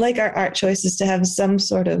 And I would like our art choices to have some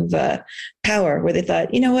sort of power where they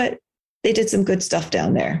thought, you know what, they did some good stuff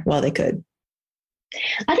down there while they could.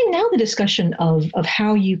 I think now the discussion of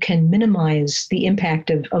how you can minimize the impact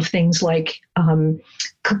of things like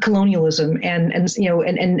colonialism and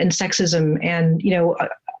sexism and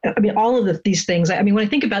all of these things. I mean, when I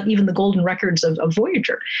think about even the golden records of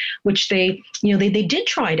Voyager, which they did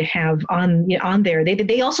try to have on there,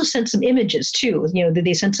 they also sent some images too.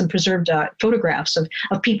 They sent some preserved photographs of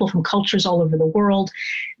people from cultures all over the world.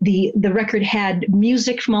 The record had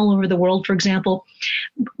music from all over the world, for example.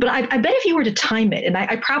 But I bet if you were to time it, and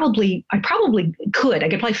I probably could, I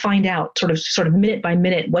could probably find out sort of minute by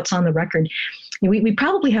minute what's on the record. We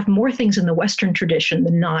probably have more things in the Western tradition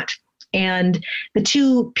than not. And the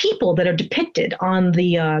two people that are depicted on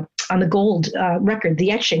the gold record,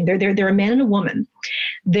 the etching, they're a man and a woman.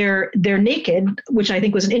 They're naked, which I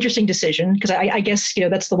think was an interesting decision, because I guess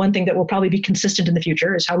that's the one thing that will probably be consistent in the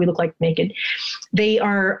future, is how we look like naked. They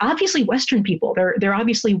are obviously Western people. They're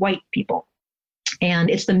obviously white people. And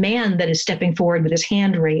it's the man that is stepping forward with his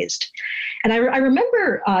hand raised. And I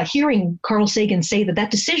remember hearing Carl Sagan say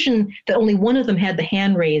that decision that only one of them had the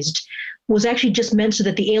hand raised was actually just meant so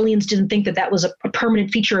that the aliens didn't think that was a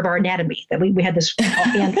permanent feature of our anatomy, that we had this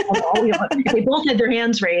hand, we both had their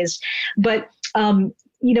hands raised. But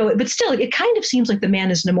but still, it kind of seems like the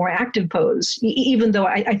man is in a more active pose, even though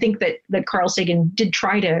I think that Carl Sagan did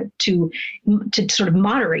try to sort of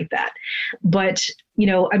moderate that. But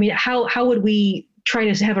how would we try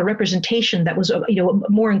to have a representation that was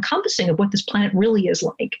more encompassing of what this planet really is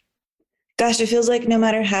like? Gosh, it feels like no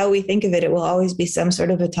matter how we think of it, it will always be some sort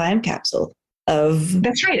of a time capsule of...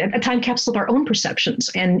 That's right, a time capsule of our own perceptions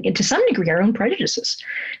and to some degree our own prejudices.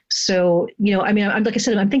 So, like I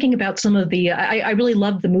said, I'm thinking about some of the... I really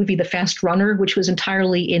loved the movie The Fast Runner, which was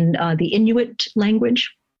entirely in the Inuit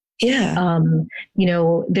language. Yeah.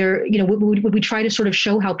 Would we try to sort of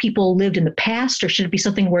show how people lived in the past, or should it be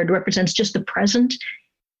something where it represents just the present?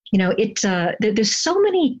 There's so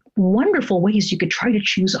many wonderful ways you could try to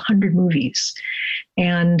choose 100 movies.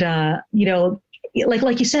 And,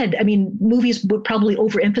 like you said, I mean, movies would probably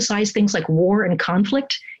overemphasize things like war and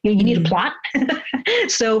conflict. You need a plot.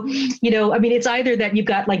 So, it's either that you've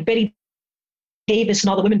got like Betty Davis and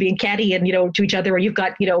all the women being catty and, to each other, or you've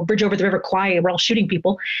got, Bridge Over the River Kwai and we're all shooting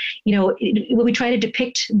people. Will we try to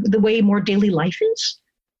depict the way more daily life is?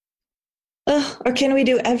 Or can we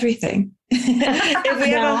do everything? If we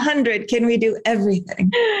have 100, can we do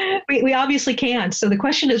everything? We obviously can. So the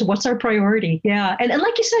question is, what's our priority? Yeah. And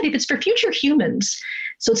like you said, if it's for future humans,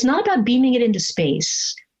 so it's not about beaming it into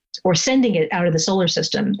space or sending it out of the solar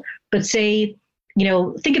system, but say,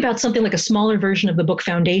 think about something like a smaller version of the book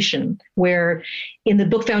Foundation, where in the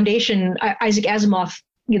book Foundation, Isaac Asimov,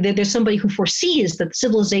 there's somebody who foresees that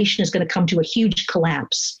civilization is going to come to a huge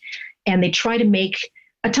collapse. And they try to make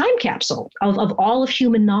a time capsule of all of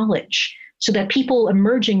human knowledge so that people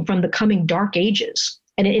emerging from the coming dark ages,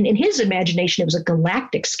 and in his imagination, it was a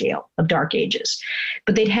galactic scale of dark ages,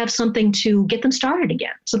 but they'd have something to get them started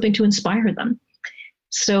again, something to inspire them.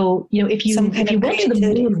 So, if you went to the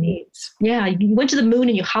moon, you went to the moon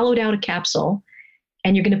and you hollowed out a capsule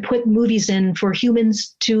and you're going to put movies in for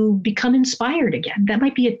humans to become inspired again. That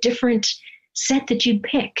might be a different set that you'd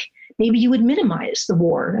pick. Maybe you would minimize the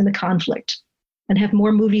war and the conflict and have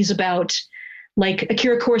more movies about, like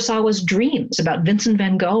Akira Kurosawa's Dreams, about Vincent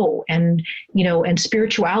van Gogh and, and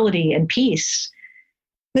spirituality and peace.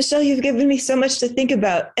 Michelle, you've given me so much to think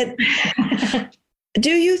about.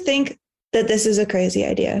 Do you think that this is a crazy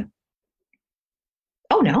idea?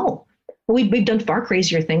 Oh, no. We've done far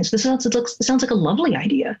crazier things. This sounds like a lovely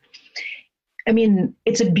idea. I mean,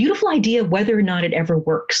 it's a beautiful idea whether or not it ever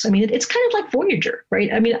works. I mean, it's kind of like Voyager,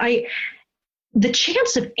 right? I mean, the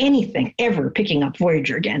chance of anything ever picking up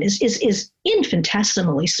Voyager again is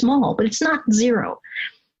infinitesimally small, but it's not zero.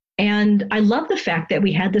 And I love the fact that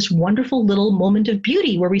we had this wonderful little moment of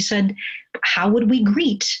beauty where we said, how would we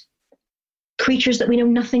greet creatures that we know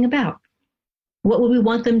nothing about? What would we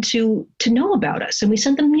want them to know about us? And we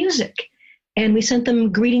sent them music, and we sent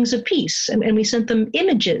them greetings of peace, and we sent them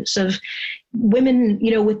images of women,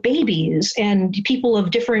 with babies, and people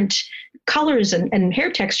of different colors and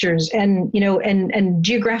hair textures, and and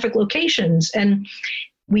geographic locations. And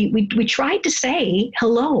we tried to say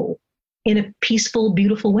hello in a peaceful,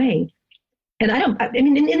 beautiful way. And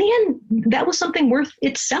in the end, that was something worth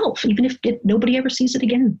itself, even if nobody ever sees it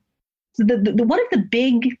again. One of the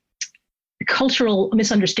big cultural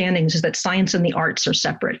misunderstandings is that science and the arts are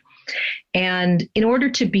separate. And in order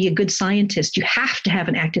to be a good scientist, you have to have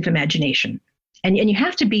an active imagination. And you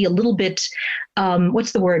have to be a little bit, a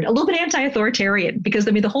little bit anti-authoritarian, because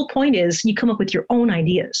the whole point is you come up with your own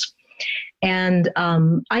ideas. And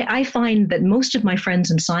I find that most of my friends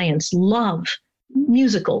in science love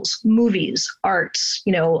musicals, movies, arts.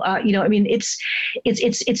 It's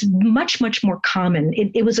much, much more common.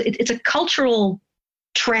 It's a cultural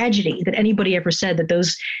tragedy that anybody ever said that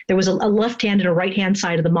there was a left hand and a right hand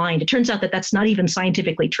side of the mind. It turns out that that's not even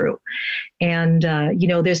scientifically true. And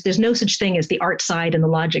there's no such thing as the art side and the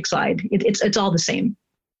logic side. It's all the same.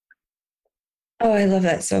 Oh, I love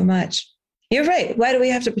that so much. You're right. Why do we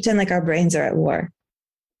have to pretend like our brains are at war?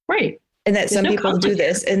 Right. And that some people do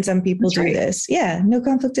this and some people do this. Yeah, no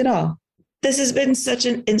conflict at all. This has been such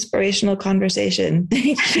an inspirational conversation.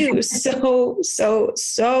 Thank you so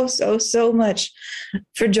much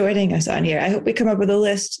for joining us on here. I hope we come up with a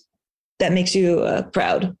list that makes you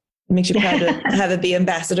proud. It makes you proud to have it be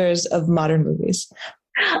ambassadors of modern movies.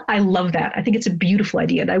 I love that. I think it's a beautiful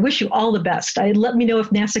idea. And I wish you all the best. Let me know if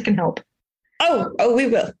NASA can help. Oh, we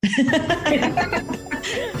will.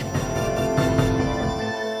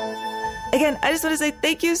 Again, I just want to say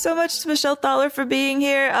thank you so much to Michelle Thaller for being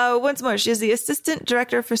here. Once more, she is the Assistant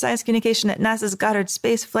Director for Science Communication at NASA's Goddard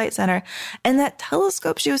Space Flight Center. And that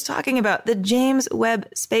telescope she was talking about, the James Webb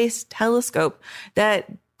Space Telescope, that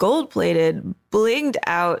gold-plated, blinged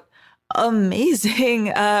out,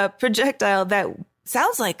 amazing projectile that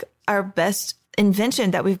sounds like our best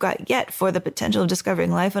invention that we've got yet for the potential of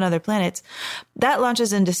discovering life on other planets. That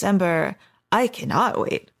launches in December. I cannot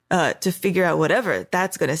wait to figure out whatever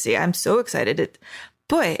that's going to see. I'm so excited.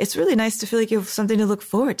 It's really nice to feel like you have something to look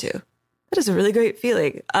forward to. That is a really great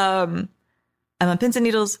feeling. I'm on pins and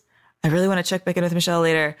needles. I really want to check back in with Michelle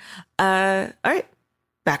later. All right,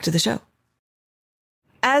 back to the show.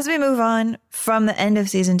 As we move on from the end of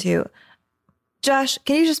season 2, Josh,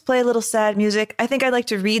 can you just play a little sad music? I think I'd like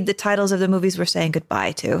to read the titles of the movies we're saying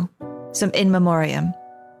goodbye to. Some in memoriam.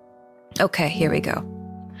 Okay, here we go.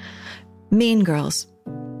 Mean Girls.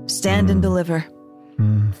 Stand and Deliver.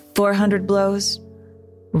 400 Blows.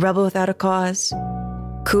 Rebel Without a Cause.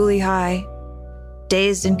 Cooley High.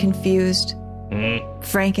 Dazed and Confused.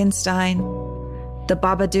 Frankenstein. The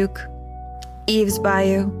Babadook. Eve's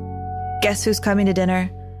Bayou. Guess Who's Coming to Dinner.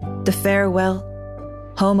 The Farewell.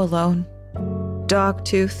 Home Alone.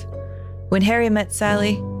 Dogtooth. When Harry Met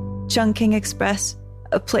Sally. Chungking Express.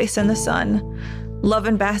 A Place in the Sun. Love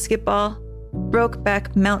and Basketball.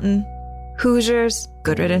 Brokeback Mountain. Hoosiers,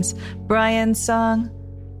 Good Riddance, Brian's Song,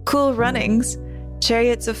 Cool Runnings,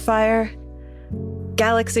 Chariots of Fire,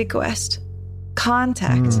 Galaxy Quest,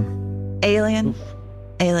 Contact, Alien,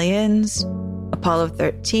 Aliens, Apollo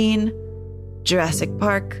 13, Jurassic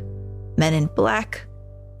Park, Men in Black,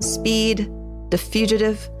 Speed, The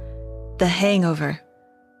Fugitive, The Hangover.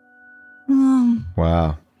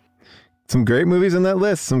 Wow. Some great movies on that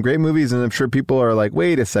list. Some great movies, and I'm sure people are like,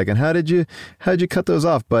 "Wait a second, how'd you cut those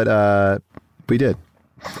off?" But we did.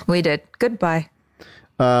 We did. Goodbye.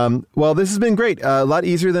 Well, this has been great. A lot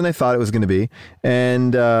easier than I thought it was going to be,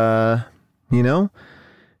 and now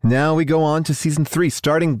we go on to season 3,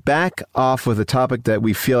 starting back off with a topic that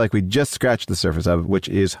we feel like we just scratched the surface of, which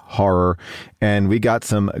is horror, and we got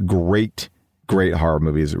some great great horror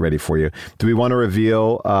movies ready for you. Do we want to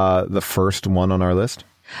reveal the first one on our list?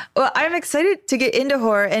 Well, I'm excited to get into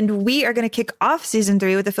horror, and we are going to kick off season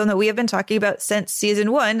 3 with a film that we have been talking about since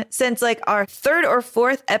season 1, since like our 3rd or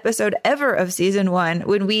 4th episode ever of season 1,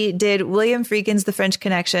 when we did William Friedkin's The French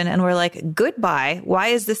Connection, and we're like, goodbye. Why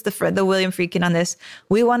is this the William Friedkin on this?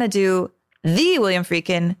 We want to do the William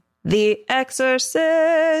Friedkin, The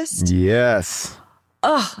Exorcist. Yes.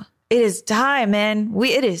 Oh, it is time, man.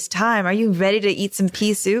 It is time. Are you ready to eat some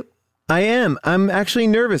pea soup? I am. I'm actually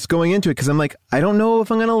nervous going into it because I'm like, I don't know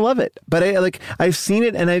if I'm going to love it. But I've seen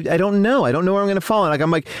it and I don't know. I don't know where I'm going to fall. And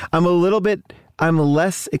I'm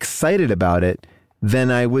less excited about it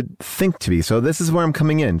than I would think to be. So this is where I'm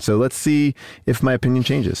coming in. So let's see if my opinion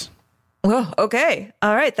changes. Well, okay.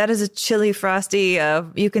 All right. That is a chilly, frosty,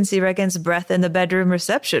 you can see Regan's breath in the bedroom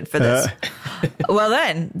reception for this. Well,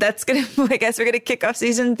 then, I guess we're going to kick off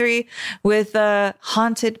season 3 with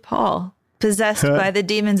Haunted Paul, possessed by the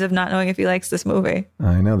demons of not knowing if he likes this movie.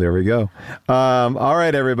 I know. There we go. All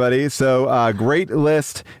right, everybody. So great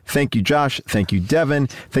list. Thank you, Josh. Thank you, Devin.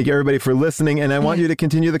 Thank you, everybody, for listening. And I want you to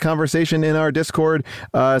continue the conversation in our Discord.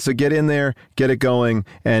 So get in there, get it going,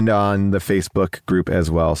 and on the Facebook group as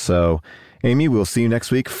well. So, Amy, we'll see you next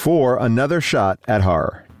week for another shot at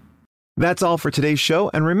horror. That's all for today's show.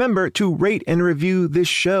 And remember to rate and review this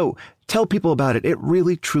show. Tell people about it. It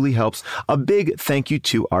really, truly helps. A big thank you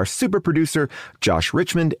to our super producer, Josh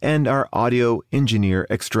Richmond, and our audio engineer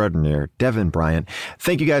extraordinaire, Devin Bryant.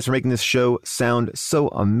 Thank you guys for making this show sound so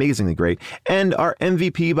amazingly great. And our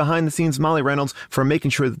MVP behind the scenes, Molly Reynolds, for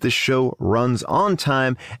making sure that this show runs on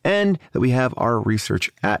time and that we have our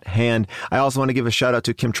research at hand. I also want to give a shout out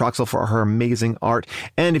to Kim Troxel for her amazing art.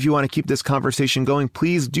 And if you want to keep this conversation going,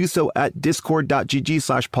 please do so at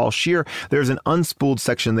discord.gg/Paul Scheer. There's an unspooled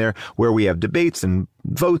section there where we have debates and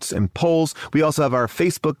votes and polls. We also have our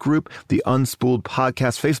Facebook group, the Unspooled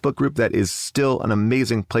Podcast Facebook group, that is still an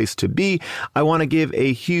amazing place to be. I want to give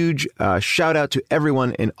a huge shout out to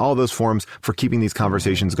everyone in all those forums for keeping these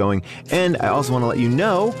conversations going. And I also want to let you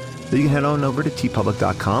know that you can head on over to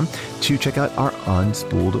tpublic.com to check out our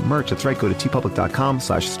Unspooled merch. That's right. Go to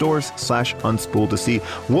tpublic.com/stores/unspooled to see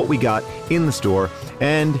what we got in the store.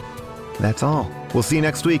 And that's all. We'll see you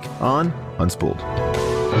next week on Unspooled.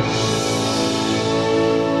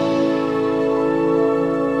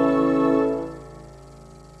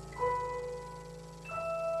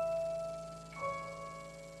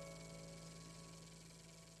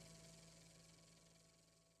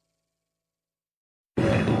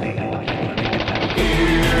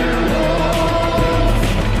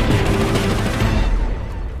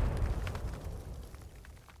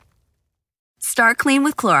 Start clean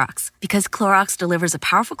with Clorox, because Clorox delivers a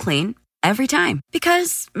powerful clean every time.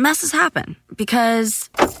 Because messes happen. Because...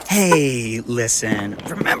 Hey, listen.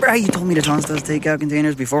 Remember how you told me to toss those takeout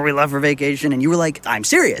containers before we left for vacation? And you were like, I'm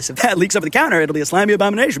serious. If that leaks over the counter, it'll be a slimy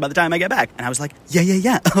abomination by the time I get back. And I was like,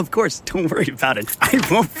 yeah, of course. Don't worry about it. I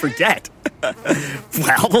won't forget.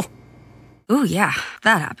 Well... Ooh, yeah,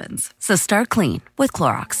 that happens. So start clean with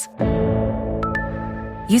Clorox.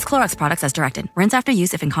 Use Clorox products as directed. Rinse after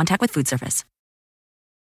use if in contact with food surface.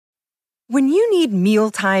 When you need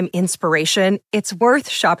mealtime inspiration, it's worth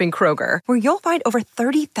shopping Kroger, where you'll find over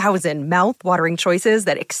 30,000 mouth-watering choices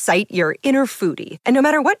that excite your inner foodie. And no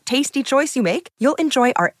matter what tasty choice you make, you'll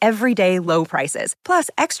enjoy our everyday low prices, plus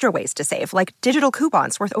extra ways to save, like digital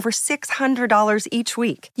coupons worth over $600 each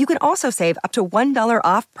week. You can also save up to $1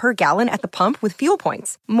 off per gallon at the pump with fuel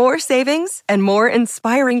points. More savings and more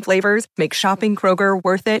inspiring flavors make shopping Kroger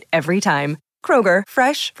worth it every time. Kroger,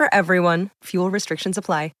 fresh for everyone. Fuel restrictions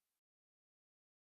apply.